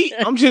gonna eat.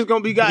 I'm just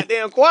gonna be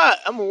goddamn quiet.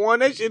 I'm gonna warm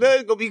that shit up.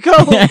 It's gonna be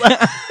cold.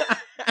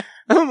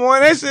 I'm gonna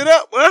warm that shit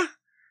up, bro.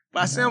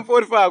 By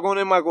 7:45, going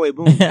in the microwave.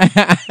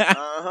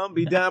 Boom.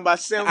 Be done by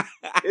 7.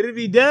 It'll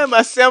be done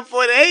by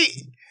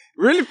 7:48.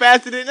 Really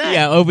faster than that.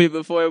 Yeah, open it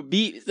before it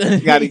beats.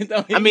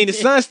 I mean, the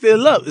sun's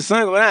still up. The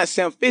sun go down at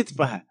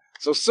 7:55.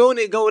 So soon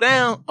it go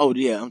down. Oh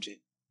yeah, I'm just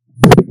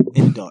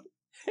in the dark.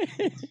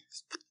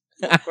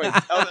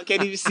 I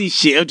can't even see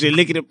shit. I'm just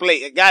licking the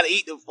plate. I gotta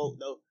eat them folk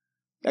though.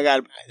 I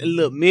got a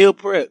little meal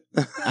prep.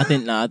 I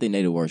think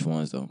they the worst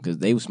ones though, because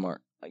they were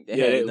smart. Like they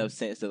had enough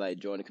sense to like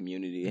join the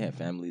community, have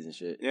families and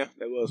shit. Yeah,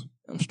 that was.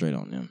 I'm straight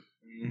on them.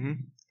 Mm-hmm.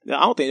 Yeah,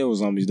 I don't think they were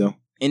zombies though.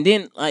 And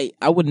then like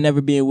I would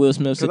never be in Will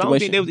Smith's situation. I don't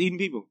think they was eating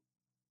people.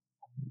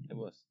 It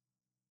was.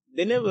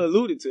 They never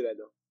alluded to that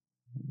though.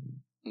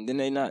 And then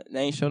they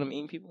ain't show them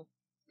eating people.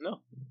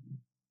 No.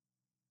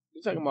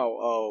 You talking about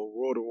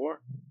World of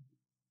War?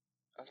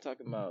 I'm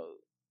talking about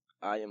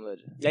I Am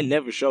Legend. They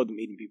never showed them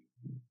eating people.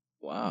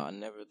 Wow, I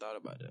never thought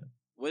about that.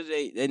 What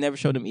did they never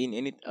showed them eating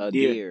any deer. A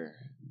deer.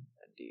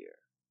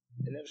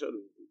 They never showed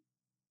them.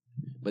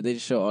 But they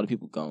just showed all the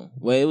people gone.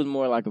 Well, it was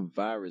more like a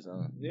virus,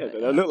 huh? Yeah, like,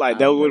 it looked like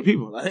that was the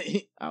people.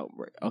 Like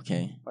outbreak.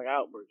 Okay. Like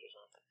outbreak or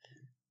something.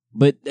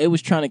 But they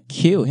was trying to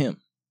kill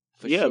him.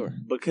 For sure.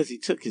 Because he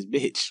took his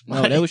bitch.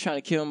 No, they was trying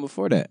to kill him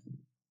before that.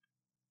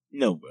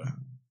 No, bro.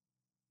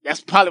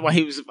 That's probably why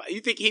he was.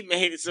 You think he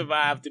made it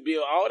survive to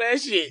build all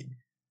that shit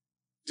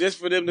just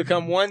for them to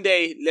come one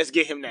day? Let's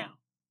get him now.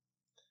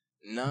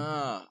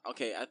 Nah.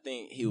 Okay, I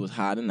think he was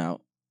hiding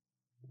out.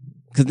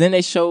 Because then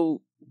they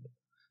showed.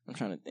 I'm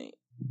trying to think.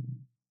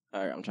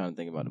 All right, I'm trying to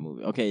think about the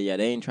movie. Okay, yeah,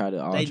 they ain't try to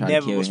kill him. They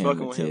never was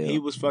fucking with him. He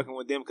was fucking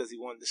with them because he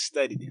wanted to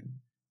study them.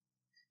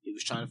 He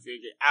was trying to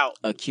figure out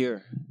a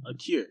cure.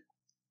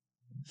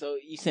 So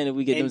you saying if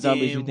we get them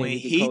zombies, you think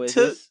we can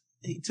coexist?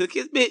 He took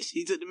his bitch.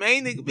 He took the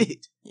main nigga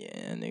bitch.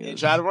 Yeah, nigga. And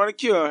tried to run a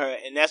cure on her.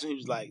 And that's when he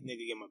was like,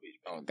 nigga, get my bitch.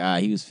 Oh,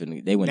 God. He was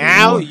finna. They went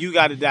now to war. You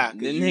gotta die.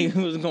 The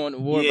nigga was going to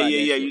war.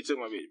 Yeah. You took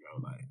my bitch,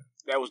 bro. Like,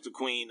 that was the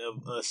queen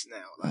of us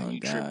now. Like, you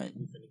tripping.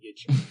 We finna get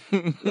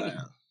you. Like,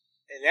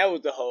 and that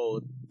was the whole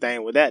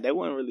thing with that. They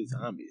weren't really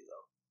zombies,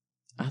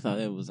 though. I thought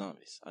they were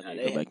zombies. I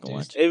need to go back and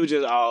watch it. It was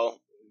just all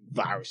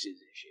viruses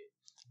and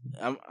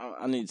shit.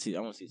 I need to see. I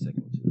want to see the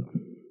second one, too, though.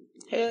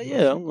 Hell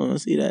yeah, I'm gonna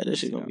see that. That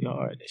shit gonna be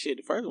hard. That shit,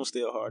 the first one's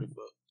still hard as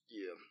fuck.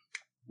 Yeah.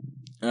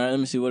 All right, let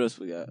me see what else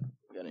we got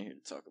in here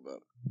to talk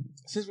about.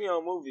 Since we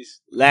on movies,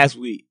 last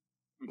week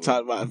we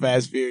talked about the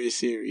Fast Furious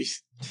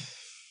series.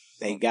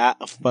 They got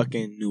a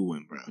fucking new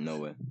one, bro. No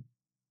way.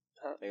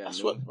 They got a That's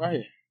new what one? right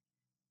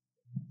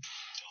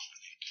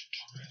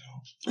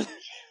here.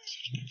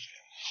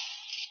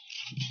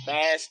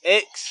 Fast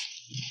X.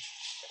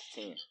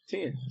 10.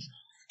 10.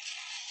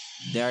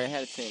 They already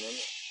had a 10, didn't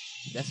it?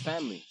 That's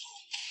family.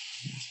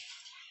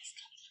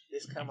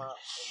 This come out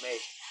in May.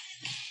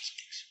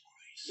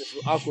 This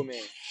was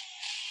Aquaman.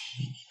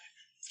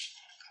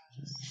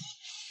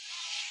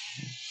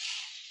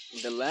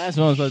 The last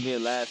one was supposed to be the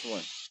last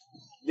one.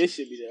 This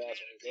should be the last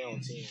one. They on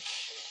 10.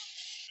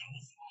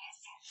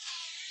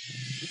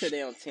 You said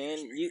they on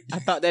 10. I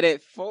thought that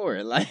at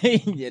 4. Like,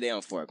 yeah, they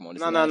on 4. Come on.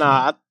 No.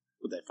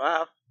 Was that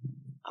 5?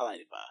 I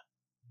like it 5.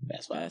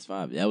 That's 5. Last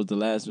 5. That was the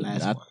last one.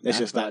 Last one. That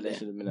should stop That there.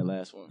 should have been the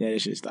last one. Yeah, they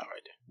should stop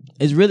right there.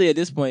 It's really at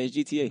this point, it's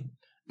GTA.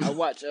 I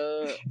watch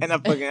And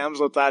I'm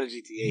so tired of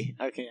GTA.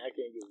 I can't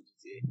get with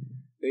GTA.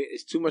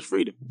 It's too much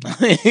freedom.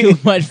 too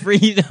much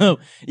freedom.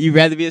 You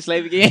rather be a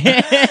slave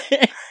again?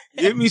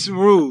 Give me some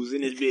rules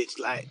in this bitch.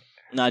 Like,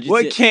 nah, GTA,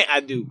 what can't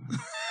I do?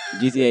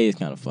 GTA is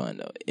kind of fun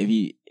though. If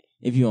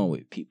you on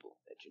with people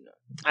that you know.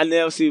 I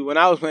never see when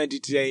I was playing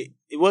GTA.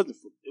 It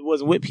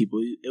wasn't with people.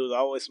 It was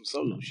always some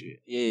solo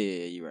shit. Yeah,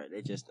 you're right.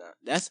 They just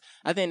not.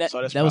 I think that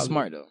So that's that was probably-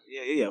 smart though.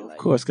 Yeah, of Like-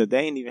 course, because they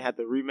ain't even have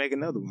to remake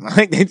another one.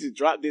 Like they just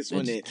dropped this They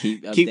one just and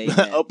keep keep updating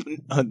that. up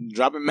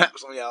dropping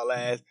maps on y'all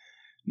ass.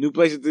 New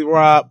places to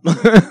rob,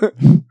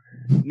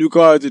 new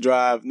cars to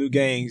drive, new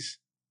gangs,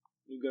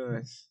 new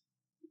guns.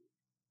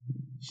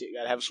 Shit,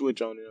 gotta have a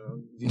switch on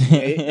it.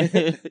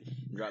 GTA.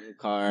 Drop new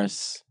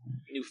cars.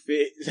 New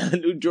fits,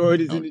 new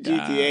Jordans Oh, in the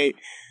God. GTA.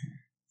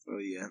 So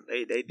yeah,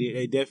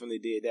 they definitely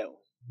did that one.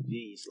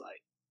 Jeez,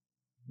 like,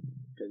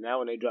 because now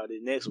when they drop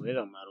this next one, it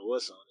don't matter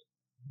what's on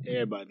it.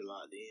 Everybody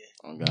locked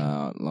in. Oh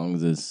God, long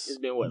as It's it's,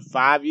 been what,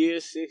 5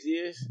 years, 6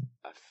 years?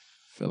 I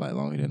feel like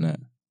longer than that.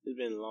 It's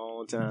been a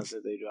long time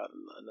since they dropped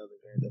another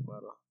Grand Theft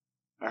Auto.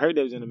 I heard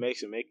they was in the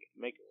making one.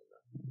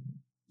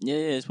 Yeah,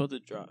 it's supposed to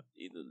drop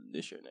either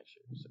this year or next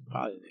year. So,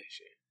 Probably next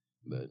year.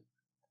 but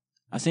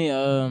I seen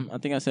I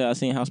think I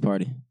seen House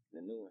Party,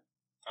 the new one.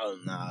 Oh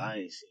no, I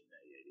ain't seen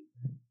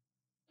that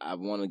yet. I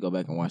want to go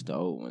back and watch the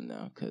old one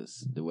now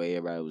because the way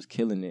everybody was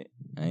killing it,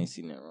 I ain't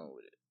seen nothing wrong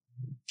with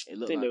it. It I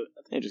looked think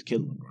like they just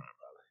killed LeBron.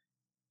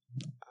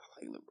 I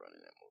like LeBron in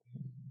that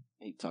movie.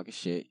 He talking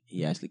shit.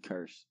 He actually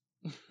cursed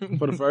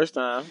For the first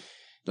time.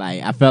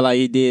 Like I felt like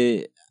he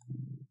did.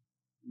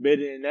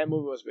 Better than that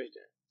movie or Space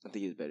Jam? I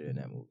think he was better in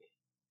that movie.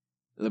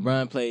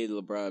 LeBron played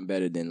LeBron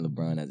better than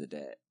LeBron as a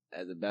dad.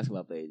 As a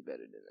basketball player, he's better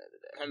than as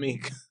a dad. I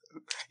mean,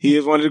 he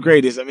is one of the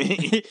greatest. I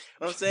mean,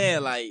 I'm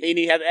saying like he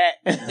didn't have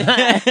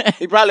to act.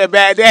 He probably a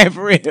bad dad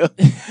for real.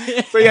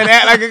 So you had to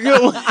act like a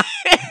good one.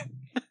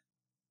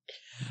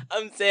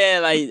 I'm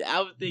saying, like,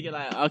 I was thinking,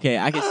 like, okay,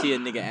 I can see a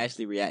nigga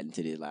actually reacting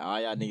to this. Like, all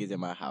y'all niggas in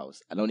my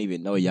house. I don't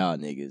even know y'all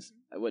niggas.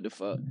 Like, what the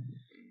fuck?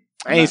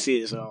 I ain't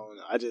see it, so I don't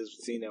know. I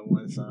just seen that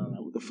one song.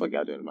 Like, what the fuck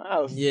y'all doing in my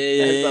house?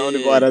 Yeah. That's the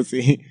only part I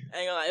see. I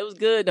ain't gonna lie, it was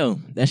good, though.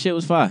 That shit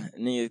was fire.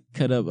 And then you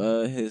cut up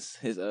his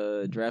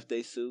draft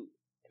day suit.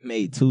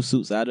 Made 2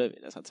 suits out of it.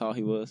 That's how tall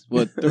he was.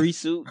 Well, 3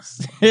 suits.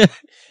 And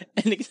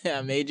nigga said,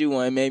 I made you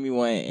one, made me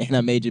one, and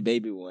I made your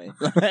baby one.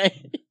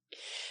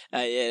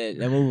 Yeah,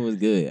 that movie was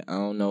good. I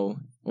don't know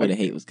where the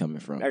hate was coming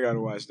from. I gotta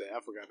watch that.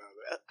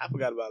 I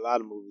forgot about a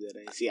lot of movies that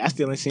I ain't see. I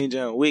still ain't seen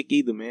John Wick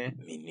either, man.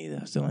 Me neither.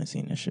 I still ain't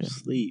seen that shit.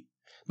 Sleep.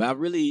 But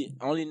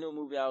only new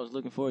movie I was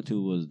looking forward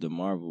to was the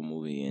Marvel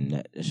movie, and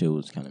that shit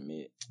was kind of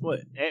mid. What?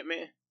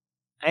 Ant-Man?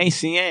 I ain't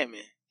seen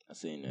Ant-Man. I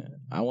seen that.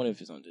 I wonder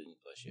if it's on Disney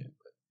Plus yet,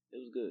 but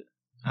it was good.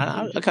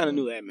 I kind of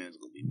knew Ant-Man was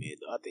gonna be mid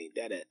though.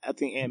 I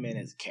think Ant-Man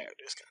as a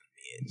character is kind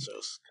of mid, so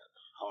it's kind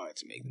of hard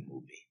to make the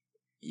movie.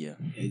 Yeah,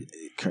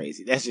 It's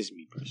crazy. That's just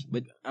me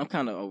personally. but I'm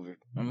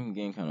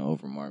getting kind of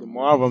over Marvel. The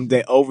Marvel,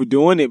 they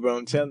overdoing it, bro.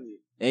 I'm telling you.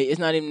 It's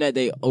not even that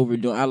they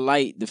overdoing. I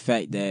like the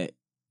fact that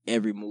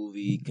every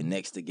movie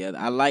connects together.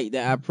 I like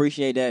that. I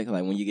appreciate that. 'Cause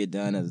like when you get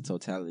done as a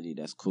totality,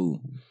 that's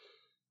cool.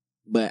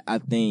 But I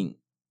think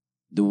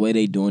the way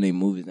they doing their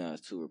movies now is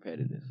too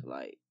repetitive.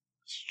 Like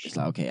it's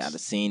like, okay, I've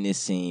seen this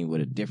scene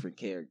with a different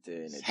character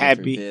and a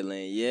different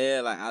villain.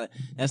 Yeah, like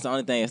that's the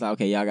only thing. It's like,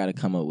 okay, y'all got to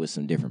come up with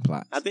some different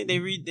plots. I think they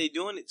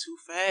doing it too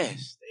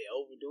fast. They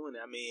overdoing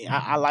it. I mean,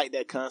 I like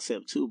that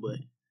concept too, but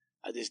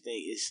I just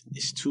think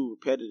it's too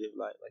repetitive.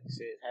 Like you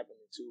said, it's happening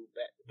too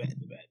back to back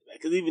to back to back.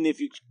 Because even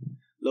if you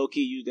low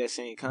key use that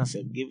same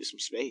concept, give it some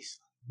space.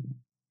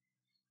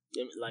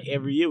 Like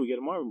every year we get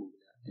a Marvel movie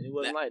now, and it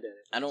wasn't like that.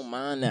 I don't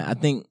mind that. I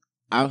think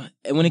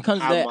when it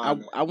comes to that,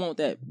 I want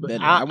that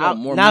better. I want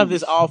more. Now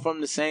movies. if it's all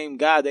from the same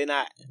guy, they're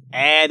not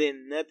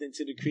adding nothing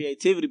to the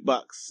creativity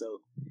box. So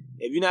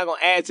if you're not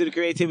gonna add to the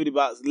creativity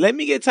box, let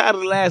me get tired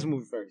of the last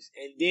movie first,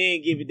 and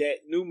then give it that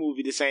new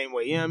movie the same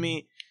way. You know what I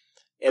mean?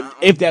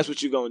 If that's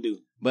what you're gonna do.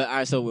 But all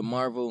right, so with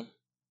Marvel,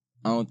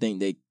 I don't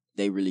think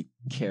they really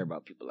care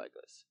about people like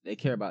us. They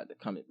care about the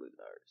comic book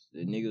nerds.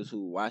 The niggas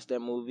who watch that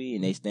movie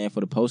and they stand for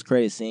the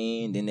post-credit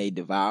scene, then they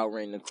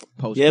devouring the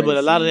post-credit Yeah, but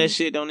a lot of that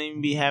scene. shit don't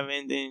even be having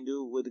anything to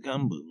do with the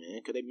comic book, man.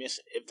 Because they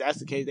missing. If that's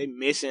the case, they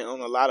missing on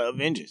a lot of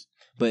Avengers.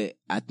 But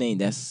I think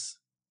that's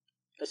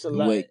It's a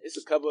lot. Wait. It's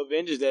a couple of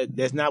Avengers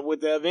that's not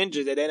with the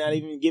Avengers that they're not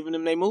even giving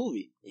them their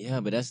movie. Yeah,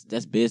 but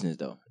that's business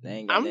though. They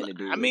ain't got nothing to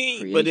do with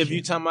creation. But if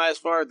you talking about as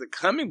far as the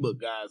comic book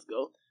guys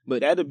go,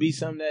 but that'll be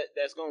something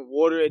that's gonna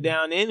water it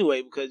down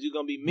anyway because you're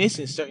gonna be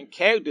missing certain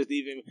characters to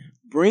even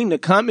bring the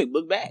comic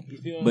book back. You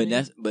feel what I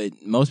mean? But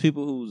most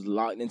people who's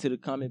locked into the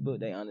comic book,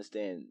 they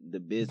understand the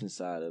business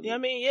side of it. Yeah, I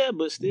mean, yeah,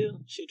 but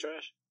still, shit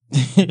trash.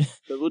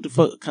 Cause what the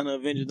fuck kind of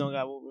Avengers don't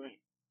got Wolverine?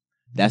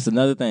 That's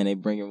another thing. They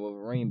bringing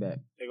Wolverine back.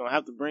 They're gonna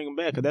have to bring him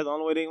back because that's the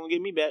only way they're gonna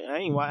get me back. I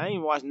ain't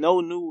watched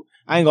no new.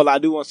 I ain't gonna lie. I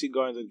do want to see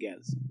Guardians of the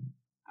Galaxy.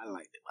 I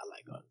like them. I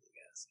like Guardians of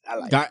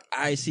the Galaxy.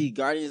 I see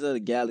Guardians of the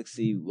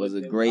Galaxy was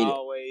a great.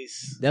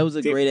 That was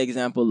a great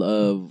example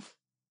of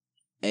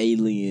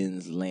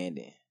aliens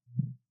landing.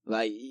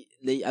 Like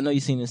I know you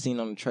seen the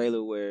scene on the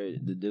trailer where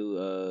the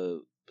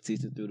dude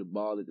Batista threw the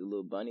ball at the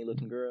little bunny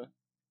looking girl.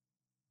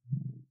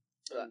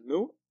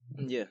 No.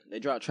 Yeah, they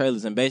dropped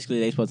trailers and basically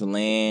they supposed to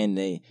land.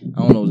 I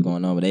don't know what's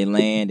going on, but they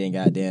land and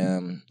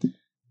goddamn,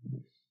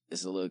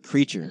 it's a little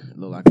creature,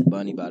 look like a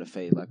bunny by the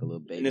face, like a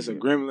little baby. And it's a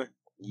gremlin.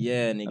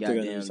 Yeah, and they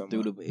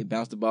it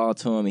bounced the ball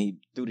to him and he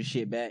threw the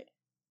shit back,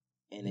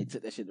 and they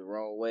took that shit the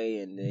wrong way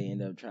and they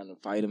ended up trying to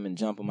fight him and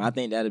jump him. I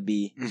think that'd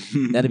be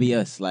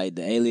us, like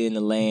the alien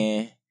to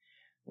land.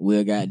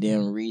 We'll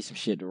goddamn read some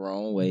shit the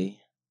wrong way,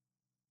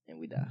 and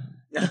we die.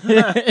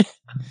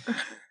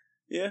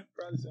 Yeah,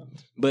 probably so.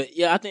 But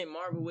yeah, I think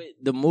Marvel with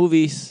the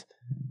movies,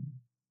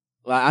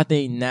 like I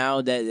think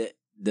now that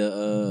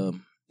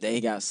they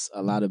got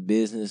a lot of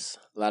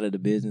the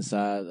business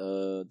side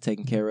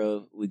taken care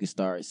of, we can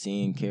start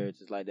seeing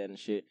characters like that and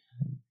shit.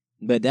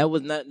 But that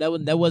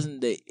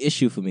wasn't the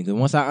issue for me because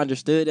once I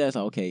understood that, it's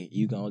like, okay,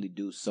 you can only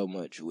do so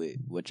much with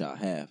what y'all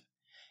have.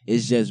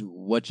 It's just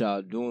what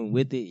y'all doing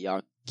with it.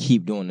 Y'all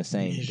keep doing the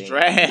same thing.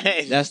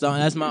 Trash. That's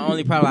my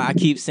only problem. I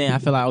keep saying I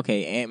feel like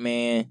okay,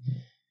 Ant-Man.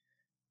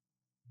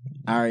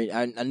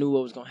 I knew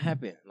what was gonna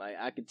happen. Like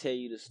I could tell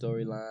you the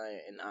storyline,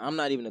 and I'm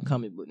not even a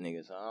comic book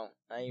nigga, so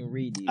I ain't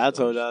read these. I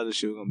told y'all the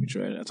shit was gonna be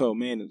trash. I told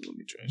man it's gonna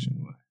be trash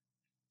anyway.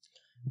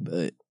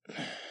 But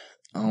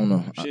I don't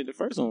know. Shit, the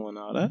first one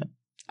all that.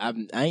 I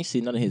ain't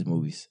seen none of his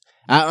movies.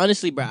 I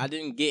honestly, bro, I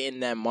didn't get in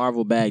that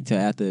Marvel bag till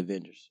after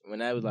Avengers.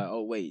 When I was like,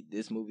 oh wait,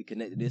 this movie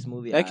connected to this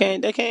movie. That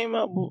came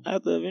out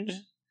after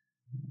Avengers.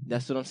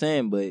 That's what I'm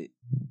saying, but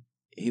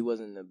he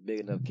wasn't a big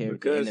enough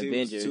character in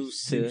Avengers.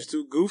 He was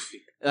too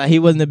goofy. He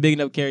wasn't a big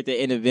enough character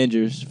in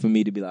Avengers for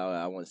me to be like, oh,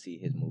 I want to see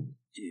his movie.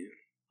 Yeah.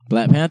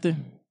 Black Panther?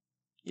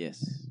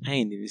 Yes. I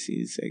ain't even seen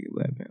the second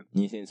Black Panther.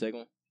 You seen the second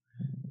one?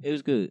 It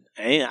was good.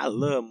 I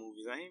love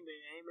movies. I ain't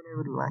been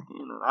able to like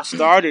it. I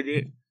started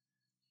it.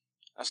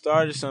 I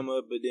started some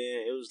of it, but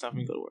then it was time for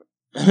me to go to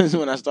work. So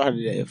when I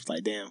started it, it was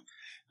like, damn,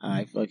 all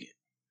right, fuck it.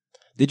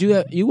 Did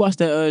you watch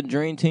that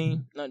Redeem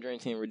Team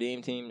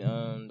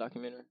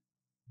documentary?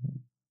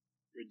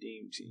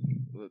 Redeem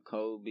Team with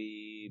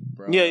Kobe,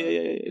 bro. Yeah.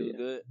 It was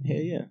good.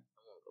 Yeah.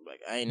 Like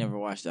I ain't never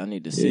watched it. I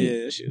need to see it.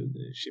 Yeah, that shit was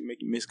good. Shit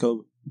make you miss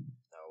Kobe.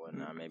 Oh well,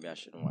 nah, maybe I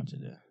shouldn't watch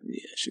it there.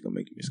 Yeah, shit gonna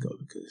make you miss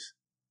Kobe because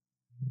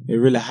they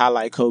really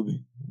highlight Kobe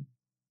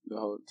the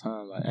whole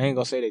time. Like I ain't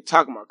gonna say they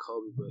talking about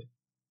Kobe, but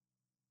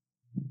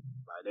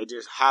like they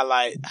just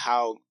highlight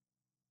how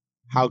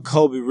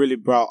Kobe really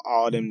brought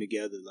all them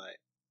together. Like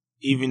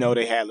even though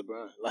they had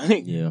LeBron,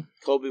 like yeah,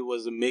 Kobe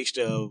was a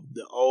mixture of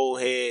the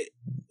old head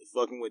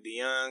fucking with the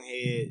young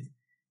head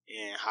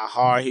and how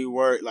hard he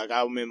worked. Like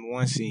I remember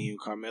one scene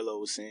Carmelo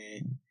was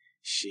saying,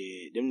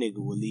 shit, them niggas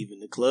were leaving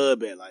the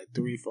club at like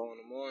 3-4 in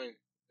the morning.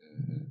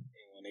 Mm-hmm.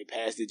 And when they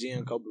passed the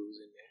gym, Kobe was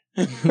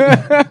in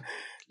there.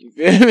 You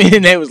feel me?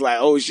 And they was like,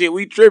 oh shit,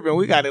 we tripping.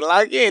 We got to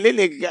lock in. This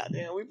nigga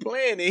goddamn, we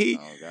playing it.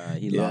 Oh God,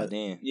 he locked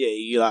in. Yeah,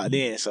 he locked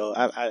in. So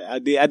I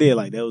did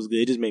like that was good.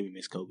 It just made me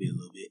miss Kobe a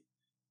little bit.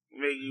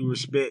 Make you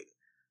respect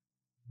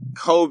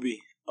Kobe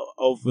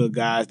over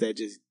guys that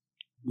just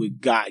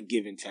with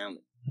God-given talent.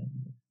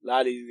 A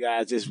lot of these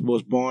guys just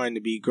was born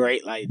to be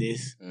great like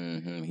this.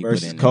 Mm-hmm.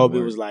 Versus Kobe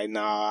was like,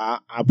 nah,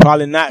 I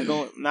probably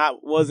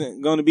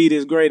wasn't going to be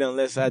this great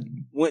unless I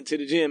went to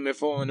the gym at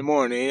 4 in the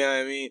morning. You know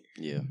what I mean?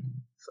 Yeah.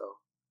 So,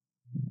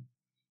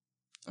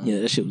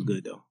 yeah, that shit was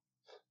good though.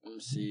 Let me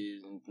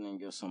see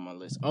anything else on my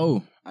list.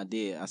 Oh, I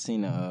did. I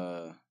seen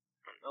a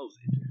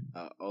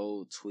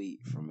old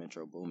tweet from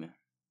Metro Boomin.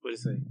 What'd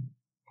it say?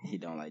 He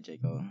don't like J.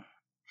 Cole.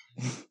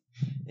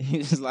 He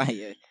was like,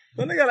 yeah.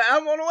 Well, they got an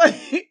album on the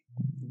way.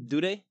 Do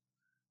they?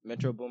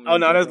 Metro Boomin. Oh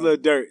no, that's Lil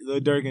Durk. Lil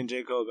Durk and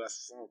J. Cole got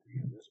some song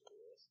together.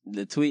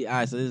 The tweet. All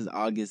right, so this is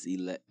August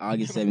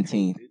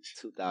 17th,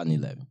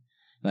 2011.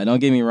 Like, don't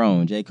get me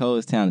wrong, J. Cole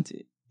is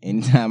talented.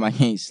 Anytime I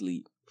can't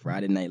sleep,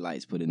 Friday Night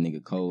Lights put a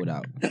nigga cold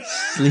out.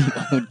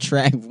 Sleep on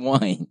track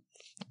 1.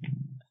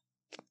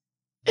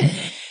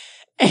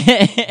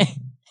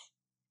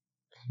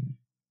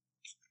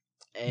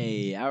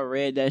 Hey, I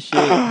read that shit.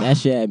 That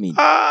shit had me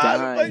dying.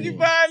 How the fuck you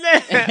find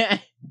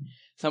that?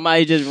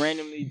 Somebody just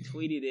randomly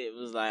tweeted it. It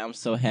was like, I'm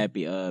so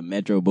happy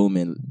Metro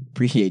Boomin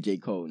appreciate J.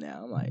 Cole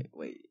now. I'm like,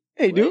 wait.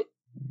 Hey, dude.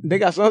 They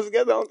got songs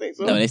together? I don't think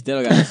so. No, they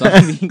still got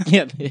songs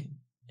together.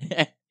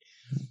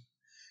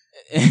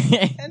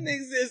 That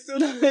nigga said,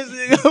 soon as this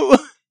nigga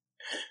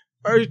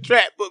first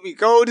track put me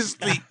cold to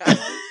sleep.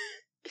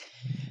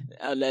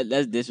 Oh,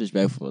 that's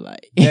disrespectful.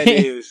 Like That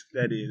is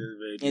that's very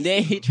disrespectful. And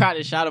then he tried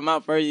to shout him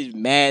out first. He's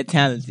mad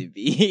talented,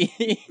 B.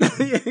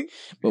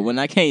 But when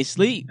I can't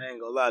sleep, I ain't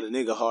gonna lie, the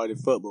nigga hard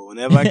as fuck, but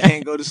whenever I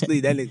can't go to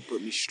sleep, that nigga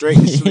put me straight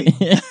to sleep.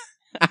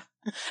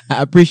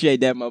 I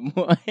appreciate that, my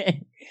boy.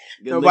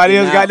 Nobody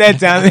else got that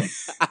talent.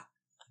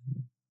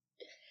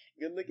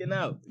 Good looking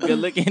out. Good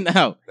looking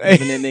out.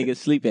 Even that nigga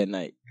sleep at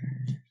night.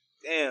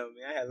 Damn,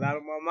 man, I had a lot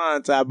on my mind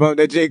until I bumped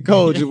that J.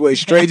 Cole, just went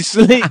straight to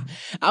sleep.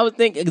 I was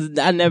thinking, 'cause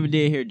I never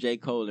did hear J.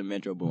 Cole and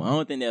Metro Boom. I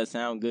don't think they'll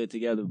sound good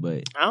together,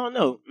 but I don't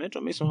know.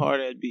 Metro made some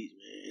hard ass beats,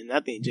 man. And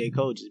I think J.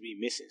 Cole just be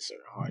missing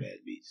certain hard ass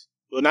beats.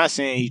 Well, not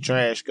saying he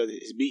trash because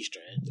his beats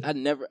trash.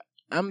 I'm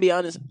gonna be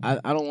honest, I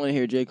don't want to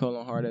hear J. Cole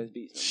on hard ass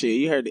beats.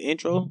 Shit, you heard the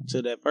intro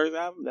to that first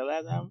album, that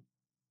last album?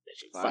 That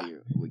shit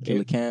fire. With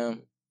Killer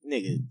Cam.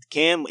 Nigga,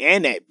 Cam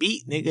and that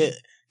beat, nigga.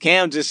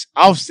 Cam just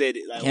offset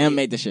it. Like, Cam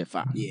made the shit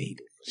fire. Yeah, he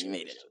did. He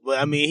made it. But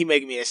I mean, he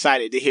making me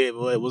excited to hear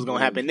what was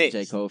gonna happen next.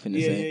 J. Cole finna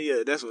say.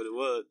 Yeah, that's what it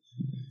was.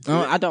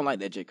 I don't like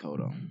that J. Cole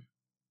though.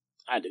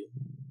 I do.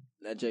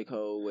 That J.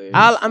 Cole where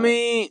I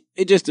mean,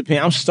 it just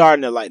depends. I'm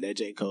starting to like that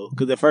J. Cole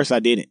because at first I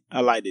didn't.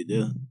 I liked it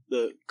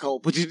the Cole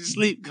put you to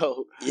sleep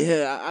Cole.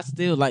 Yeah, I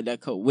still like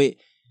that Cole.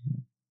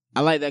 I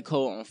like that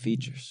Cole on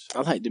features.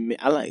 I like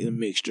the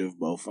mixture of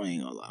both. I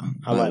ain't gonna lie.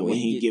 I like when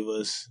he give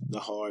us the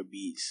hard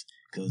beats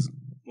because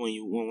when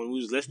we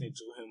was listening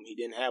to him, he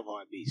didn't have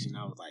hard beats, and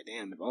I was like,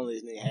 damn, if only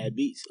this nigga had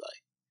beats,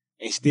 like,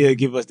 and still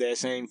give us that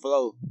same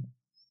flow.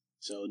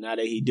 So now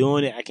that he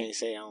doing it, I can't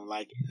say I don't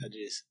like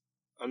it.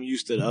 I'm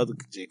used to the other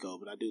J. Cole,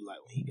 but I do like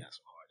when he got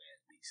some hard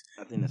ass beats.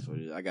 I think that's what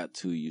it is. I got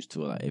too used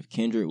to it. Like if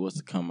Kendrick was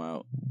to come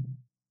out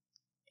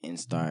and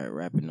start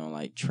rapping on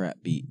like trap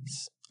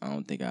beats, I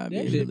don't think I'd be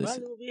able to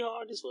listen. Would be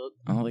hard as fuck.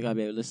 I don't think I'd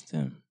be able to listen to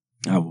him.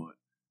 I would.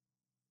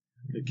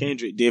 The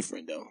Kendrick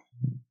different though.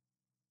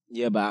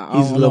 Yeah, but I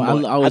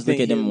always look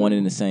at them one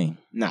and the same.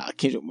 Nah,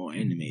 Kendrick more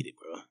animated,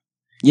 bro.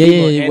 Yeah,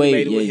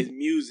 animated with his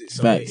music.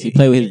 So facts. He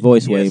play with his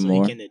voice way so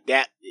more. He can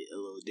adapt it a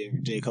little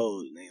different. J.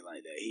 Cole ain't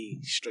like that.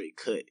 He straight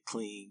cut,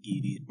 clean, give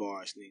you these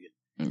bars,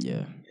 nigga.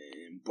 Yeah.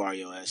 And bar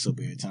your ass up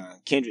every time.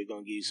 Kendrick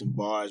gonna give you some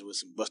bars with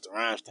some Busta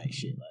Rhymes type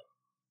shit,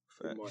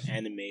 like more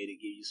animated,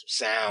 give you some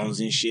sounds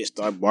and shit.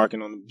 Start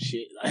barking on the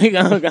shit, like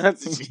all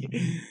kinds of shit.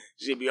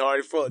 Shit be hard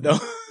as fuck though,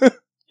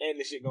 and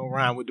the shit gonna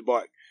rhyme with the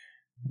bark.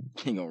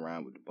 He gonna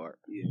rhyme with the bark.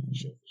 Yeah, for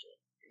sure.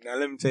 Now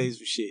let me tell you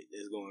some shit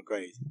that's going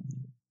crazy.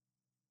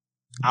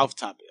 Off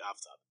topic.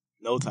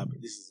 No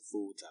topic. This is a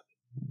food topic.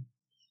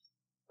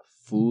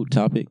 Food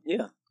topic?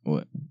 Yeah.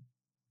 What?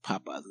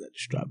 Popeyes got the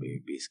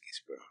strawberry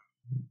biscuits, bro.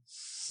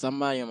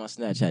 Somebody on my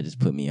Snapchat just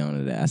put me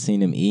onto that. I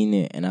seen them eating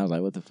it, and I was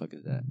like, what the fuck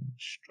is that?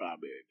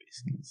 Strawberry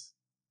biscuits.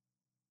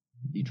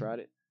 You tried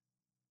it?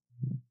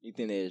 You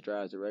think they're as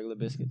dry as the regular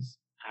biscuits?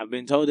 I've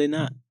been told they're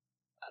not.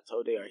 I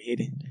told they are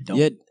hidden.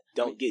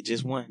 Don't get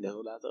just one. That's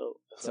what I thought.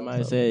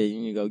 Somebody said you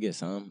need to go get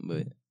some,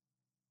 but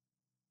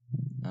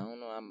I don't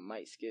know. I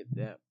might skip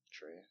that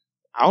trend.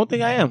 I don't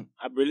think I am.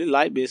 I really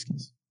like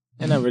biscuits.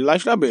 And I really like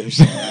strawberries.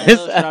 I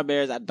love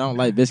strawberries. I don't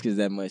like biscuits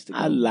that much.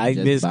 I like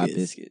biscuits. Buy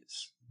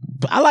biscuits.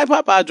 But I like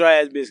Popeye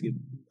dry ass biscuit.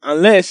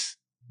 Unless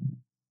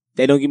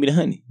they don't give me the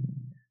honey.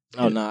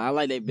 Oh, no. I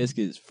like their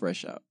biscuits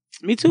fresh out.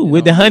 Me too.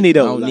 With the honey,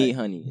 though. I don't need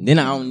honey. Then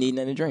I don't need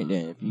nothing to drink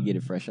then if you get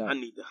it fresh out. I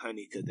need the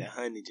honey because that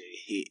honey just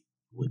hit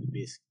with the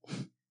biscuit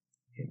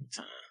every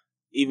time.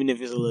 Even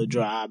if it's a little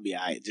dry, I'll be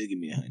all right. Just give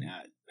me the honey.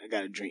 I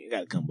got to drink. I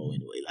got a combo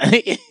anyway.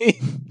 Like,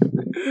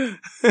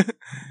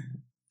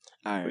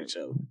 all right.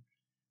 So,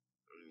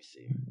 let me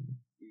see.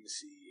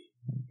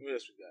 What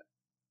else we got?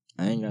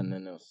 I ain't got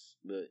nothing else,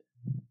 but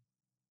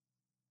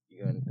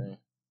you got anything?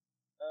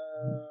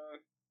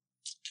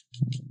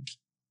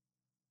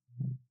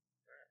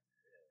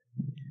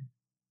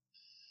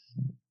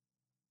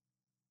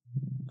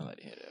 I like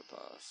to hear that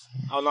pause.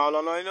 Oh, no.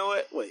 You know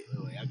what? Wait.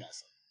 I got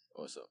something.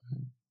 What's up?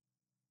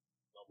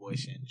 My boy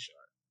Shannon Sharp.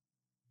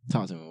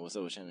 Talk to me. What's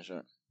up with Shannon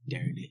Sharp?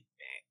 Dirty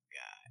Mac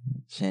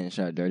guy. Shannon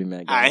Sharp, Dirty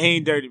Mac guy. I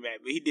ain't Dirty Mac,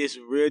 but he did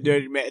some real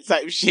Dirty Mac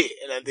type shit,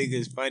 and I think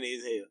it's funny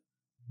as hell.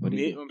 What do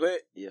you want to play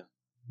it? Yeah.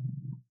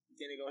 You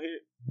think they gonna hear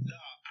it? No,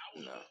 I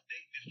was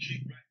dating this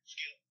chick, right,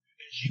 Skip,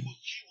 and she was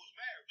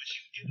married, but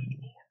she was getting a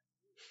divorce.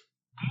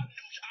 I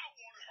knew I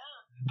wanted her.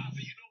 I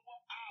said, you know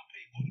what? I'll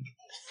pay for the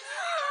divorce.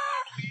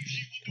 I believe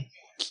she was the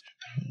one.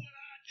 That's what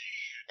I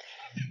did.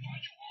 I said, why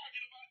you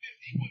arguing about this?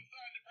 He wouldn't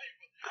sign the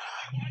paper. I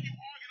said, why you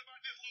arguing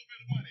about this little bit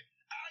of money?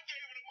 I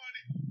gave her the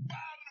money,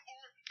 filed the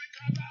divorce,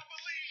 because I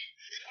believe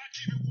if I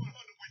keep it 100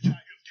 with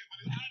y'all, you'll get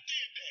money. I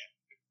did that.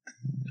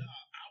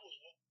 I was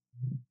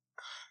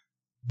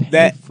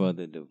That for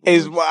the divorce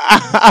is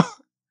why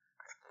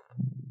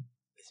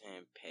this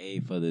man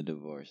paid for the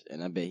divorce,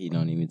 and I bet he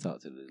don't even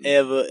talk to the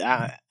ever.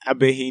 I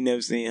bet he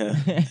never seen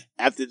her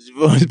after the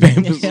divorce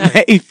papers was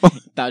laid for.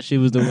 Thought she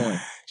was the one.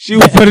 She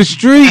was for the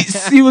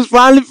streets. She was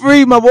finally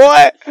free, my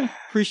boy.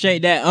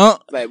 Appreciate that,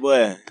 Like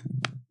what?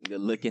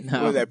 Good looking What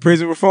out. was that,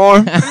 prison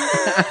reform?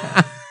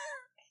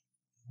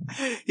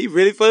 He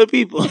really for the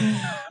people.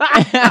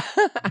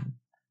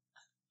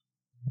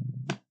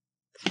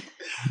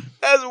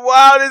 That's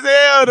wild as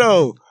hell,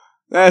 though.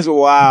 That's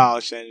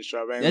wild, Shannon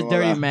Sharp. That's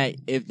dirty Mac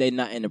if they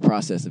not in the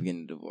process of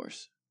getting a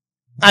divorce.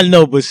 I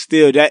know, but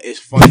still, that is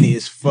funny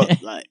as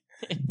fuck. Like,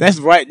 that's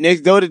right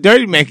next door to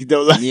Dirty Mac,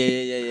 though. Like,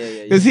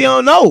 Yeah. Because he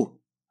don't know.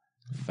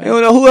 Fact. He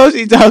don't know who else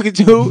he talking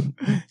to.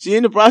 She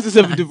in the process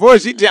of a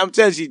divorce. I'm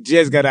telling you, she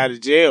just got out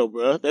of jail,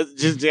 bro. That's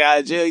just out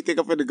of jail. You think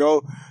I'm finna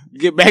go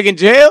get back in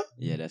jail?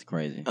 Yeah, that's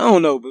crazy. I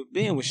don't know, but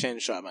being with Shannon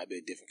Sharp might be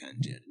a different kind of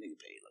jail. The nigga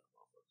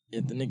paid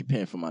If the nigga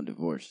paying for my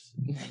divorce,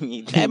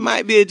 that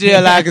might be a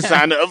jail I can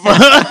sign up for.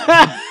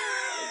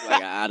 It's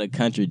like an out of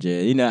country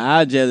jail. You know,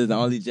 our jail is the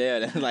only jail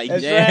that's like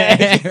That's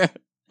jail.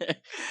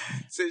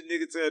 Send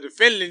nigga to a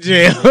defendant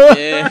jail.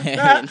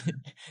 Yeah.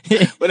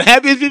 But the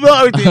happiest people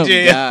always in Oh,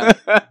 jail. God.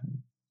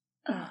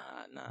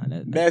 Nah,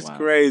 That's wild.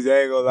 crazy. I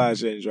ain't gonna lie,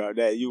 Shannon Sharp.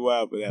 That you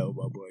wild for that one,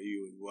 my boy.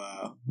 You was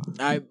wild.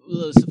 All right,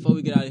 look, so before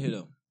we get out of here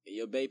though,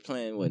 your bae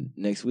playing what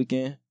next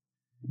weekend,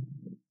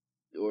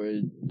 or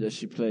does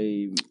she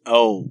play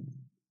Oh,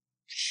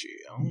 shit.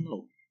 I don't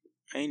know.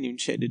 I ain't even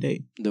checked the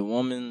date. the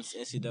women's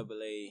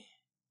NCAA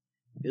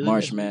Is it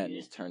March next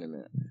Madness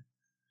tournament?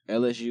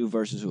 LSU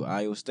versus who?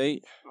 Iowa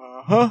State.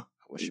 Uh-huh.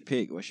 What's your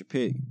pick?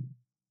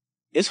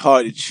 It's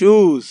hard to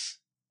choose.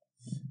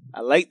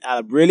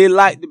 I really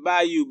like the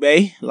Bayou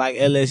Bay, like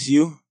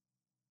LSU.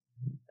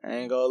 I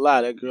ain't gonna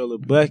lie, that girl a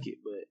bucket,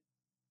 but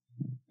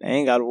they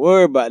ain't gotta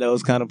worry about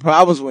those kind of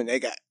problems when they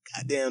got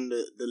goddamn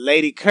the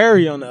Lady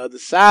Curry on the other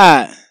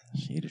side.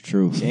 She the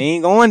truth. She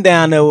ain't going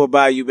down there with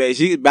Bayou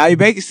Bay. Bayou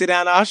Bay can sit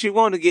down all she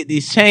want to get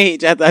these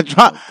change after I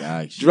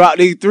drop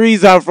these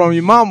threes out from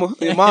your mama.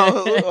 Your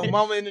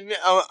mama in the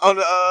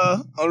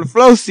on the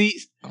floor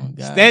seats. Oh,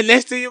 God. Stand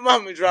next to your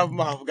mama and drop them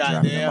off. Dropping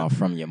them Goddamn. off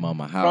from your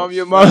mama house. From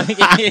your mama.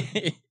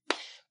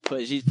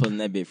 She's pulling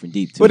that bit from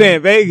deep too. Put that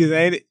in Vegas,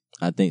 ain't it?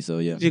 I think so.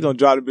 Yeah. She gonna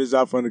drop the bitch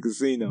off from the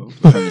casino.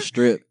 From the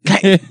strip.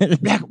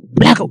 Black.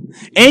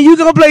 And you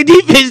gonna play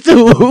defense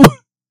too.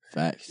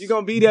 Facts. You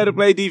gonna be there to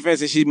play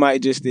defense, and she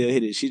might just still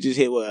hit it. She just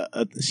hit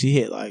she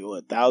hit like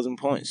 1,000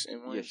 points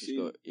in one. Yeah, she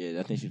scored. Yeah,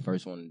 I think she's the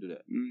first one to do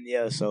that.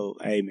 Yeah. So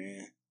hey,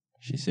 man,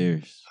 She's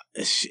serious.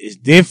 it's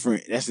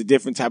different. That's a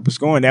different type of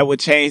scoring. That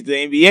would change the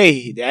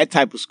NBA. That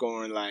type of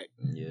scoring, like.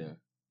 Yeah.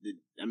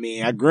 I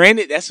mean, I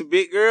granted that's a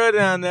big girl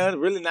down there.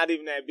 Really not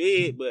even that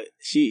big, but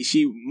she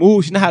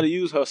moves. She know how to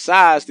use her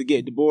size to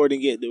get the board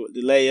and get the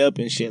layup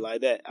and shit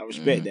like that. I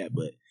respect that.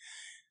 But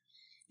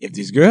if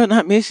this girl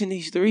not missing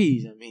these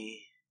threes, I mean,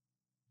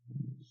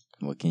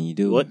 What can you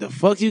do? what the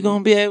fuck you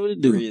gonna be able to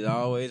do? Three is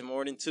always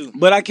more than two.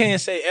 But I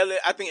can't say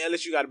I think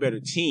LSU got a better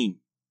team.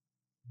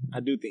 I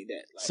do think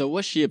that. Like, So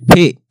what's your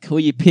pick? Who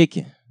you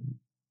picking?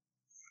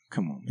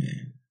 come on,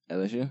 man.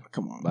 LSU?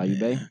 Come on, Bayou man.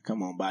 Bay?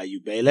 Come on, Bayou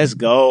Bay. Let's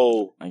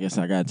go. I guess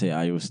I gotta take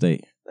Iowa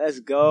State.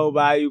 Let's go,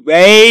 Bayou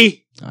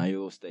Bay.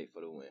 Iowa State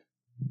for the win.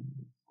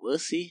 We'll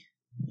see.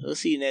 We'll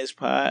see next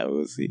pod.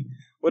 We'll see.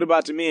 What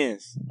about the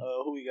men's?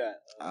 Who we got?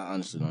 I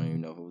honestly don't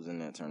even know who's in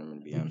that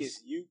tournament, to be I think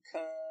honest. it's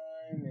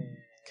UConn and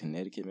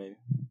Connecticut, maybe?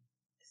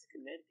 it's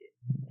Connecticut.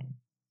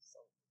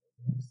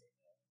 That's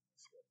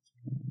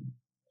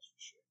for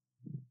sure.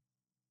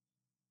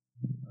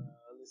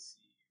 Let's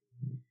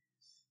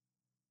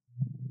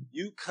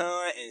see.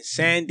 UConn and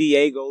San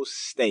Diego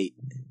State.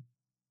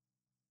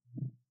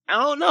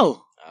 I don't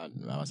know. I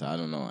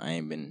don't know. I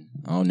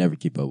don't never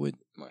keep up with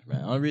much,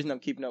 man. The only reason I'm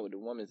keeping up with the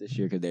women's this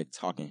year because they're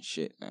talking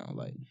shit now.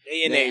 Like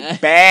They in their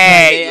like,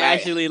 bag. they like,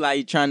 actually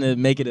like trying to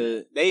make it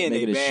a they in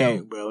make their it a bag,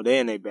 show. bro. They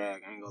in their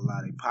bag. I ain't gonna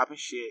lie. They popping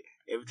shit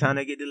every time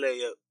they get the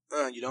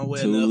layup. You don't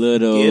wear Too enough.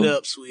 little. Get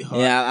up, sweetheart.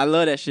 Yeah, I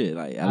love that shit.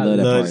 Like I love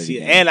that part to of the see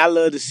game. it. And I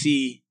love to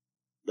see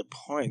the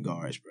point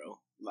guards, bro.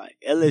 Like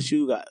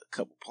LSU got a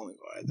couple point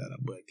guards that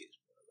are buckets.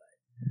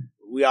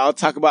 We all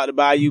talk about the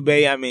Bayou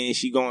Bay. I mean,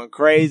 she going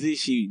crazy.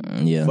 She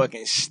Yeah.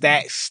 fucking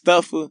stack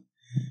stuffer.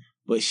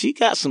 But she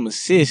got some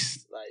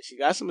assists. Like, she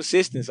got some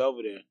assistance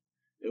over there.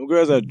 Them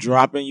girls are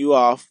dropping you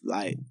off,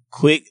 like,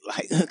 quick.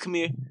 Like, come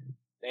here.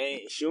 They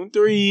ain't shooting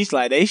threes.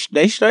 Like, they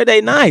straight,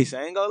 they nice.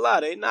 I ain't gonna lie,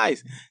 they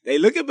nice. They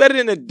looking better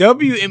than the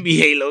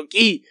WNBA,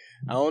 low-key.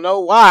 I don't know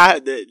why.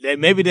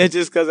 Maybe that's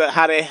just because of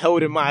how they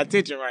holding my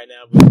attention right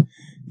now. But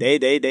they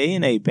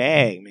in a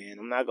bag, man.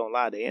 I'm not gonna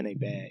lie, they in a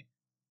bag.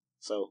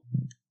 So,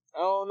 I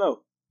don't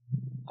know.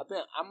 I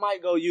think I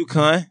might go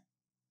UConn.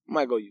 I'm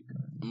gonna go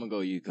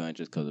UConn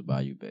just because of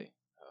Bayou Bay.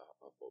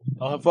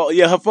 Oh, her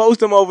folks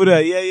them over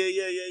there.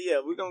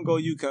 Yeah. We're gonna go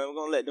UConn. We're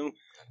gonna let them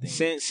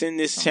send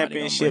this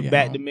championship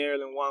back to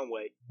Maryland one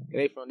way.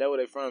 That's where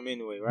they from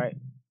anyway, right?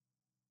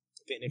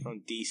 I think they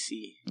from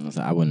DC.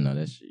 I wouldn't know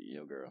that shit,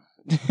 yo, girl.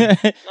 No.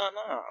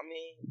 I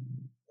mean,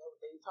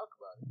 they talk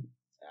about it.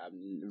 I've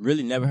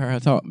really never heard her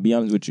talk. Be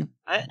honest with you.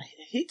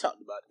 He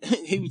talked about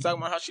it. He was talking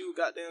about how she was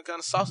goddamn kind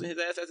of saucing his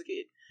ass as a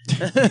kid,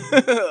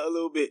 a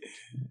little bit.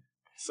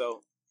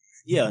 So.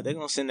 Yeah, they're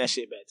gonna send that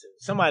shit back to her.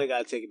 Somebody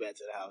gotta take it back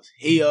to the house.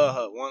 He or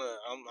her.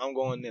 I'm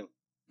going them.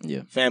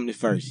 Yeah. Family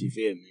first, you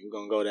feel me? We're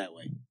gonna go that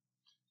way.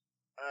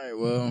 All right,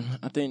 well,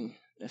 I think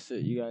that's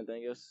it. You got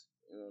anything else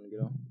you want to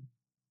get on?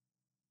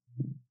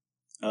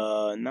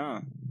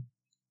 Nah.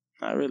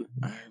 Not really.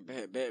 All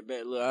right,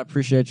 bet. Look, I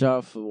appreciate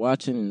y'all for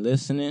watching and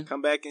listening.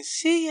 Come back and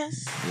see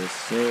us. Yes,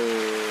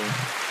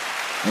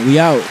 sir. And we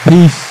out.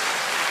 Peace.